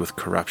ghastly with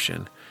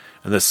corruption,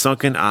 and the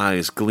sunken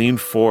eyes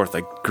gleamed forth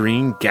a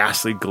green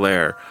ghastly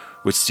glare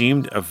which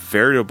seemed a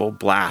veritable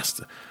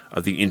blast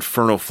of the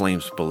infernal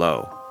flames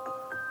below.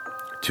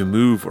 To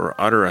move or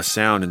utter a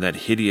sound in that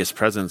hideous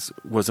presence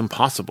was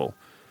impossible,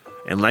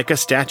 and like a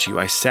statue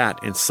I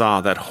sat and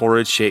saw that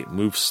horrid shape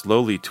move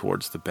slowly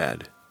towards the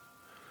bed.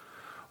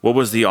 What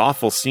was the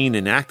awful scene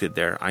enacted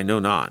there, I know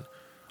not.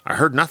 I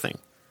heard nothing,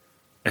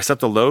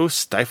 except a low,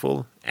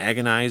 stifled,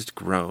 agonized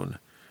groan,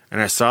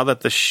 and I saw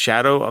that the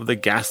shadow of the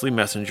ghastly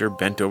messenger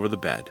bent over the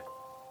bed.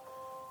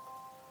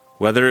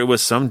 Whether it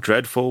was some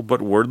dreadful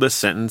but wordless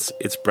sentence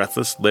its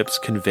breathless lips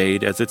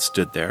conveyed as it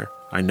stood there,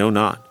 I know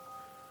not.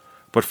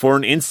 But for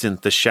an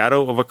instant the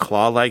shadow of a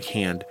claw-like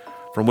hand,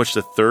 from which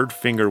the third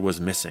finger was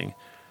missing,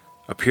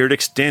 appeared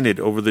extended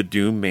over the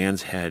doomed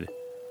man's head,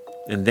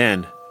 and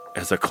then,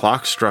 as the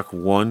clock struck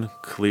one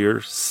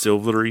clear,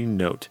 silvery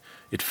note,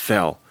 it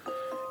fell,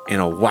 and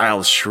a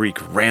wild shriek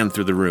ran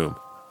through the room.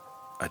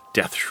 A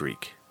death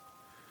shriek.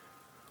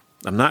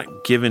 I'm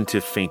not given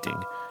to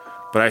fainting,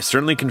 but I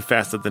certainly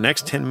confess that the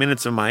next 10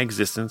 minutes of my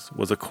existence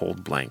was a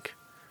cold blank.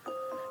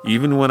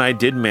 Even when I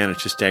did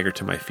manage to stagger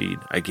to my feet,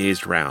 I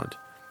gazed round,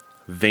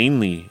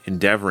 vainly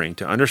endeavoring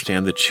to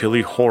understand the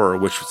chilly horror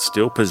which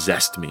still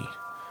possessed me.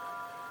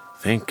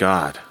 Thank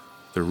God,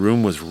 the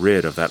room was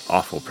rid of that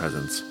awful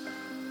presence.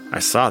 I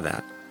saw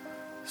that.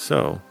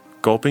 So,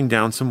 gulping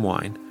down some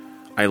wine,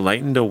 I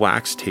lightened a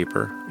wax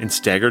taper and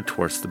staggered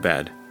towards the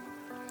bed.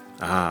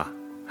 Ah,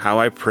 how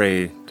I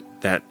prayed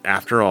that,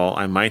 after all,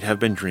 I might have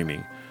been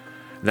dreaming,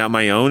 that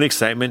my own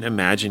excitement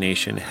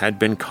imagination had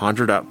been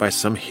conjured up by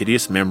some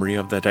hideous memory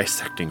of the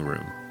dissecting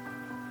room.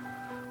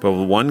 But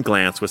one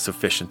glance was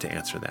sufficient to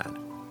answer that.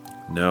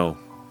 No,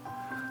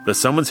 the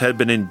summons had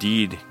been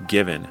indeed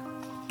given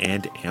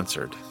and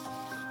answered.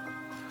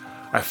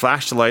 I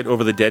flashed the light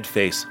over the dead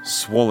face,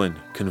 swollen,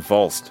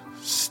 convulsed,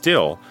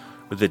 still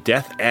with the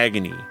death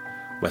agony,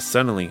 but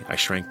suddenly I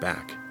shrank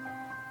back.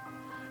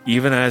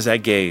 Even as I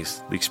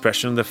gazed, the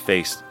expression of the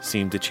face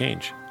seemed to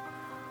change.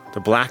 The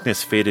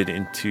blackness faded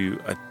into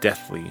a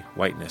deathly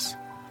whiteness.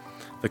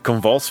 The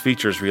convulsed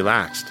features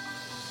relaxed,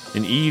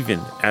 and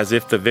even as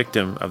if the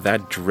victim of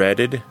that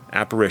dreaded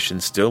apparition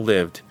still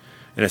lived,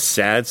 and a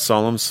sad,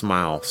 solemn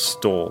smile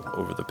stole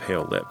over the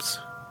pale lips.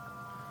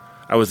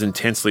 I was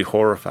intensely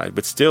horrified,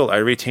 but still I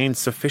retained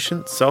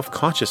sufficient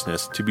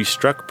self-consciousness to be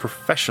struck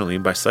professionally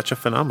by such a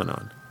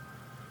phenomenon.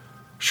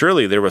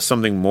 Surely there was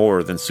something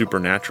more than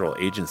supernatural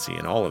agency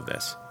in all of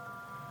this.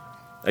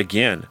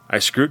 Again, I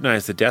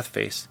scrutinized the death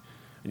face,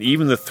 and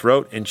even the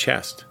throat and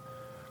chest,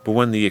 but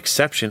with the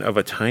exception of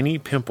a tiny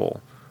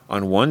pimple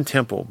on one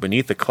temple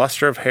beneath a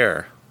cluster of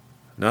hair,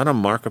 not a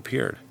mark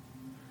appeared.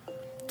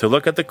 To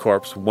look at the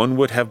corpse, one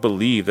would have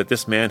believed that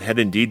this man had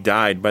indeed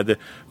died by the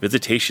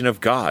visitation of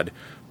God,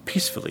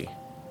 peacefully,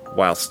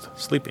 whilst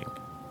sleeping.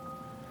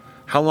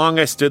 How long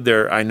I stood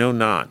there I know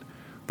not,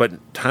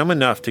 but time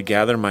enough to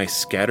gather my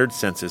scattered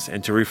senses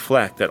and to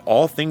reflect that,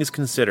 all things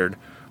considered,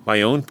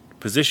 my own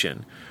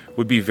position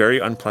would be very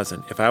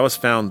unpleasant if I was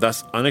found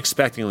thus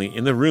unexpectedly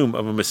in the room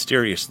of a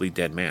mysteriously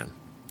dead man.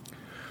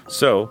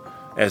 So,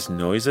 as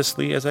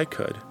noiselessly as I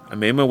could, I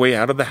made my way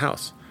out of the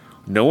house.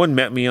 No one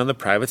met me on the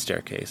private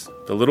staircase.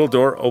 The little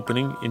door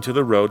opening into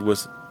the road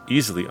was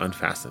easily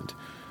unfastened.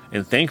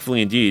 And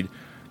thankfully indeed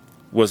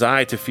was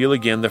I to feel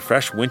again the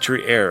fresh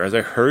wintry air as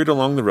I hurried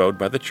along the road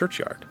by the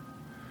churchyard.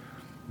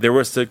 There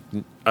was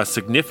a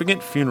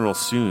significant funeral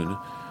soon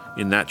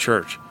in that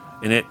church,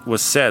 and it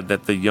was said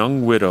that the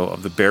young widow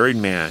of the buried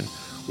man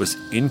was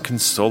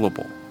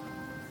inconsolable.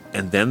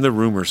 And then the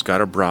rumors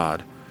got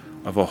abroad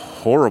of a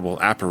horrible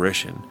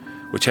apparition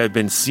which had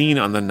been seen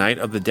on the night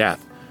of the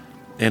death,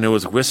 and it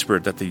was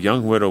whispered that the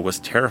young widow was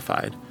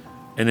terrified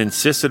and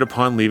insisted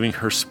upon leaving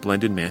her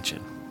splendid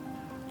mansion.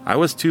 I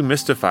was too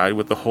mystified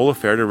with the whole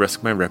affair to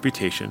risk my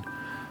reputation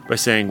by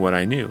saying what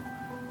I knew,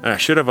 and I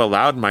should have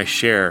allowed my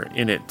share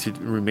in it to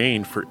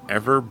remain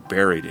forever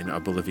buried in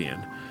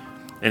oblivion.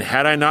 And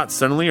had I not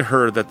suddenly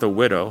heard that the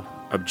widow,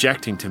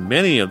 objecting to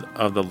many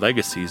of the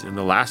legacies in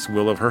the last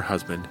will of her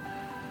husband,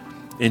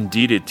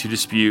 indeeded to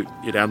dispute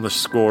it on the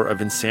score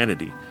of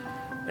insanity,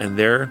 and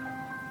there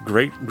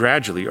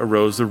gradually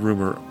arose the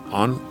rumor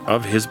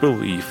of his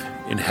belief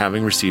in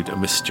having received a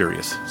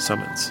mysterious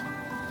summons.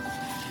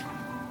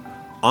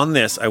 On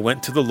this, I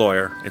went to the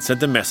lawyer and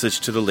sent a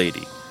message to the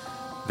lady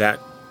that,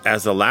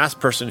 as the last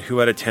person who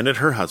had attended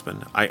her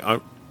husband, I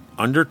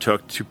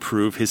undertook to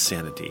prove his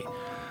sanity,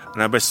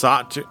 and I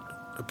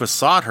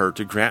besought her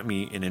to grant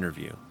me an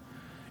interview,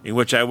 in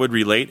which I would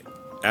relate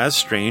as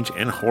strange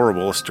and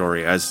horrible a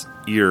story as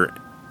ear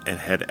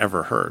had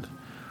ever heard.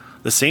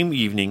 The same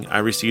evening, I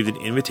received an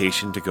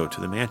invitation to go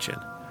to the mansion.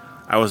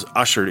 I was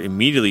ushered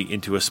immediately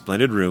into a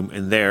splendid room,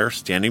 and there,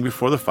 standing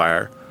before the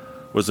fire,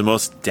 was the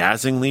most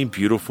dazzlingly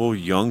beautiful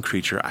young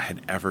creature I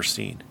had ever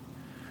seen.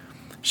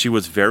 She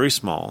was very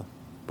small,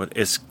 but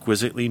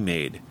exquisitely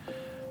made.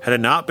 Had it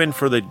not been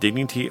for the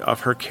dignity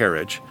of her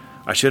carriage,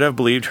 I should have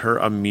believed her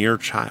a mere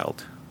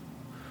child.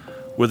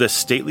 With a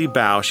stately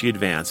bow she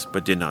advanced,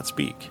 but did not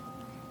speak.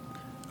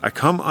 "I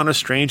come on a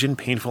strange and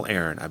painful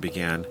errand," I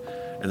began,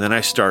 and then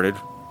I started,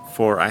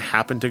 for I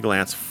happened to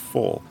glance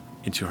full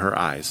into her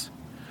eyes,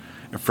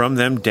 and from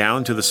them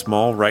down to the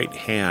small right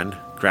hand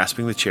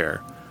grasping the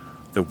chair.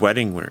 The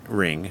wedding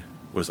ring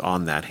was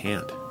on that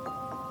hand.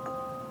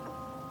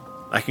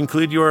 "I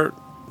conclude you are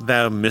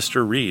thou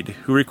Mr. Reed,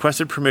 who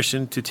requested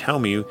permission to tell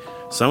me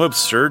some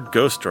absurd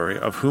ghost story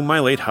of whom my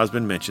late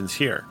husband mentions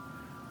here."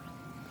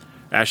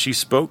 As she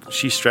spoke,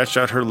 she stretched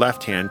out her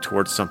left hand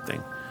towards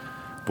something,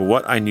 but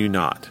what I knew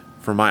not,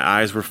 for my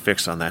eyes were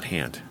fixed on that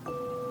hand.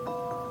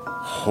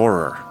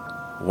 Horror!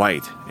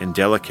 White and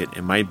delicate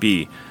it might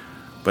be,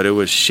 but it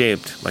was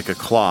shaped like a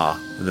claw,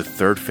 and the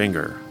third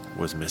finger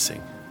was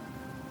missing.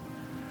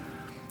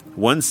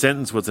 One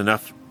sentence was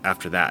enough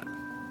after that.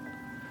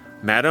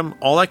 "Madam,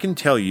 all I can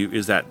tell you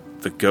is that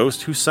the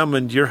ghost who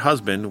summoned your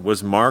husband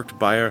was marked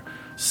by a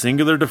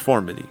singular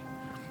deformity.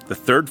 The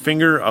third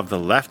finger of the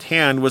left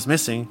hand was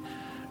missing,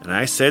 and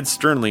I said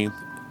sternly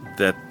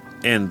that,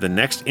 and the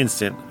next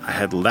instant I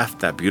had left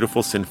that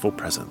beautiful sinful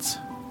presence.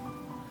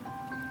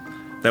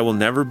 That will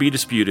never be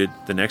disputed.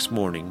 The next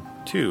morning,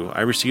 too,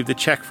 I received a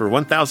check for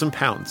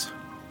 £1,000.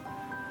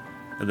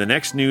 And the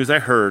next news I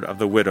heard of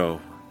the widow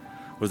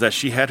was that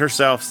she had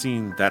herself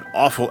seen that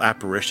awful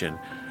apparition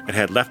and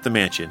had left the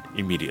mansion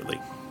immediately."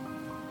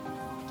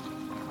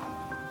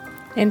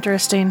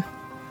 Interesting.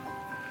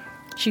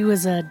 She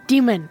was a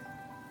demon.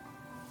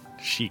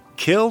 She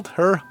killed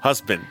her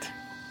husband.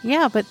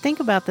 Yeah, but think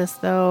about this,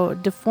 though.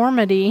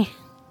 Deformity.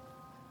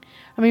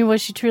 I mean,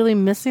 was she truly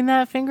missing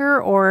that finger?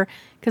 Or,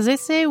 because they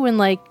say when,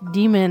 like,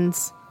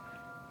 demons,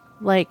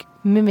 like,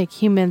 mimic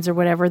humans or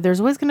whatever, there's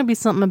always going to be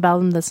something about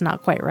them that's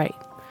not quite right.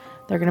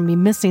 They're going to be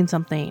missing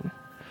something.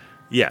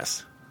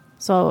 Yes.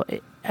 So,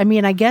 I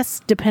mean, I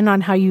guess, depending on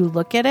how you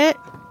look at it,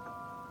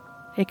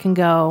 it can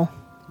go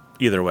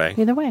Either way.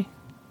 Either way.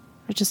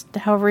 It's just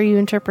however you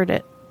interpret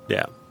it.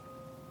 Yeah.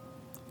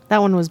 That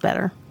one was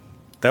better.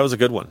 That was a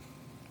good one.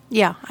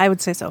 Yeah, I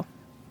would say so.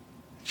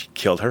 She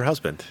killed her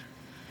husband.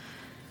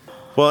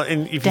 Well,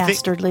 and if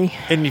Dastardly.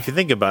 And if you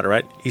think about it,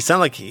 right? It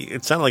sounded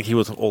like he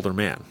was an older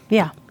man.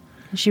 Yeah.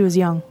 She was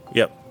young.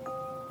 Yep.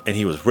 And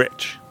he was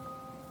rich.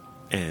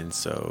 And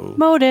so...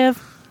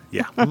 Motive.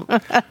 Yeah.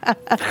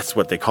 That's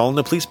what they call in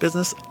the police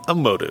business, a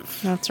motive.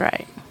 That's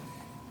right.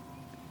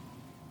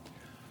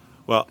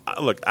 Well,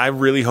 look, I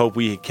really hope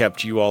we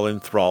kept you all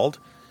enthralled.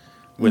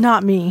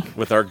 Not me.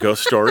 With our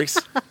ghost stories.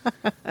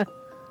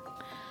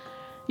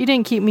 You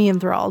didn't keep me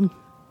enthralled.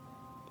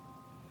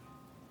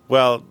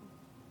 Well,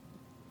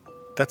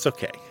 that's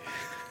okay.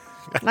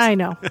 I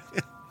know.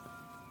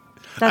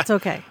 That's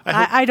okay.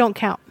 I don't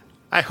count.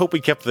 I hope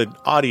we kept the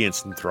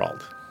audience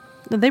enthralled.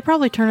 They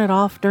probably turn it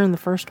off during the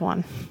first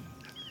one.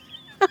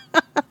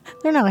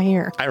 They're not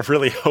here. I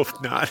really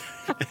hope not.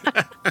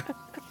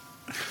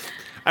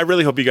 I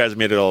really hope you guys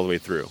made it all the way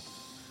through.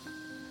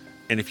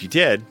 And if you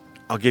did,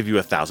 I'll give you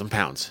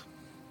 £1,000.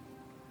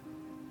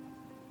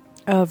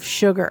 Of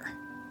sugar.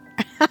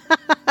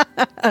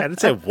 I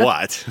didn't say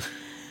what.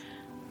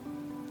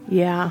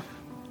 Yeah.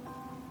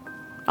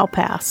 I'll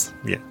pass.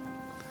 Yeah.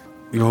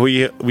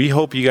 We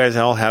hope you guys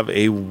all have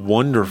a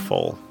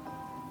wonderful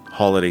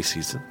holiday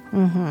season.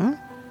 Mm-hmm.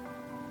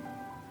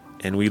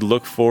 And we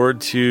look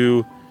forward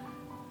to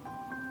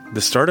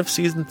the start of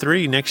season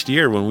 3 next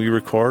year when we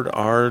record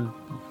our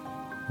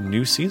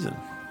new season.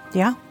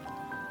 Yeah.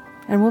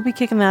 And we'll be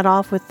kicking that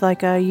off with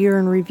like a year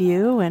in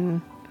review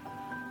and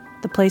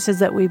the places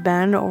that we've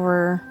been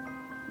over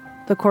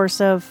the course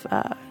of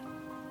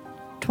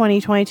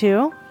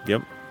 2022.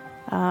 Yep.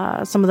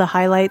 Some of the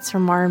highlights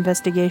from our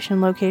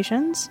investigation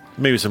locations.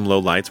 Maybe some low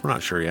lights. We're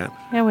not sure yet.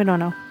 Yeah, we don't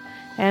know.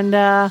 And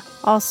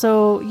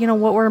also,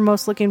 what we're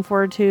most looking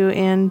forward to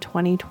in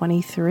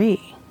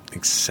 2023.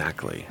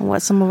 Exactly. And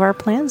what some of our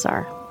plans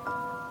are.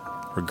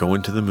 We're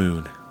going to the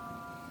moon.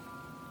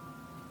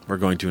 We're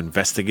going to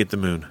investigate the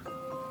moon.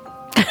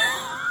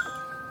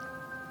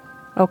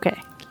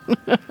 Okay.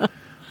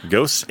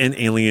 Ghosts and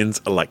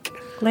aliens alike.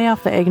 Lay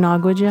off the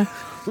eggnog, would you?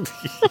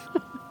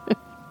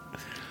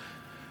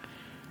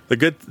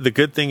 The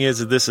good thing is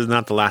that this is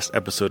not the last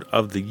episode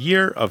of the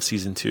year of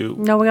season 2.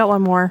 No, we got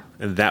one more.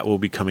 And that will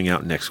be coming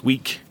out next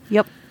week.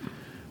 Yep.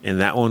 And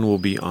that one will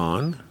be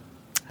on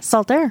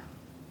Salt Air.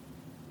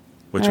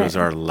 Which was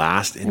our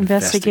last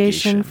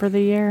investigation for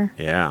the year.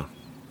 Yeah.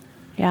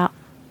 Yeah.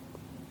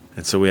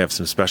 And so we have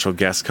some special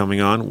guests coming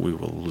on. We'll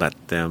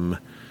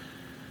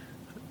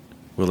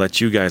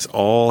let you guys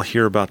all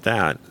hear about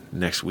that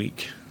next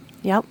week.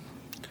 Yep.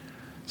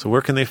 So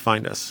where can they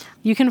find us?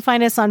 You can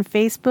find us on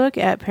Facebook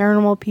at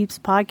Paranormal Peeps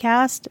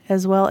Podcast,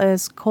 as well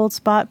as Cold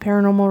Spot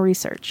Paranormal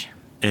Research.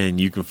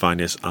 And you can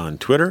find us on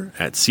Twitter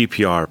at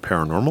CPR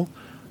Paranormal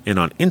and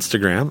on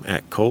Instagram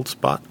at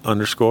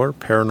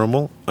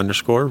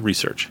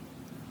coldspot_paranormal_research.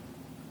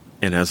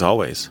 And as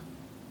always,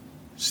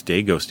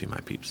 stay ghosty, my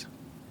peeps.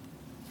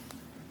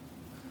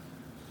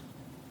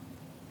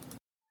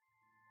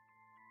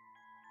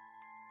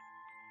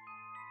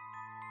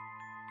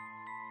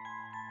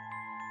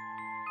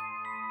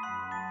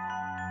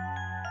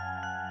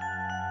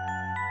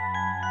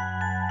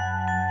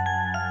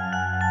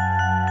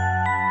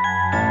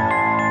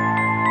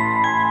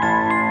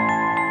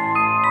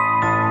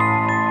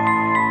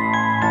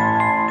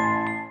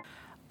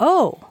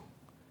 Oh.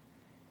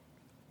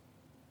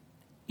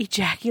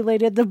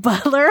 Ejaculated the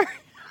butler.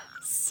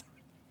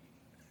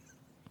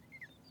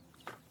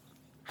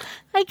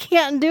 I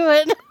can't do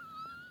it.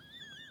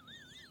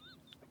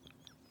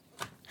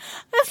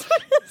 That's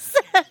what it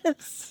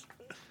says.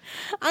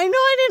 I know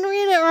I didn't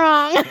read it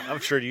wrong. I'm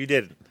sure you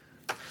didn't.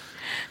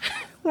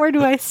 Where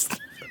do I...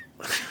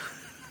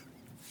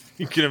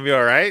 You gonna be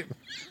all right?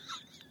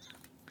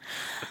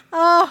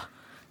 Oh,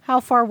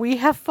 how far we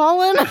have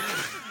fallen.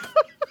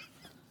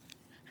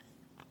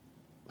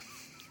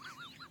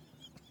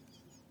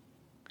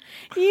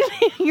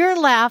 You're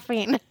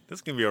laughing. This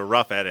is going to be a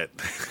rough edit.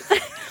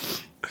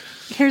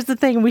 Here's the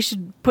thing. We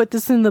should put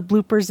this in the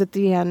bloopers at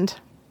the end.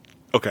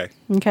 Okay.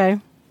 Okay.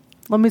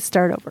 Let me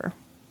start over.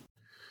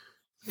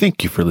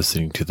 Thank you for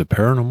listening to the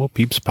Paranormal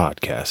Peeps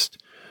Podcast.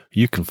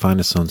 You can find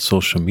us on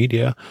social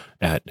media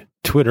at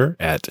Twitter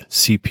at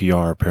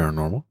CPR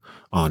Paranormal,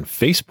 on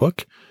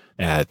Facebook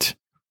at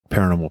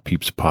Paranormal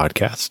Peeps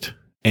Podcast,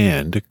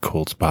 and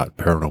Cold Spot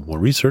Paranormal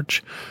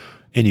Research.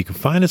 And you can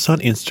find us on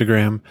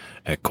Instagram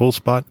at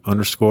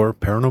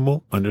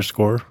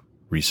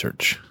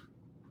coldspot_paranormal_research.